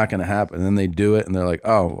that's not going to happen. And then they do it, and they're like,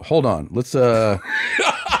 "Oh, hold on, let's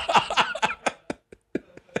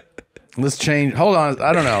let's change. Hold on,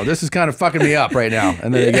 I don't know. This is kind of fucking me up right now."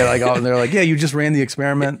 And then they get like, and they're like, "Yeah, you just ran the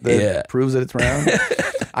experiment that proves that it's round."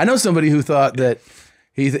 I know somebody who thought that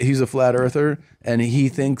he's a flat earther, and he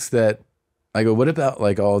thinks that. I go, "What about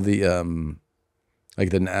like all the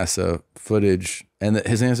like the NASA footage?" And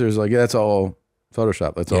his answer is like, "Yeah, that's all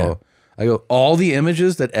Photoshop. That's all." I go, all the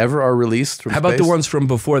images that ever are released from How about space? the ones from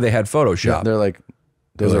before they had Photoshop? They're like,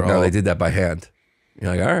 those They're are like, no, all. they did that by hand.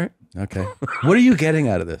 You're like, all right. Okay. What are you getting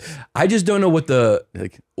out of this? I just don't know what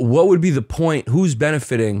would be the point. Who's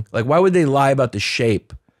benefiting? Like, why would they lie about the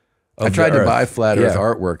shape of I tried the to buy Earth? flat Earth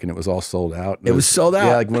artwork, and it was all sold out. It was sold out?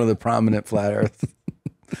 Yeah, like one of the prominent flat Earth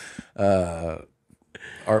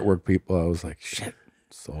artwork people. I was like, shit,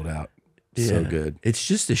 sold out. So good. It's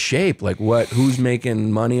just a shape. Like, who's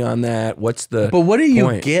making money on that? What's the But what do you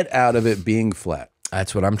point? get out of it being flat?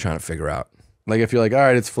 That's what I'm trying to figure out. Like, if you're like, all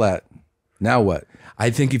right, it's flat. Now what?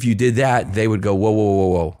 I think if you did that, they would go, whoa, whoa, whoa,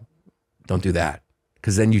 whoa. Don't do that.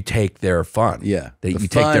 Because then you take their fun. Yeah. You The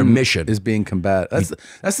take their fun mission. is being combated.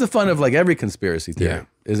 That's the fun of like every conspiracy theory. Yeah.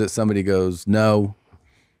 Is that somebody goes, no.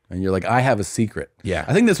 And you're like, I have a secret. Yeah.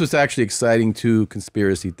 I think that's what's actually exciting to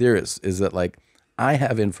conspiracy theorists is that like, I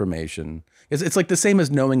have information. It's like the same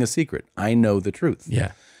as knowing a secret. I know the truth.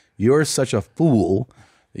 Yeah. You're such a fool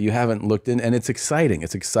that you haven't looked in, and it's exciting.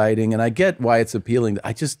 It's exciting, and I get why it's appealing.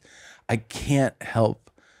 I can't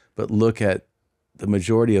help but look at the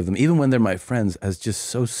majority of them, even when they're my friends, as just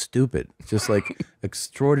so stupid, just like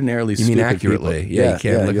extraordinarily You stupid. mean accurately? people. Yeah, you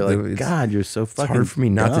can't look you're at like, them. God, you're so It's fucking. hard for me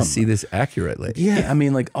not to dumb." see this accurately. Yeah, I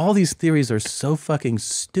mean, like all these theories are so fucking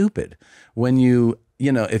stupid. When you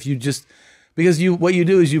know, if you just because what you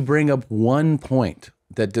do is you bring up one point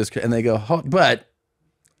that and they go, but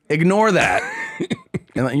ignore that,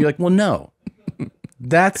 and you're like, well, no,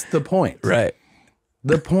 that's the point. Right.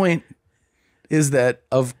 The point is that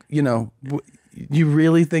you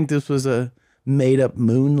really think this was a made up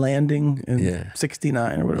moon landing in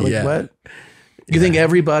 '69 or whatever? Like what? You think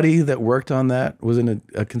everybody that worked on that was in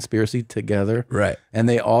a conspiracy together? Right. And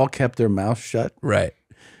they all kept their mouth shut? Right.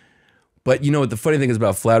 But you know what the funny thing is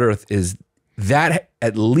about flat Earth is that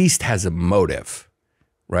at least has a motive,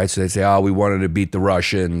 right? So they say, oh, we wanted to beat the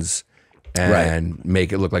Russians and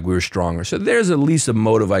make it look like we were stronger. So there's at least a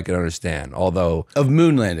motive I can understand, although Of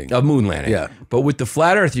moon landing. Yeah. But with the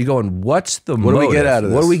flat earth, you're going, what's the motive? do we get out of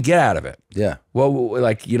this? What do we get out of it? Yeah. Well,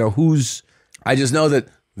 like, you know, who's... I just know that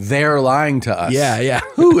they're lying to us. Yeah.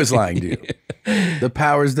 Who is lying to you? The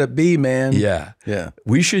powers that be, man. Yeah. Yeah.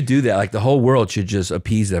 We should do that. Like the whole world should just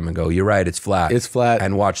appease them and go, you're right, it's flat. It's flat.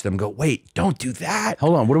 And watch them go, wait, don't do that.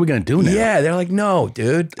 Hold on. What are we going to do now? Yeah, they're like, no,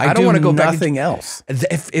 dude. I don't want to go back. nothing else.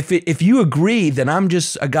 If you agree, then I'm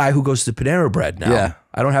just a guy who goes to Panera Bread now. Yeah.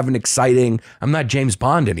 I don't have an exciting, I'm not James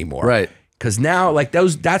Bond anymore. Right. Because now, like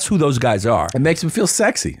that's who those guys are. It makes them feel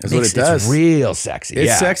sexy. That's what it does. It's real sexy. It's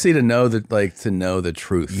yeah. sexy to know that, like, to know the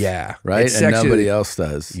truth. Yeah. Right? It's And sexy nobody to- else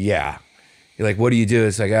does. Yeah. You're like, what do you do?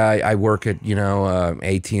 It's like, I work at, you know,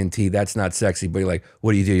 AT&T. That's not sexy. But you're like,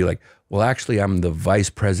 what do you do? You're like, well, actually, I'm the vice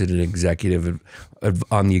president executive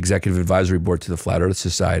on the executive advisory board to the Flat Earth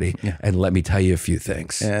Society. Yeah. And let me tell you a few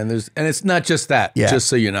things. And it's not just that, just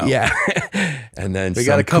so you know. Yeah. And then We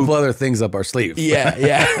got a couple other things up our sleeve.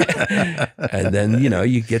 Yeah. And then, you know,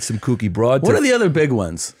 you get some kooky broad. What are the other big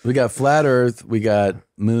ones? We got flat Earth. We got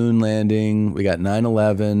moon landing. We got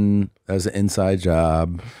 9/11. That was an inside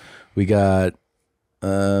job. We got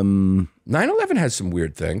 9/11 has some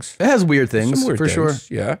weird things. it has weird things Some weird for things.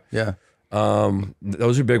 sure. Yeah. Yeah.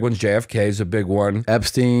 Those are big ones. JFK is a big one.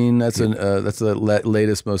 Epstein. That's the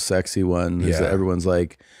latest, most sexy one. Is Yeah. that everyone's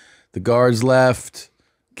like, the guards left.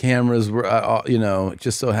 Cameras were, you know, it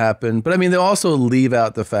just so happened. But I mean, they also leave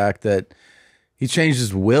out the fact that he changed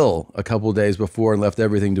his will a couple days before and left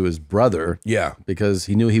everything to his brother. Yeah. Because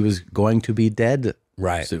he knew he was going to be dead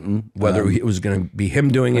Right. soon. Whether it was going to be him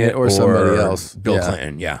doing it or somebody else. Bill Yeah.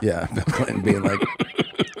 Clinton. Yeah. Yeah, Bill Clinton being like,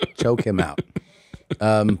 choke him out.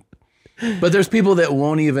 But there's people that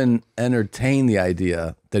won't even entertain the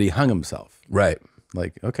idea that he hung himself. Right.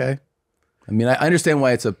 Like, okay. I mean, I understand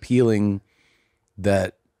why it's appealing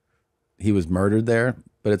that he was murdered there,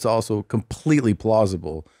 but it's also completely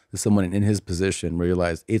plausible that someone in his position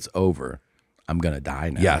realized it's over. I'm going to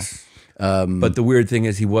die now. Yes. But the weird thing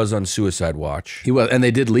is he was on suicide watch. He was, and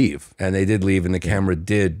they did leave. And they did leave, and the camera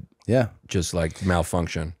did Yeah. just like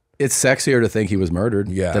malfunction. It's sexier to think he was murdered.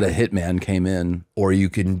 Yeah. That a hitman came in. Or you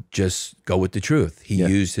can just go with the truth. He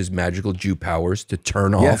used his magical Jew powers to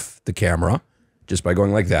turn off the camera just by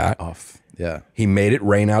going like that. Off. Yeah. He made it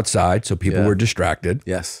rain outside so people were distracted.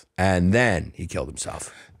 Yes. And then he killed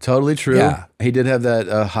himself. Totally true. Yeah. He did have that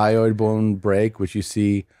hyoid bone break, which you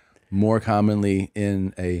see more commonly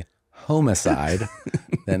in a homicide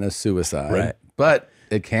than a suicide. Right. But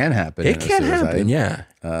it can happen. It can happen, yeah.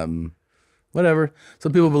 Whatever.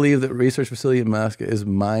 Some people believe that research facility in Moscow is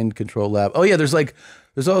mind control lab. Oh yeah,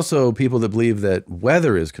 there's also people that believe that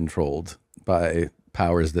weather is controlled by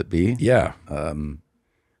powers that be. Yeah.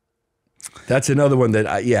 That's another one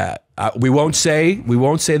that we won't say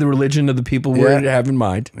the religion of the people we have in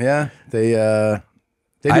mind. Yeah. They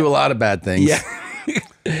do a lot of bad things. Yeah.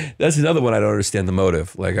 That's another one I don't understand the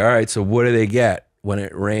motive. Like, all right, so what do they get when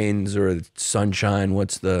it rains or it's sunshine?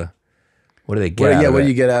 What do they get out of what it? do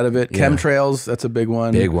you get out of it? Chemtrails, that's a big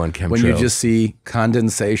one. Big one, When you chemtrails. just see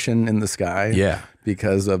condensation in the sky. Yeah.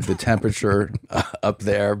 Because of the temperature up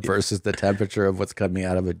there versus the temperature of what's coming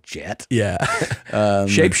out of a jet. Yeah.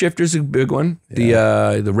 Shapeshifters a big one.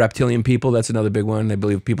 The reptilian people, that's another big one. They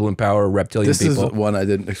believe people in power are reptilian people. This is one I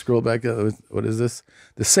didn't scroll back. What is this?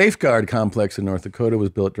 The Safeguard complex in North Dakota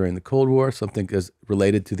was built during the Cold War. Something is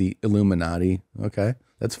related to the Illuminati. Okay,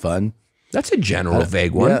 that's fun. That's a general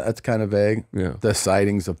vague one. Yeah, that's kind of vague. Yeah. The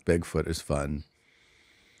sightings of Bigfoot is fun.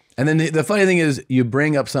 And then the funny thing is, you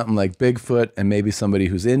bring up something like Bigfoot, and maybe somebody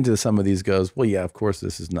who's into some of these goes, well, yeah, of course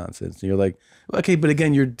this is nonsense. And you're like, okay, but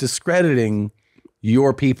again, you're discrediting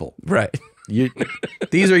your people. Right.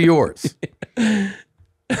 These are yours.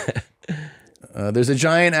 There's a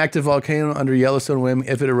giant active volcano under Yellowstone Wyoming.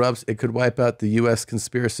 If it erupts, it could wipe out the U.S.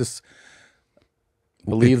 Conspiracists.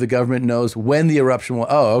 Believe the government knows when the eruption will.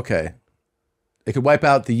 Oh, okay. It could wipe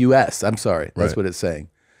out the U.S. I'm sorry. That's what it's saying.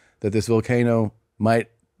 That this volcano might.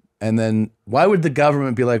 And then why would the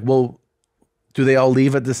government be like, well, do they all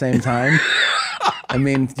leave at the same time? I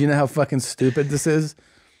mean, do you know how fucking stupid this is?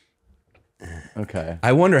 Okay.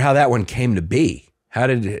 I wonder how that one came to be. How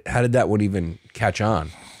did that one even catch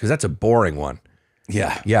on? Because that's a boring one.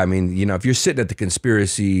 Yeah. Yeah, I mean, you know, if you're sitting at the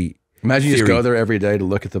conspiracy Imagine you just theory- go there every day to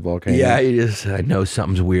look at the volcano. Yeah, I know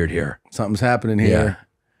something's weird here. Something's happening here.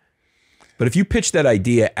 But if you pitch that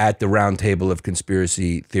idea at the round table of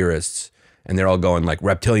conspiracy theorists, and they're all going like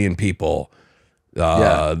reptilian people,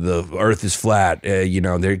 the earth is flat, you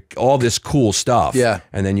know, they're all this cool stuff. Yeah.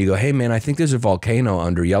 And then you go, hey man, I think there's a volcano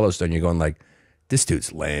under Yellowstone. You're going like, this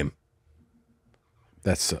dude's lame.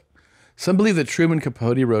 That's Some believe that Truman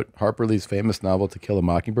Capote wrote Harper Lee's famous novel To Kill a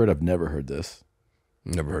Mockingbird. I've never heard this.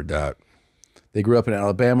 Never heard that. They grew up in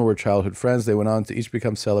Alabama, were childhood friends. They went on to each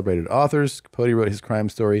become celebrated authors. Capote wrote his crime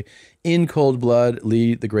story In Cold Blood,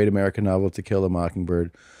 Lee, the great American novel To Kill a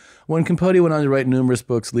Mockingbird. When Capote went on to write numerous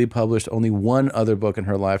books, Lee published only one other book in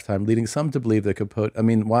her lifetime, leading some to believe that Capote, I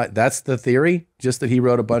mean, why? That's the theory? Just that he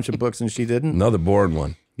wrote a bunch of books and she didn't? Another boring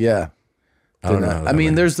one. Yeah. I don't know. I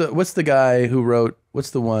mean, there's what's the guy who wrote,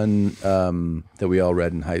 what's the one that we all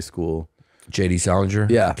read in high school? J.D. Salinger?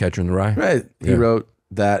 Yeah. Catcher in the Rye? Right. He Yeah. wrote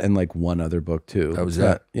that and like one other book too. That was It's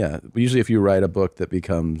not- it. Yeah. Usually if you write a book that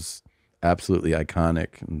becomes absolutely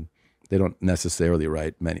iconic, and they don't necessarily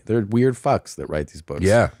write many. They're weird fucks that write these books.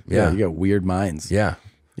 Yeah. You got weird minds. Yeah.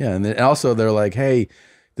 Yeah. And then also they're like, hey,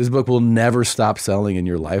 this book will never stop selling in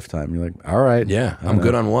your lifetime. You're like, all right. Yeah. I'm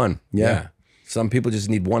good on one. Yeah. Some people just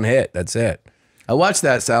need one hit. That's it. I watched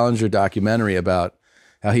that Salinger documentary about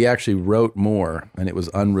how he actually wrote more and it was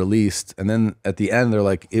unreleased. And then at the end, they're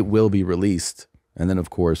like, it will be released. And then, of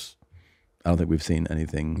course, I don't think we've seen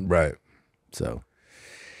anything. Right. So,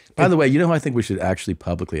 by the way, you know who I think we should actually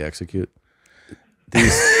publicly execute?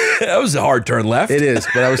 That was a hard turn left. It is,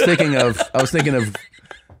 but I was thinking of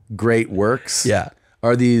great works. Yeah.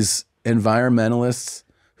 Are these environmentalists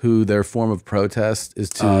who their form of protest is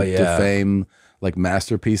to defame like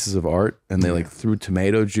masterpieces of art, and they like threw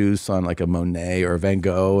tomato juice on like a Monet or a Van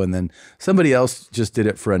Gogh, and then somebody else just did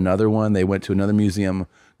it for another one. They went to another museum,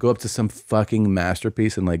 go up to some fucking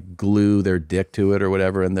masterpiece and like glue their dick to it or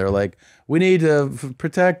whatever, and they're like, we need to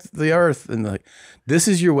protect the earth. And like, this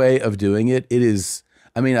is your way of doing it. It is,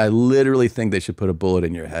 I mean, I literally think they should put a bullet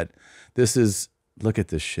in your head. This is, look at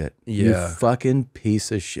this shit. Yeah. You fucking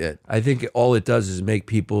piece of shit. I think all it does is make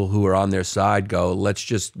people who are on their side go, let's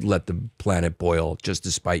just let the planet boil just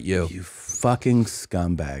to spite you. You fucking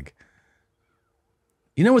scumbag.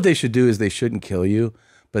 You know what they should do is they shouldn't kill you,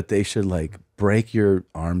 but they should like break your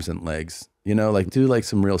arms and legs. You know, like do like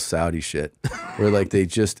some real Saudi shit where like they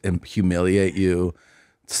just humiliate you,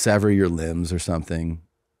 sever your limbs or something.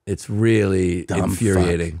 It's really Dumb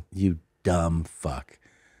infuriating. fuck. You dumb fuck.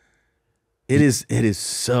 It is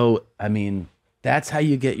so, I mean, that's how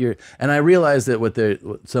you get your, and I realize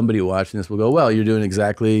that somebody watching this will go, well, you're doing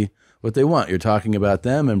exactly what they want. You're talking about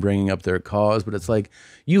them and bringing up their cause, but it's like,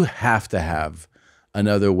 you have to have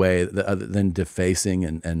another way other than defacing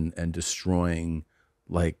and destroying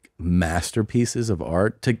like masterpieces of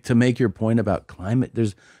art to make your point about climate.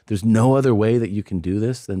 There's no other way that you can do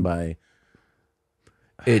this than by,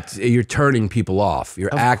 You're turning people off. You're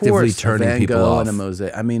of actively course, turning a Van people Gogh off. and a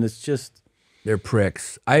mosaic. I mean, it's just, They're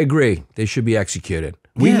pricks. I agree. They should be executed.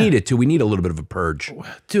 We Yeah. need it too. We need a little bit of a purge.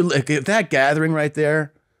 dude, like if that gathering right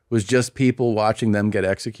there was just people watching them get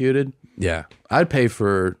executed, Yeah. I'd pay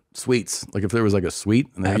for sweets. Like if there was like a suite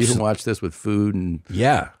and then you can watch this with food and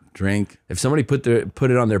Yeah. drink. If somebody put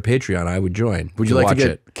it on their Patreon, I would join. Would you like to watch get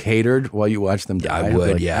it? catered while you watch them die? I I'd be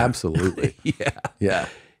would, like, yeah. Absolutely. Yeah. Yeah.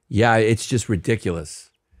 Yeah, it's just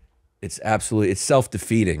ridiculous. It's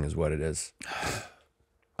self-defeating is what it is.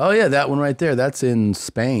 Oh yeah, that one right there. That's in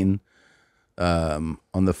Spain, on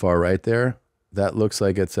the far right there. That looks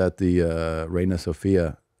like it's at the Reina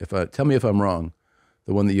Sofia. Tell me if I'm wrong.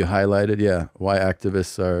 The one that you highlighted, yeah. Why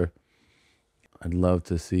activists are. I'd love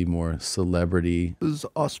to see more celebrity. This is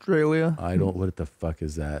Australia. Idol. What the fuck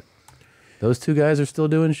is that? Those two guys are still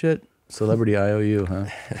doing shit. Celebrity IOU, huh?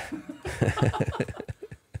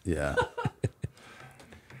 Yeah.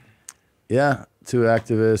 Yeah, two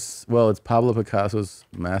activists. Well, it's Pablo Picasso's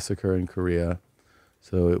massacre in Korea.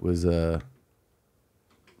 So it was in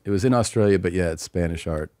Australia, but yeah, it's Spanish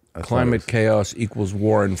art. I thought it Climate was- chaos equals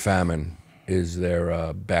war and famine is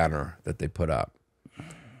their banner that they put up.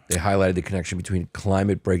 They highlighted the connection between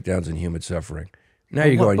climate breakdowns and human suffering. Now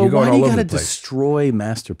you're going why all do over you the gotta place. destroy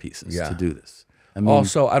masterpieces Yeah. to do this? I mean,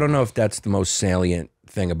 Also, I don't know if that's the most salient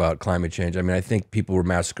thing about climate change. I mean, I think people were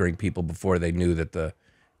massacring people before they knew that the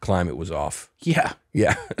climate was off. yeah,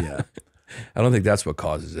 Yeah. yeah. I don't think that's what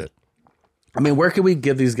causes it. I mean, where could we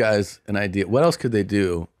give these guys an idea? What else could they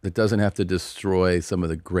do that doesn't have to destroy some of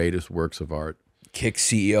the greatest works of art? Kick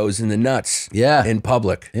CEOs in the nuts. Yeah. In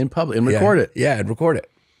public. In public and record it. Yeah, and record it.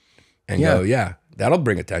 And Yeah. go, yeah, that'll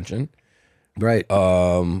bring attention. Right.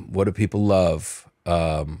 What do people love?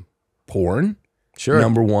 Porn. Sure.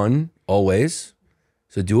 Number one, always.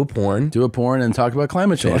 So do a porn. Do a porn and talk about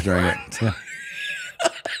climate change during it. Yeah.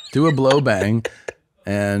 Do a blow bang,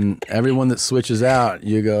 and everyone that switches out,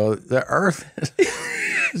 you go, the earth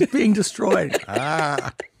is being destroyed.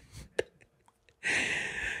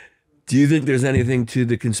 Do you think there's anything to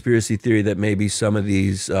the conspiracy theory that maybe some of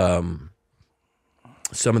these, some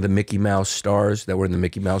of the Mickey Mouse stars that were in the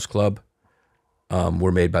Mickey Mouse Club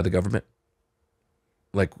were made by the government?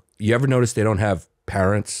 Like, you ever notice they don't have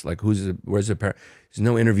parents? Like, where's the parent? There's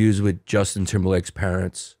no interviews with Justin Timberlake's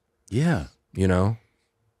parents. Yeah. You know,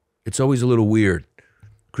 it's always a little weird.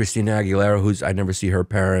 Christina Aguilera, I never see her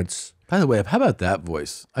parents. By the way, how about that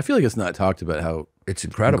voice? I feel like it's not talked about how It's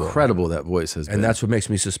incredible. that voice has been. And that's what makes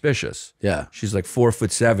me suspicious. Yeah. She's like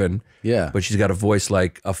 4'7". Yeah. But she's got a voice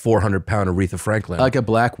like a 400-pound Aretha Franklin. Like a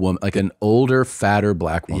black woman, like an older, fatter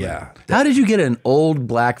black woman. Yeah. How did you get an old,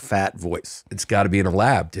 black, fat voice? It's got to be in a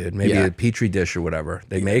lab, dude. Maybe Yeah. a petri dish or whatever.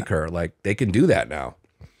 They make her. Like, they can do that now.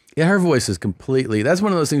 Yeah, her voice is completely, that's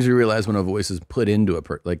one of those things you realize when a voice is put into a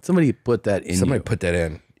person. Like somebody put that in Somebody you. put that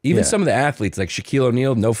in. Even Yeah. some of the athletes, like Shaquille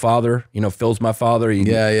O'Neal, no father. You know, Phil's my father.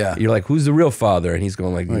 Yeah. You're like, who's the real father? And he's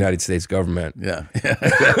going like, the United States government. Yeah.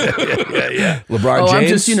 LeBron Oh, James. I'm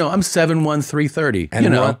just, I'm 7'1", 330.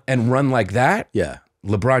 And run like that. Yeah.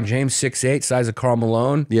 LeBron James, 6'8", size of Karl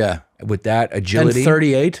Malone. Yeah. With that agility. And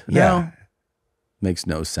 38 Yeah. now? Makes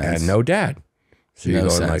no sense. And no dad. So you're no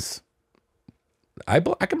going sense. like,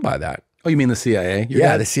 I can buy that. Oh, you mean the CIA? Your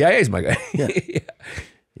Yeah, dad? the CIA's my guy. Yeah.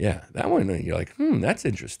 Yeah, that one, you're like, that's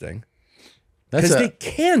interesting. That's Because they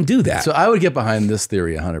can do that. So I would get behind this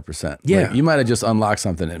theory 100%. Yeah. Like, you might have just unlocked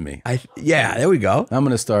something in me. Yeah, there we go. I'm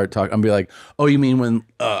going to start talking. I'm going to be like, oh, you mean when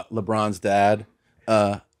LeBron's dad,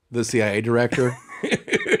 the CIA director,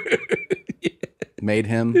 made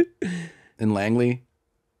him in Langley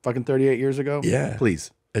fucking 38 years ago? Yeah.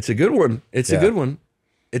 Please. It's a good one. It's a Yeah. good one.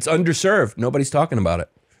 It's underserved. Nobody's talking about it.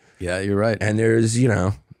 Yeah, you're right. And there's,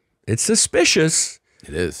 it's suspicious.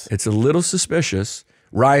 It is. It's a little suspicious.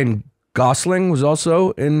 Ryan Gosling was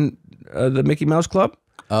also in the Mickey Mouse Club.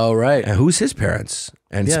 Oh, right. And who's his parents?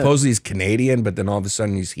 And Yeah. supposedly he's Canadian, but then all of a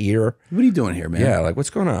sudden he's here. What are you doing here, man? Yeah, like what's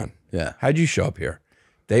going on? Yeah. How'd you show up here?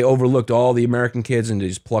 They overlooked all the American kids and they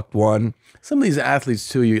just plucked one. Some of these athletes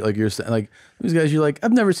too, you're saying, like these guys, you're like,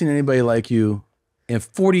 I've never seen anybody like you in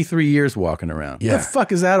 43 years walking around. Yeah. What the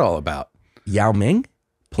fuck is that all about? Yao Ming?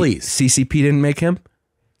 Please. CCP didn't make him?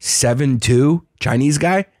 7'2", Chinese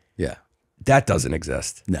guy? Yeah. That doesn't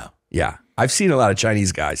exist. No. Yeah. I've seen a lot of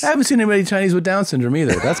Chinese guys. I haven't seen anybody Chinese with Down syndrome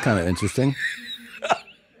either. That's kind of interesting.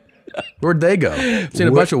 Where'd they go? I've seen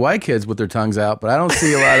a bunch of white kids with their tongues out, but I don't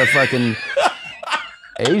see a lot of fucking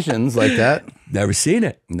Asians like that. Never seen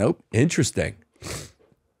it. Nope. Interesting.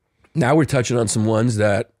 Now we're touching on some ones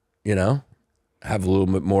that, have a little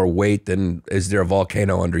bit more weight than is there a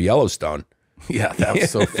volcano under Yellowstone? Yeah, that was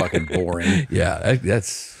so fucking boring. Yeah,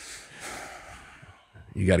 that's,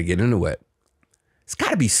 you got to get into it. It's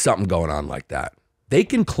got to be something going on like that. They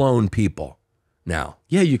can clone people now.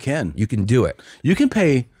 Yeah, you can. You can do it. You can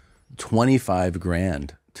pay 25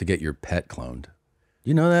 grand to get your pet cloned.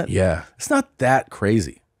 You know that? Yeah. It's not that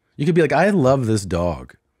crazy. You could be like, I love this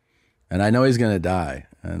dog, and I know he's going to die.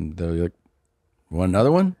 And they're like, want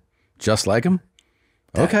another one? Just like him?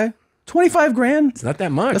 Okay. 25 grand? It's not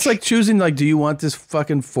that much. That's like choosing, like, do you want this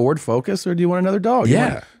fucking Ford Focus or do you want another dog?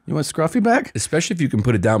 Yeah. You want Scruffy back? Especially if you can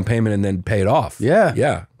put a down payment and then pay it off. Yeah.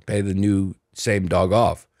 Yeah. Pay the new same dog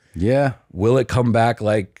off. Yeah. Will it come back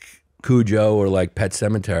like Cujo or like Pet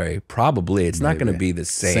Cemetery? Probably. It's not going to be the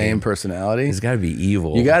same. Same personality. It's got to be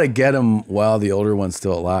evil. You got to get them while the older one's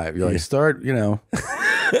still alive. You're like, start,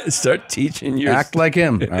 start teaching your. act like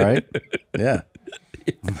him. All right. Yeah.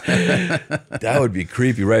 That would be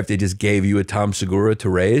creepy, right? If they just gave you a Tom Segura to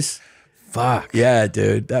raise. Fuck. Yeah,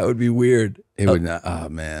 dude. That would be weird. It would not. Oh,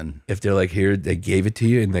 man. If they're like, here, they gave it to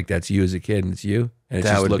you and like that's you as a kid and it's you. And it's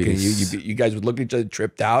That just would looking be at you. You guys would look at each other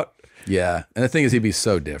tripped out. Yeah. And the thing is, he'd be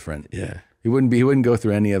so different. Yeah. He wouldn't go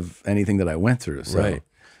through anything that I went through. So Right.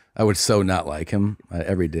 I would so not like him.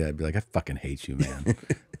 Every day I'd be like, I fucking hate you, man.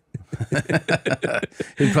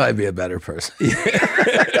 He'd probably be a better person.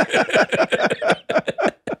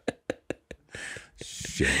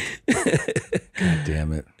 Shit. God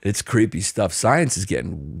damn it. It's creepy stuff. Science is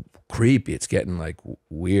getting creepy. It's getting like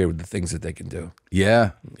weird with the things that they can do.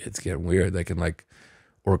 Yeah. It's getting weird. They can like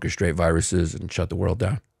orchestrate viruses and shut the world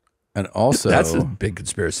down. And also, That's a big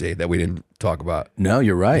conspiracy that we didn't talk about. no,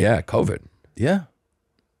 you're right. Yeah, COVID. Yeah.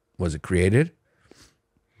 Was it created?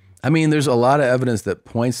 I mean, there's a lot of evidence that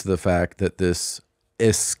points to the fact that this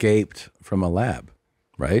escaped from a lab,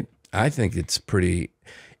 right? I think it's pretty.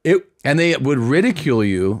 And they would ridicule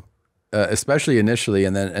you, especially initially,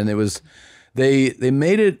 and it was they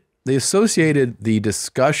associated the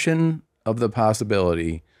discussion of the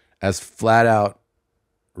possibility as flat out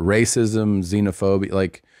racism, xenophobia,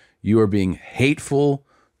 like you are being hateful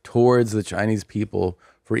towards the Chinese people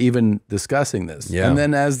for even discussing this. Yeah. And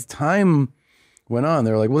then as time went on,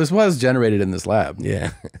 they were like, well, this was generated in this lab.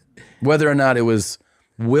 Yeah. Whether or not it was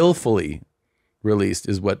willfully released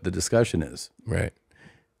is what the discussion is. Right.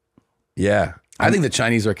 Yeah. I think the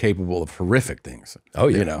Chinese are capable of horrific things. Oh,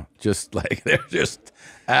 yeah. You know, just like they're just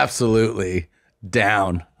absolutely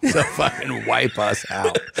down to fucking wipe us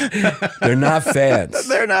out. They're not fans.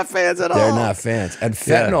 They're not fans at all. They're not fans. And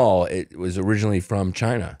fentanyl, it was originally from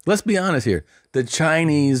China. Let's be honest here. The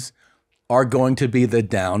Chinese are going to be the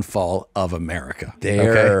downfall of America.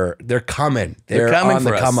 They're coming. They're coming on for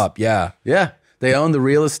the us. come up. Yeah. Yeah. They own the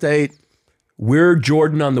real estate. We're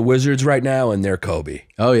Jordan on the Wizards right now, and they're Kobe.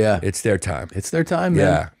 Oh, yeah. It's their time. It's their time, man.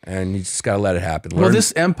 Yeah. And you just got to let it happen. Well, Learn-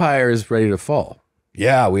 this empire is ready to fall.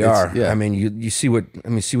 Yeah, we are. yeah. I mean, you see what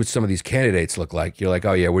some of these candidates look like. You're like,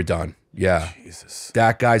 oh yeah, we're done. Yeah, Jesus.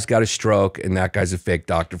 that guy's got a stroke, and that guy's a fake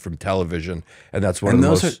doctor from television, and that's one And of the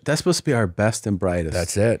those most. that's supposed to be our best and brightest.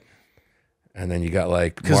 That's it. And then you got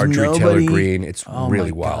like 'Cause Marjorie Taylor nobody- Greene. It's Oh,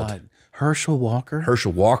 really my wild. God. Herschel Walker.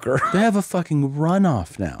 Herschel Walker. They have a fucking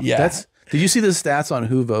runoff now. Yeah. Did you see the stats on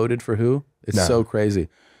who voted for who? It's No. so crazy.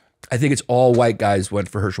 I think it's all white guys went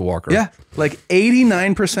for Herschel Walker. Yeah. Like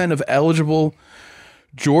 89% of eligible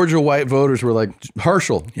Georgia white voters were like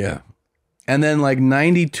Herschel. Yeah. And then like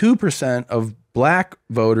 92% of black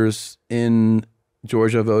voters in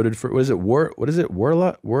Georgia voted for, what is it?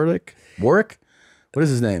 Warlick? Warwick? What is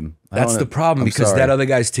his name? That's the problem because that other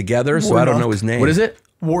guy's together, so I don't know his name. What is it?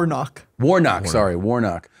 Warnock. Warnock. Sorry,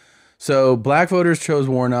 Warnock. So black voters chose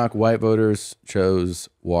Warnock, white voters chose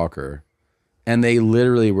Walker. And they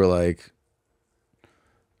literally were like,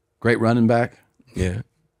 great running back. Yeah.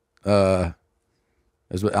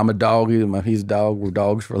 I'm a dog, he's a dog, we're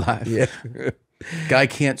dogs for life. Yeah. Guy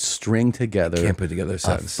can't string together. Can't put together a a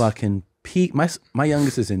sentence. fucking my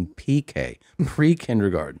youngest is in PK,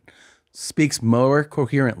 pre-kindergarten. Speaks more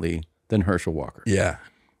coherently than Herschel Walker. Yeah.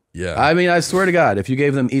 Yeah. I mean, I swear to God, if you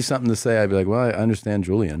gave them each something to say, I'd be like, well, I understand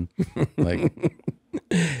Julian. Like,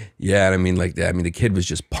 Yeah, and I mean, like that. I mean, the kid was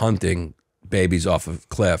just punting babies off of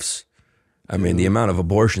cliffs. I mean, the amount of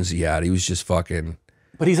abortions he had, he was just fucking.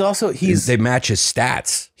 but They match his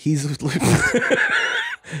stats. he's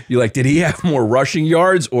You're like, did he have more rushing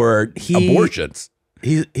yards or abortions?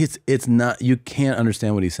 it's not, you can't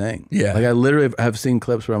understand what he's saying. Yeah. Like I literally have seen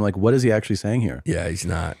clips where I'm like, what is he actually saying here? Yeah, he's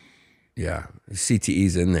not. Yeah,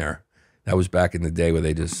 CTE's in there. That was back in the day where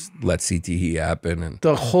they just let CTE happen, and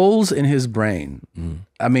The holes in his brain.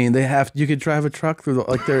 I mean, you could drive a truck through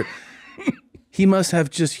he must have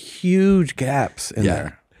just huge gaps in Yeah.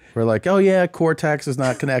 there. Where like, oh yeah, cortex is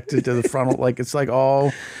not connected to the frontal. Like it's like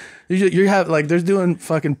all you have like there's doing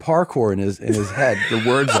fucking parkour in his head. The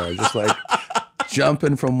words are just like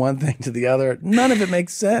jumping from one thing to the other. None of it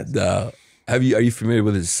makes sense. are you familiar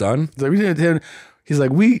with his son? He's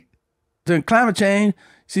like, we doing climate change.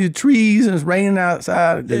 See the trees and it's raining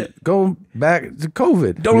outside. Going back to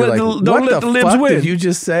COVID. Don't And let you're the- don't let the libs fuck win. Did you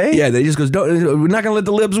just say? Yeah, they just goes, we're not gonna let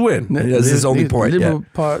the libs win. That's his only point. Liberal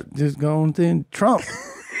part just going to Trump.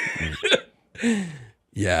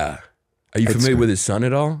 Yeah. Are you familiar with his son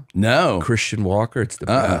at all? No. Christian Walker. It's the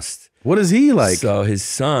best. What is he like? So his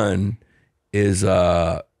son is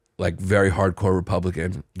like very hardcore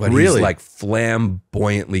Republican, but Really? he's like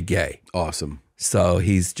flamboyantly gay. Awesome. So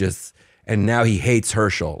he's just, and now he hates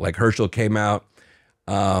Herschel. Like Herschel came out.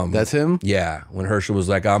 That's him? Yeah, when Herschel was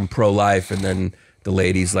like, I'm pro-life, and then the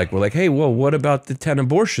ladies like were like, hey, well, what about the 10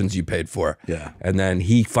 abortions you paid for? Yeah. And then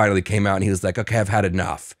he finally came out and he was like, okay, I've had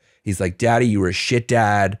enough. He's like, Daddy, you were a shit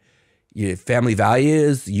dad. Your family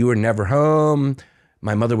values, you were never home.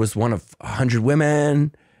 My mother was one of 100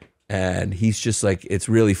 women. And he's just like, it's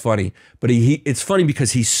really funny. But it's funny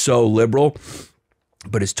because he's so liberal,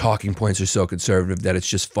 but his talking points are so conservative that it's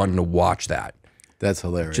just fun to watch that. That's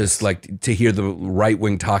hilarious. Just like to hear the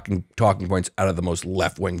right-wing talking points out of the most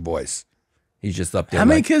left-wing voice. He's just up there. How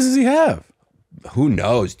many like, kids does he have? who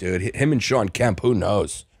knows, dude? Him and Sean Kemp, who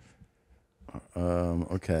knows?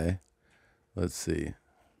 Okay. Let's see.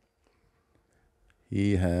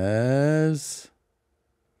 He has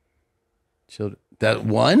children. That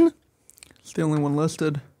one? It's the only one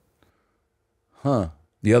listed. Huh.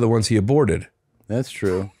 The other ones he aborted. That's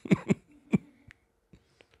true.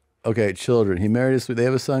 Okay, children. He married they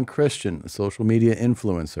have a son, Christian, a social media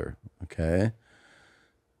influencer. Okay.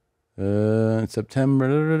 In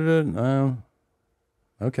September.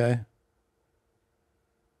 Okay.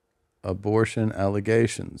 Abortion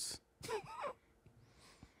allegations.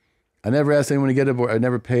 I never asked anyone to get abortion. I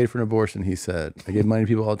never paid for an abortion, he said. I give money to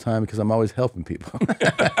people all the time because I'm always helping people.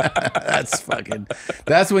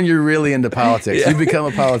 That's when you're really into politics. You become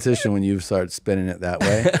a politician when you start spinning it that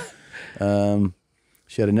way.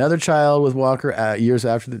 She had another child with Walker years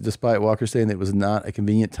after that, despite Walker saying that it was not a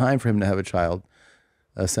convenient time for him to have a child.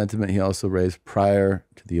 A sentiment he also raised prior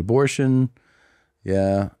to the abortion.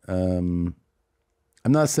 Yeah. I'm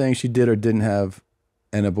not saying she did or didn't have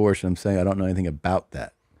an abortion. I'm saying I don't know anything about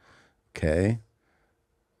that. Okay.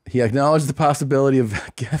 He acknowledged the possibility of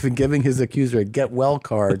giving his accuser a get well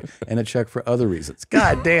card and a check for other reasons.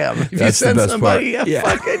 God damn. If That's you the send best somebody part. a Yeah.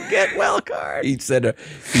 fucking get well card He sent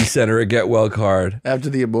her a get well card. after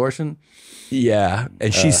the abortion. Yeah.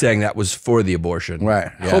 And she's saying that was for the abortion.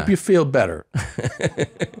 Right. Yeah. Hope you feel better.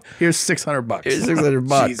 Here's $600. Here's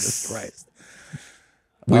 $600. Jesus Christ.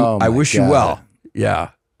 I wish you God. well. Yeah.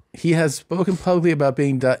 He has spoken publicly about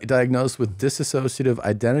being diagnosed with dissociative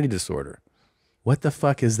identity disorder. What the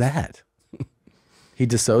fuck is that? He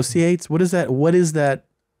dissociates? What is that? What is that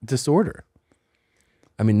disorder?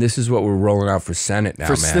 I mean, this is what we're rolling out for Senate now,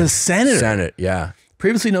 For man. the senator. Senate, yeah.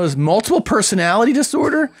 Previously known as multiple personality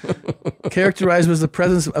disorder, characterized as the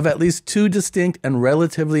presence of at least two distinct and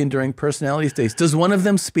relatively enduring personality states. Does one of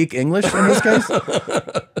them speak English in this case?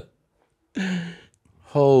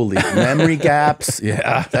 Holy memory gaps.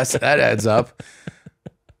 Yeah, that adds up.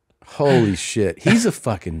 Holy shit. He's a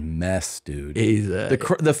fucking mess, dude. He's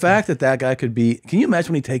The fact that guy could be, can you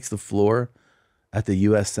imagine when he takes the floor at the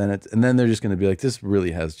U.S. Senate and then they're just going to be like, this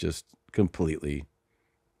really has just completely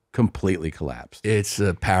collapsed. It's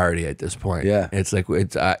a parody at this point. Yeah. It's like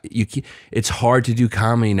it's hard to do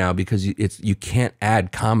comedy now because you can't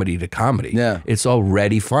add comedy to comedy. Yeah. It's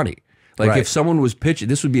already funny. Like Right. if someone was pitching,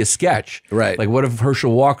 this would be a sketch. Right. Like what if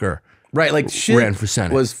Herschel Walker Right, like shit ran for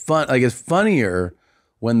Senate? was fun. Like it's funnier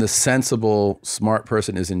when the sensible, smart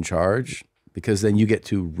person is in charge because then you get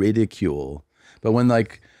to ridicule. But when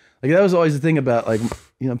like that was always the thing about like,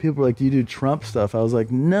 you know, people were like, do you do Trump stuff? I was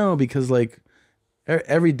like, no, because like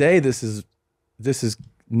every day this is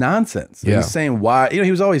nonsense. Yeah. He's saying why, you know,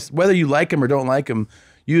 he was always, whether you like him or don't like him,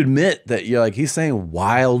 you admit that you're like, he's saying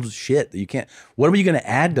wild shit that you can't, what are you going to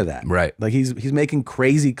add to that? Right. Like he's making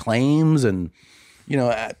crazy claims and, you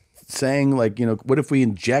know, saying like, you know, what if we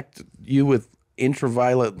inject you with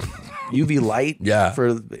ultraviolet UV light? Yeah.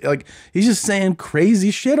 For like, he's just saying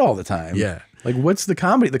crazy shit all the time. Yeah. Like, what's the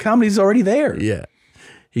comedy? The comedy's already there. Yeah.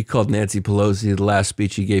 He called Nancy Pelosi, the last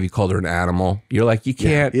speech he gave, he called her an animal. You're like, you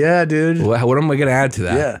can't. Yeah, dude. What am I going to add to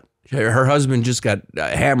that? Yeah. Her husband just got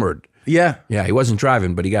hammered. Yeah. Yeah, he wasn't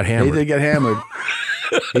driving, but he got He hammered. did get hammered.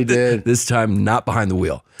 He did. This time, not behind the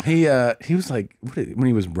wheel. He was like, when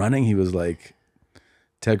he was running, he was like,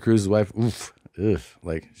 Ted Cruz's wife, oof, ugh,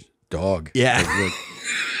 like dog. Yeah.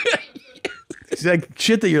 It's like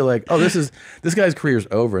shit that you're like, oh, this guy's career's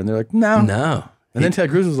over, and they're like, no. No. And then Ted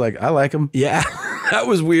Cruz was like, I like him. Yeah. That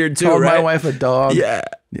was weird too, Called right? my wife a dog. Yeah.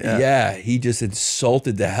 Yeah. Yeah. He just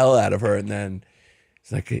insulted the hell out of her, and then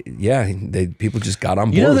it's like, yeah, people just got on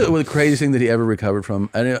board. You know the craziest thing that he ever recovered from,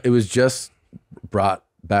 and it was just brought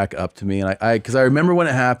back up to me, and because I remember when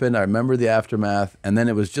it happened, I remember the aftermath, and then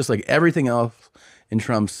it was just like everything else in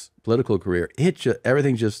Trump's political career.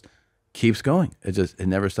 Everything just keeps going. It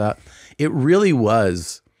never stopped. It really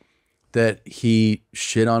was that he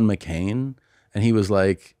shit on McCain, and he was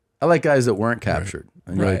like, I like guys that weren't captured.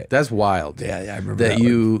 And you're like, that's wild. Yeah, I remember that that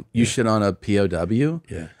you shit on a POW.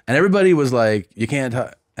 Yeah. And everybody was like, you can't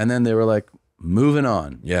talk. And then they were like, moving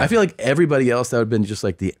on. Yeah. I feel like everybody else, that would have been just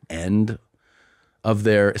like the end of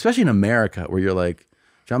their, especially in America, where you're like,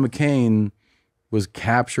 John McCain was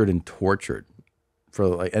captured and tortured for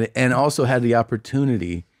like, and also had the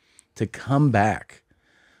opportunity to come back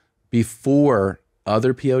before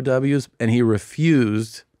other POWs, and he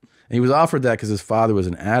refused. And he was offered that because his father was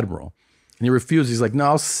an admiral, and he refused. He's like, no,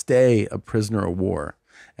 I'll stay a prisoner of war.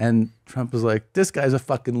 And Trump was like, this guy's a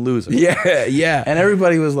fucking loser. Yeah, yeah. And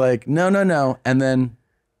everybody was like, no, no, no. And then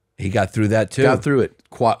he got through that too. got through it.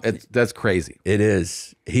 That's crazy. It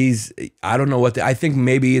is. I don't know what, I think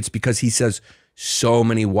maybe it's because he says so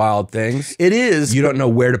many wild things. It is. You don't know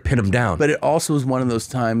where to pin him down. But it also is one of those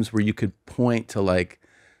times where you could point to like,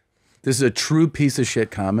 this is a true piece of shit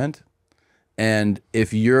comment. And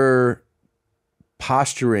if you're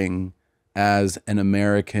posturing as an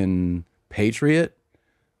American patriot,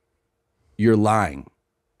 you're lying.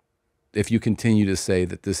 If you continue to say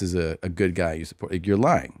that this is a good guy you support, like, you're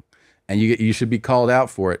lying. And you should be called out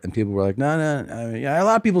for it. And people were like, no. I mean, yeah, a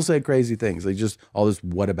lot of people say crazy things. Like just all this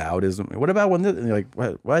whataboutism. What about when this? And you're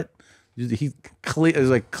like, what? He clear, it was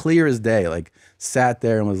like clear as day. Like sat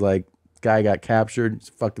there and was like, guy got captured. He's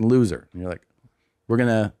a fucking loser. And you're like, we're going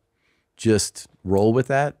to just roll with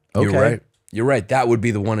that? Okay. You're right. You're right. That would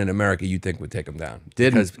be the one in America you think would take him down.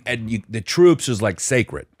 Didn't. Because the troops is like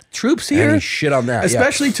sacred. Troops here? And he shit on that.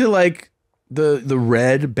 Especially to like the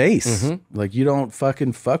red base. Like you don't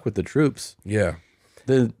fucking fuck with the troops. Yeah.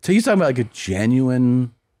 So he's talking about like a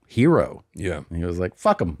genuine hero. Yeah. And he was like,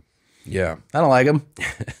 fuck him. Yeah. I don't like him.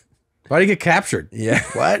 Why do you get captured? Yeah.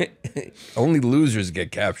 What? Only losers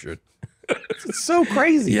get captured. It's so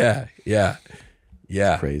crazy. Yeah.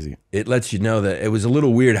 Crazy. It lets you know that it was a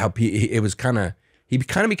little weird how it was kind of, he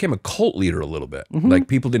kind of became a cult leader a little bit. Like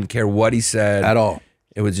people didn't care what he said. At all.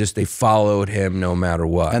 It was just they followed him no matter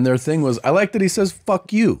what. And their thing was, I like that he says,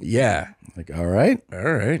 fuck you. Yeah. Like, all right. All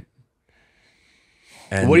right.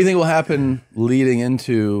 And What do you think will happen leading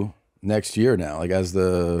into next year now? Like as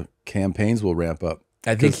the campaigns will ramp up?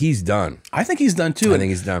 I think he's done. I think he's done too. I think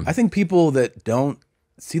he's done. I think people that don't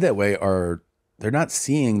see that way they're not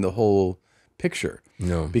seeing the whole picture.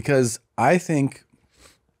 No. Because I think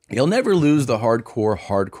you'll never lose the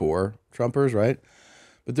hardcore Trumpers, right?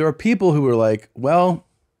 But there are people who are like, well,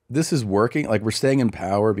 this is working. Like we're staying in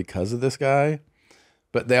power because of this guy.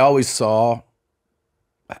 But they always saw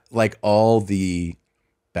like all the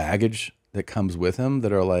baggage that comes with him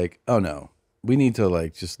that are like, oh no, we need to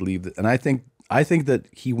like just leave. And I think that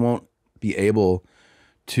he won't be able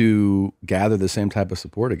to gather the same type of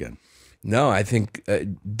support again. No, I think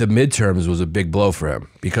the midterms was a big blow for him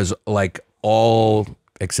because like all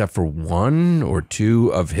except for one or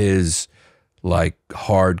two of his like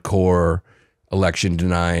hardcore election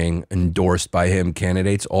denying endorsed by him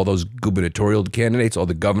candidates, all those gubernatorial candidates, all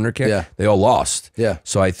the governor candidates, they all lost. Yeah.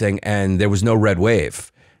 So I think, and there was no red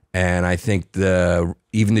wave. And I think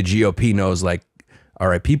even the GOP knows like, all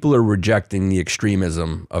right, people are rejecting the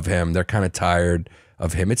extremism of him. They're kind of tired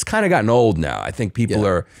of him. It's kind of gotten old now. I think people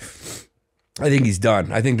are, I think he's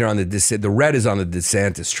done. I think they're on the red is on the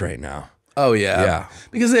DeSantis train now. Oh yeah. Yeah.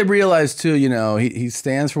 Because they realize too, you know, he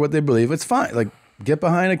stands for what they believe. It's fine. Like get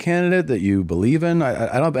behind a candidate that you believe in. I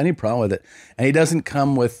don't have any problem with it. And he doesn't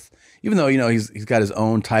come with, even though, you know, he's got his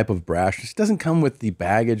own type of brashness, he doesn't come with the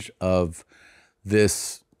baggage of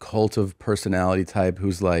this cult of personality type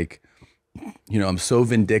who's like, you know, I'm so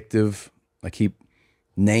vindictive. I keep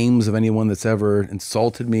names of anyone that's ever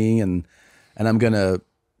insulted me and I'm going to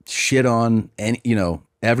shit on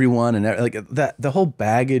everyone and like that, the whole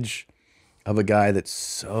baggage of a guy that's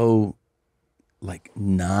so like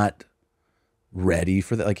not ready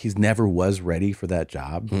for that. Like he's never was ready for that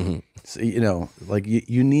job. So, you know, like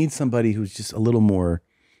you need somebody who's just a little more,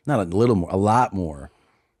 not a little more, a lot more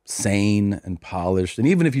sane and polished. And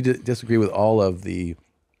even if you disagree with all of the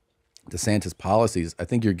DeSantis policies, I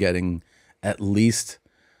think you're getting at least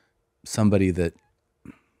somebody that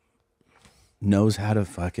knows how to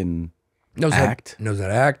fucking act. Knows how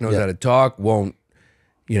to act, knows how to talk, won't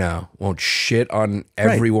shit on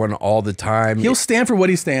everyone all the time. He'll stand for what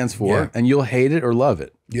he stands for, and you'll hate it or love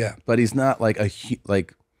it. Yeah. But he's not like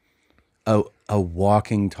a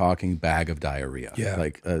walking, talking bag of diarrhea. Yeah.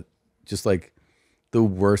 Like just like the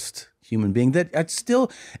worst human being that still,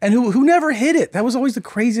 and who never hid it. That was always the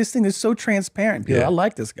craziest thing. They're so transparent. People, I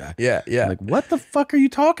like this guy. Yeah, yeah. Like, what the fuck are you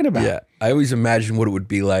talking about? Yeah. I always imagine what it would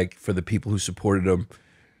be like for the people who supported him,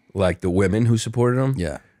 like the women who supported him.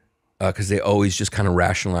 Yeah. Because they always just kind of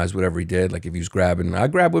rationalize whatever he did. Like if he was I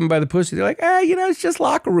grab women by the pussy. They're like, it's just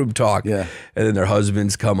locker room talk. Yeah. And then their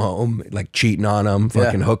husbands come home like cheating on them,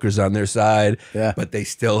 fucking hookers on their side. Yeah. But they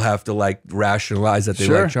still have to like rationalize that they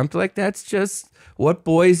like Trump. They're like, that's just what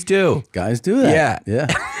boys do. Guys do that. Yeah.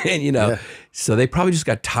 Yeah. And so they probably just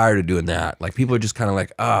got tired of doing that. Like people are just kind of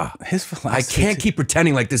like, his philosophy, I can't keep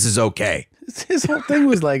pretending like this is okay. His whole thing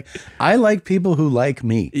was like, I like people who like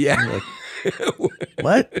me. Yeah. Like,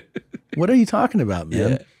 what? What are you talking about,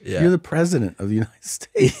 man? Yeah. You're the president of the United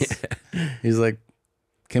States. He's like,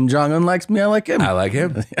 Kim Jong-un likes me, I like him. I like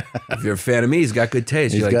him. If you're a fan of me, he's got good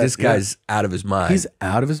taste. You're like, this guy's out of his mind. He's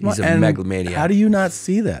out of his mind. He's a megalomaniac. How do you not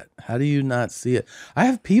see that? How do you not see it? I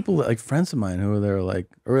have people that, like friends of mine who are like,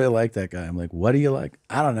 I really like that guy. I'm like, what do you like?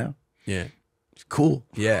 I don't know. Yeah. It's cool.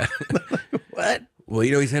 Yeah. What? Well,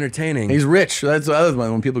 he's entertaining. He's rich. That's the other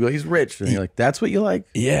one. When people go, he's rich. And you're like, that's what you like?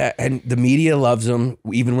 Yeah. And the media loves him.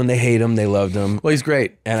 Even when they hate him, they loved him. Well, he's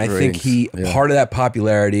great. And I think part of that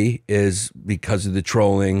popularity is because of the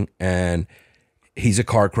trolling, and he's a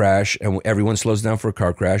car crash and everyone slows down for a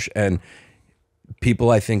car crash. And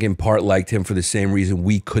people, I think in part liked him for the same reason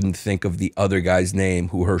we couldn't think of the other guy's name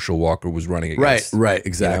who Herschel Walker was running against. Right.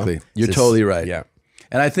 Exactly. You're totally right. Yeah.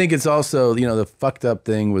 And I think it's also, the fucked up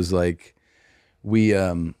thing was like, like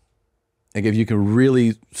if you can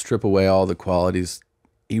really strip away all the qualities,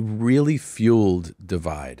 he really fueled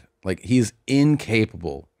divide. Like he's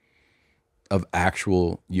incapable of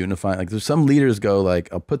actual unifying. Like there's some leaders go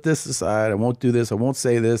like, I'll put this aside. I won't do this. I won't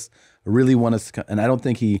say this. I really want us to, and I don't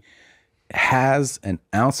think he has an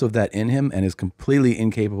ounce of that in him and is completely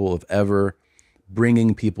incapable of ever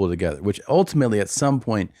bringing people together, which ultimately at some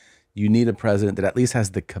point you need a president that at least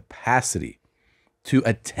has the capacity to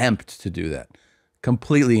attempt to do that.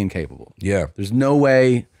 completely incapable. Yeah. There's no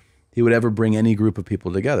way he would ever bring any group of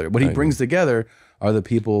people together. What he brings together are the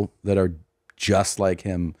people that are just like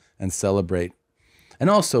him and celebrate. And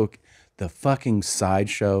also the fucking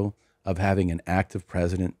sideshow of having an active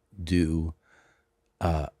president do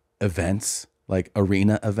events, like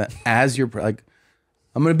arena event, as you're like,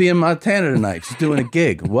 I'm going to be in Montana tonight, just doing a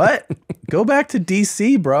gig. What? Go back to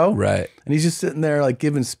DC, bro. Right. And he's just sitting there like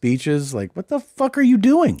giving speeches. Like, what the fuck are you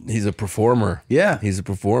doing? He's a performer. Yeah. He's a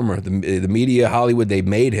performer. The media, Hollywood, they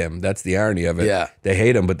made him. That's the irony of it. Yeah. They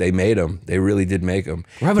hate him, but they made him. They really did make him.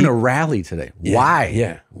 We're having a rally today. Why?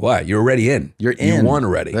 Yeah. Why? You're already in. You're in. You won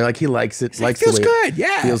already. They're like, he likes it. Likes feels the way good.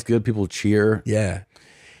 Yeah. Feels good. People cheer. Yeah.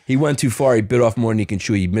 He went too far. He bit off more than he can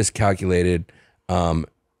chew. He miscalculated.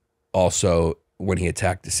 Also, when he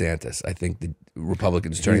attacked DeSantis, I think the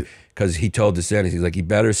Republicans turned, because he told DeSantis, he's like, he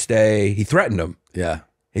better stay. He threatened him. Yeah.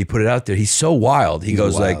 He put it out there. He's so wild. He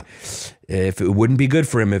goes wild. like, if it wouldn't be good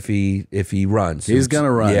for him if he runs. He's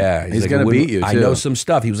gonna run. Yeah. He's like, gonna beat you, I too. know some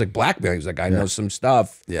stuff. He was like blackmail. He was like, I know some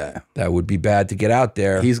stuff. Yeah. That would be bad to get out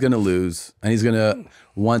there. He's going to lose. And he's going to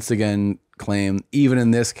once again claim, even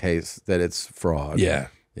in this case, that it's fraud. Yeah.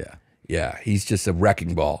 Yeah. Yeah. He's just a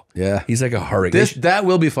wrecking ball. Yeah. He's like a hurricane. That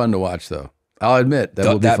will be fun to watch, though. I'll admit that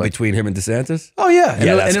will be that fun. between him and DeSantis? Oh yeah, and,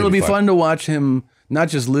 that's it'll gonna be be fun to watch him not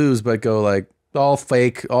just lose, but go like all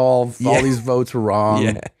fake, all these votes were wrong.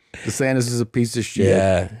 Yeah. DeSantis is a piece of shit.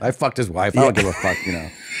 Yeah. I fucked his wife. I don't give a fuck. You know,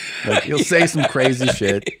 like he'll say some crazy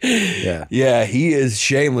shit. Yeah, Yeah, he is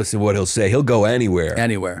shameless in what he'll say. He'll go anywhere.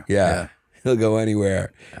 anywhere. Yeah. He'll go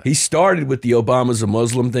anywhere. He started with the Obama's a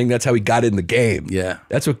Muslim thing. That's how he got in the game. Yeah.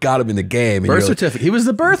 That's what got him in the game. And Birth you're like- certificate. He was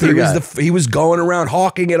the birther He guy. was he was going around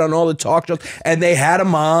hawking it on all the talk shows, and they had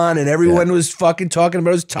him on, and everyone was fucking talking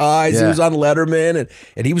about his ties. He Yeah. was on Letterman,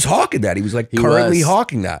 and he was hawking that. He was like currently was.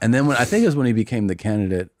 hawking that. And then I think it was when he became the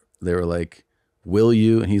candidate, they were like, "Will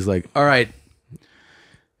you?" And he's like, "All right,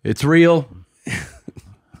 it's real.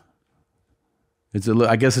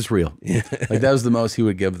 I guess it's real." Like that was the most he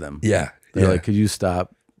would give them. Yeah, They're yeah. like, "Could you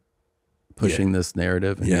stop pushing this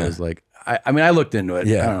narrative?" And he Yeah. was like, I mean, I looked into it.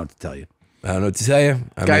 Yeah. I don't know what to tell you. I don't know what to tell you.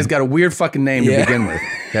 Guy's got a weird fucking name to Yeah. begin with.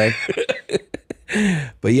 Okay.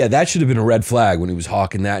 But yeah, that should have been a red flag when he was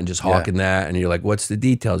hawking that and just hawking that. And you're like, what's the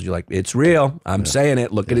details? You're like, it's real. I'm saying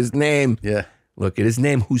it. Look at his name. Yeah. Look at his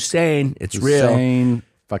name. Hussein. It's real. Hussein,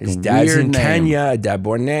 fucking His dad's weird in name. Kenya, dad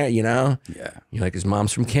born there, you know? Yeah. You're like, his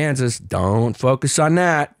mom's from Kansas. Don't focus on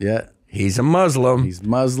that. Yeah. He's a Muslim. He's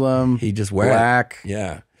Muslim. He just went. black.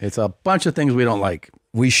 Yeah. It's a bunch of things we don't like.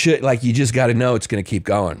 We should, like, you just got to know it's going to keep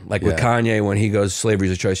going. Like with Yeah. Kanye, when he goes,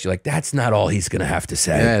 slavery's a choice, you're like, that's not all he's going to have to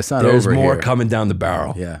say. Yeah, it's not There's over more here. coming down the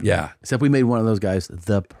barrel. Yeah. Yeah. Except we made one of those guys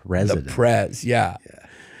the president. The prez. Yeah.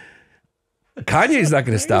 Kanye's not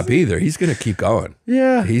going to stop either. He's going to keep going.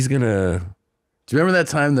 Yeah. He's going to. Do you remember that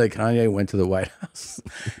time that Kanye went to the White House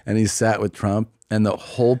and he sat with Trump and the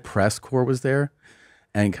whole press corps was there?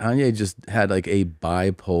 And Kanye just had like a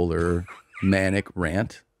bipolar manic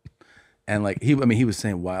rant. And like he was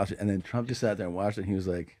saying wild shit. And then Trump just sat there and watched it and he was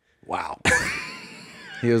like, wow.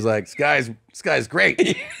 He was like, this guy's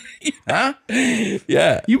great. Huh?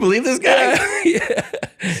 Yeah. You believe this guy? Yeah.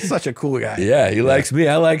 Such a cool guy. Yeah. He likes me.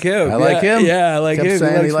 I like him. I like him. Yeah. I like Kept him.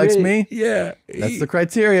 saying he likes me. Yeah. That's the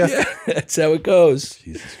criteria. Yeah. That's how it goes.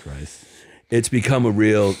 Jesus Christ. It's become a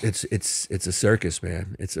real, it's a circus,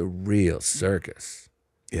 man. It's a real circus.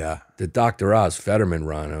 Yeah. The Dr. Oz Fetterman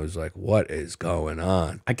run, I was like, what is going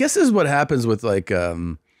on? I guess this is what happens with like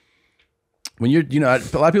when you're, a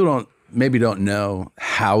lot of people don't know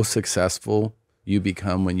how successful you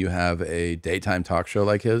become when you have a daytime talk show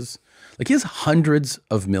like his. Like he has hundreds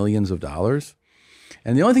of millions of dollars.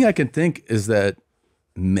 And the only thing I can think is that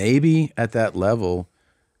maybe at that level,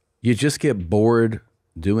 you just get bored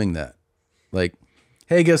doing that. Like,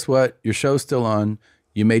 hey, guess what? Your show's still on.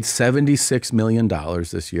 You made $76 million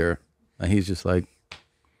this year. And he's just like,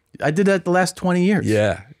 I did that the last 20 years.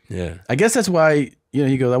 Yeah. Yeah. I guess that's why,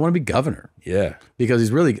 he goes, I want to be governor. Yeah. Because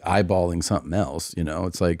he's really eyeballing something else.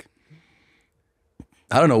 It's like,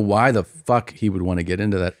 I don't know why the fuck he would want to get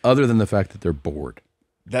into that other than the fact that they're bored.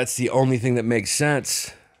 That's the only thing that makes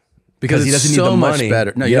sense. Because he it's doesn't need so the much money.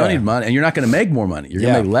 better. No, you Yeah. don't need money. And you're not going to make more money. You're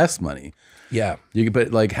going Yeah. to make less money. Yeah.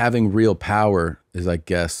 But like having real power is, I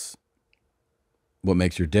guess, what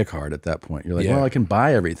makes your dick hard at that point. You're like, Yeah. well, I can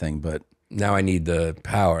buy everything, but Now I need the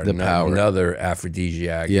power. The power. Another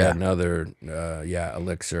aphrodisiac. Yeah. Another,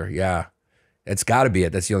 elixir. Yeah. It's got to be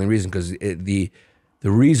it. That's the only reason. Because the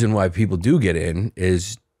reason why people do get in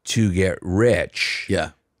is to get rich.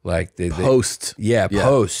 yeah. Like Post. Yeah. Yeah.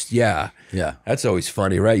 Post. Yeah. Yeah. That's always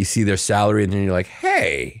funny, right? You see their salary and then you're like,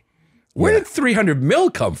 hey, Where did 300 mil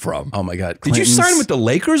come from? Oh my God. Did you sign with the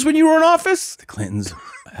Lakers when you were in office? The Clintons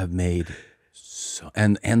have made so,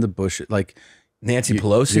 and the Bush, like Nancy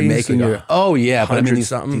Pelosi. You're making your, oh yeah. But I mean,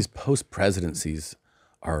 something. these post-presidencies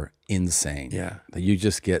are insane. Yeah. That you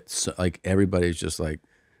just get, so, like, everybody's just like,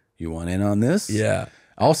 you want in on this? Yeah.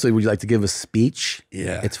 Also, would you like to give a speech?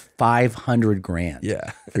 Yeah. It's $500,000.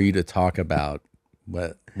 Yeah. For you to talk about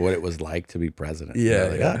what it was like to be president. Yeah.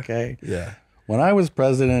 Like, Yeah. okay. Yeah. When I was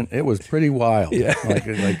president, it was pretty wild. Yeah. Like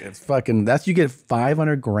it's fucking, you get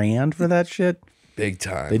 $500,000 for that shit. Big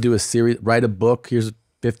time. They do a series, write a book. Here's a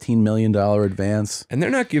 $15 million advance. And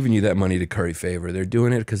they're not giving you that money to curry favor. They're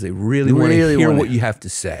doing it because they really want to hear what you have to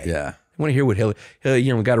say. Yeah. I want to hear what Hillary,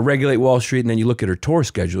 we got to regulate Wall Street. And then you look at her tour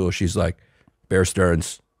schedule. She's like, Bear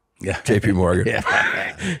Stearns, Yeah. JP Morgan.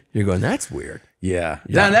 Yeah. You're going, that's weird. Yeah.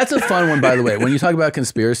 That's a fun one, by the way. When you talk about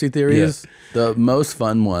conspiracy theories, the most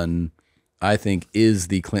fun one, I think, is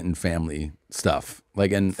the Clinton family stuff.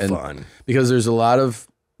 Like, and Fun. Because there's a lot of,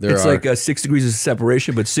 It's like 6 degrees of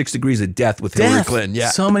separation, but 6 degrees of death with Hillary Clinton. Yeah.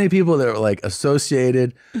 So many people that are like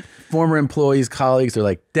associated, former employees, colleagues, they're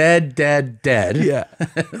like dead. Yeah.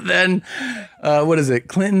 Then, what is it?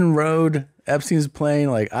 Clinton rode Epstein's plane,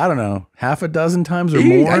 like, I don't know, half a dozen times or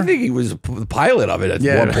more. I think he was the pilot of it at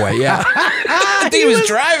one point. Yeah. I think he was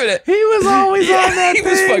driving it. He was always on that He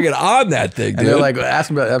thing. was fucking on that thing, dude. And they're like,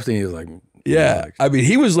 asking about Epstein, he was like, yeah. I mean,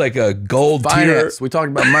 he was like a gold tier. finance. We talked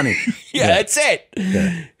about money. Yeah, that's it.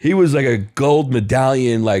 Yeah. He was like a gold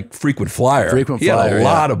medallion, like frequent flyer. Frequent he flyer, had a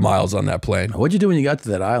lot of miles on that plane. What'd you do when you got to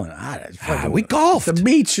that island? We golfed. It's a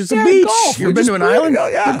beach. It's a Yeah, beach. golf. You We ever been just to an played- island?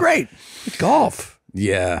 yeah. They're great. Golf.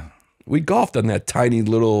 Yeah. We golfed on that tiny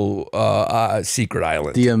little secret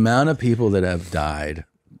island. The amount of people that have died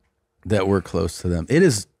that were close to them.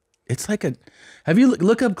 It's like a, have you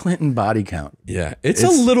look up Clinton body count? Yeah. It's a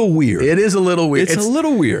little weird. It is a little weird. It's a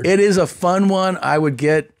little weird. It is a fun one. I would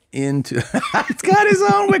get into. It's got his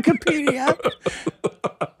own Wikipedia.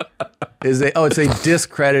 It's a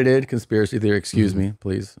discredited conspiracy theory. Excuse me,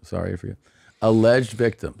 please. Sorry for you. Alleged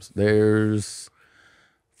victims. There's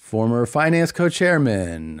former finance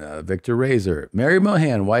co-chairman Victor Razor, Mary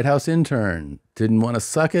Mohan, White House intern, didn't want to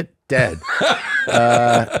suck it, dead.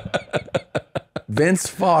 Vince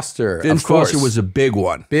Foster. Vince of course. Foster was a big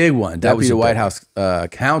one. Big one. That was Deputy a White big House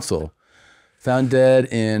counsel. Found dead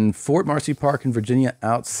in Fort Marcy Park in Virginia,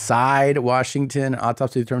 outside Washington.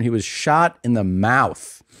 Autopsy determined he was shot in the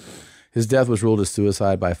mouth. His death was ruled as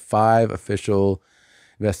suicide by 5 official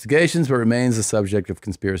investigations, but remains the subject of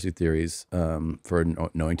conspiracy theories for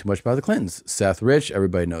knowing too much about the Clintons. Seth Rich,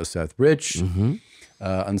 everybody knows Seth Rich.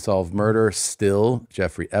 Unsolved murder, still.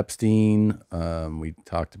 Jeffrey Epstein, we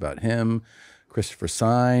talked about him. Christopher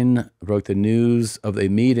Sine broke the news of a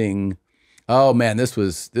meeting. Oh man, this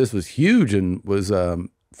was huge and was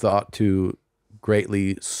thought to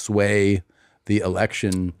greatly sway the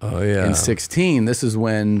election in 2016. This is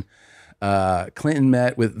when Clinton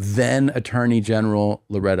met with then Attorney General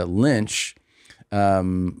Loretta Lynch,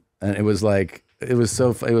 and it was like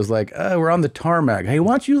we're on the tarmac. Hey,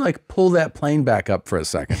 why don't you like pull that plane back up for a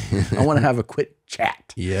second? I want to have a quick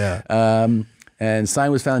chat. Yeah. And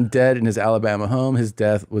Sine was found dead in his Alabama home. His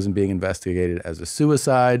death wasn't being investigated as a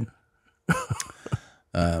suicide.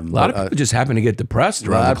 A lot of people just happen to get depressed A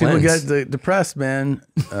around lot the of people Clintons. get depressed, man.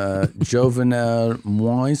 Jovenel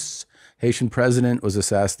Moise, Haitian president, was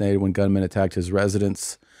assassinated when gunmen attacked his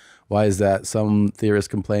residence. Why is that? Some theorists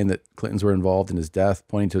complain that Clintons were involved in his death,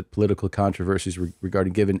 pointing to political controversies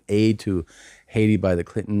regarding giving aid to Haiti by the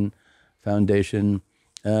Clinton Foundation.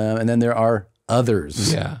 And then there are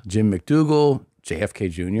others. Yeah. Jim McDougal, JFK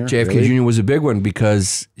Jr. JFK really? Jr. was a big one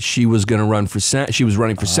because she was going to run for Senate. She was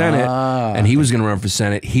running for Senate, and he was going to run for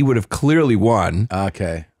Senate. He would have clearly won.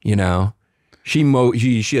 Okay. You know, she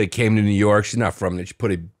like came to New York. She's not from there. She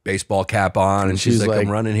put a baseball cap on, and she's like, "I'm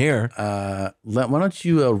running here." Why don't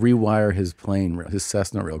you rewire his plane, his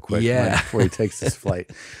Cessna, real quick? Yeah. Before he takes his flight.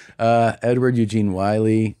 Edward Eugene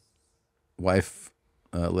Wiley, wife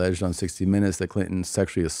alleged on 60 Minutes that Clinton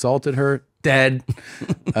sexually assaulted her. Dead.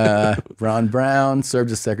 Ron Brown served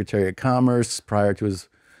as Secretary of Commerce prior to his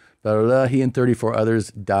blah, blah, blah. He and 34 others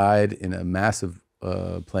died in a massive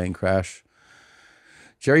plane crash.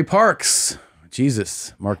 Jerry Parks.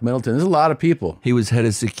 Jesus. Mark Middleton. There's a lot of people. He was head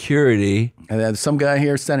of security. And then some guy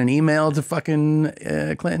here sent an email to fucking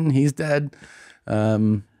Clinton. He's dead.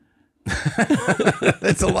 That's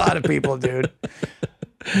a lot of people, dude.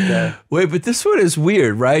 Okay. Wait, but this one is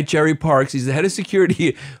weird, right? Jerry Parks, he's the head of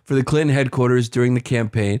security for the Clinton headquarters during the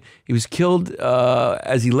campaign. He was killed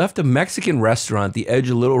as he left a Mexican restaurant at the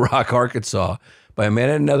edge of Little Rock, Arkansas, by a man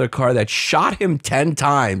in another car that shot him 10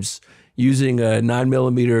 times using a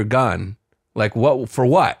 9mm gun. Like what for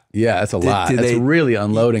what? Yeah, that's a lot. did That's they- really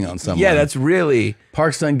unloading on someone. Yeah, that's really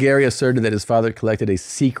Park's son Gary asserted that his father collected a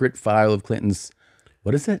secret file of Clinton's,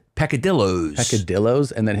 what is it?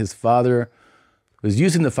 Peccadillos, and that his father was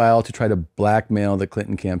using the file to try to blackmail the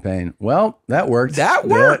Clinton campaign. Well, that worked. that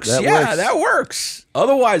works. Yeah, That works.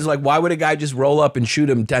 Otherwise, like, why would a guy just roll up and shoot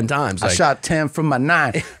him 10 times? I Like, shot 10 from my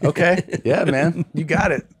 9. Okay. Yeah, man. You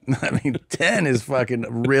got it. I mean, 10 is fucking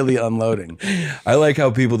really unloading. I like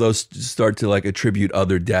how people though start to like attribute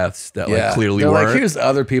other deaths that like clearly They're weren't. like, here's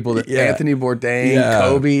other people that Yeah. Anthony Bourdain, Yeah.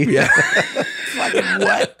 Kobe. Yeah. Fucking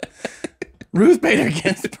what? Ruth Bader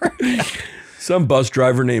Ginsburg. Some bus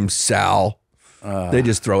driver named Sal. They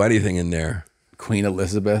just throw anything in there. Queen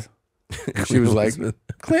Elizabeth. She was like,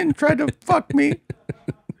 Clinton tried to fuck me.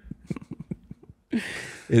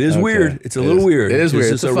 It is weird. It's a little weird. It is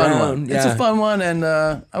weird. It's just a fun around- one. Yeah. It's a fun one, and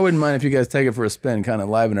I wouldn't mind if you guys take it for a spin, kind of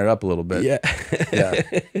liven it up a little bit. Yeah.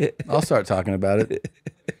 Yeah. I'll start talking about it.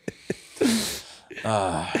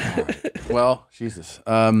 Well, Jesus.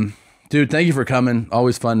 Dude, thank you for coming.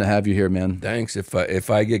 Always fun to have you here, man. Thanks. If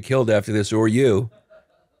I get killed after this or you,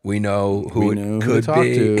 we know who We it knew who could to talk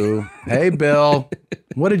be. to. Hey, Bill.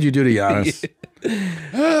 What did you do to Yannis?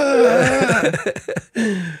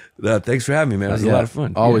 No, thanks for having me, man. It was a lot of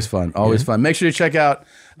fun. Always fun. Always fun. Make sure to check out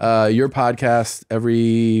your podcast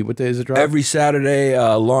every, what day is it drop? Every Saturday,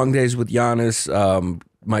 Long Days with Yannis.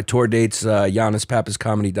 My tour dates,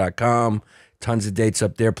 YannisPappasComedy.com. Tons of dates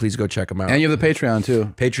up there. Please go check them out. And you have the Patreon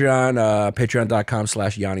too. Patreon,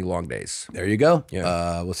 patreon.com/Yanni Long Days. There you go.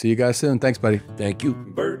 Yeah. We'll see you guys soon. Thanks, buddy. Thank you.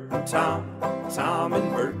 Bert and Tom, Tom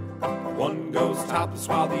and Bert. One goes topless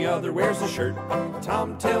while the other wears a shirt.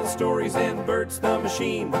 Tom tells stories and Bert's the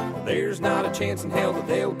machine. There's not a chance in hell that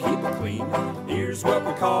they'll keep it clean. Here's what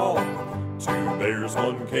we call 2 bears,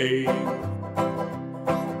 1 cave.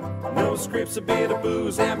 No scripts, a bit of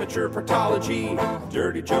booze, amateur partology.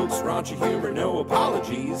 Dirty jokes, raunchy humor, no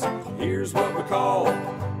apologies. Here's what we call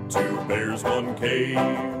 2 bears, 1 cave.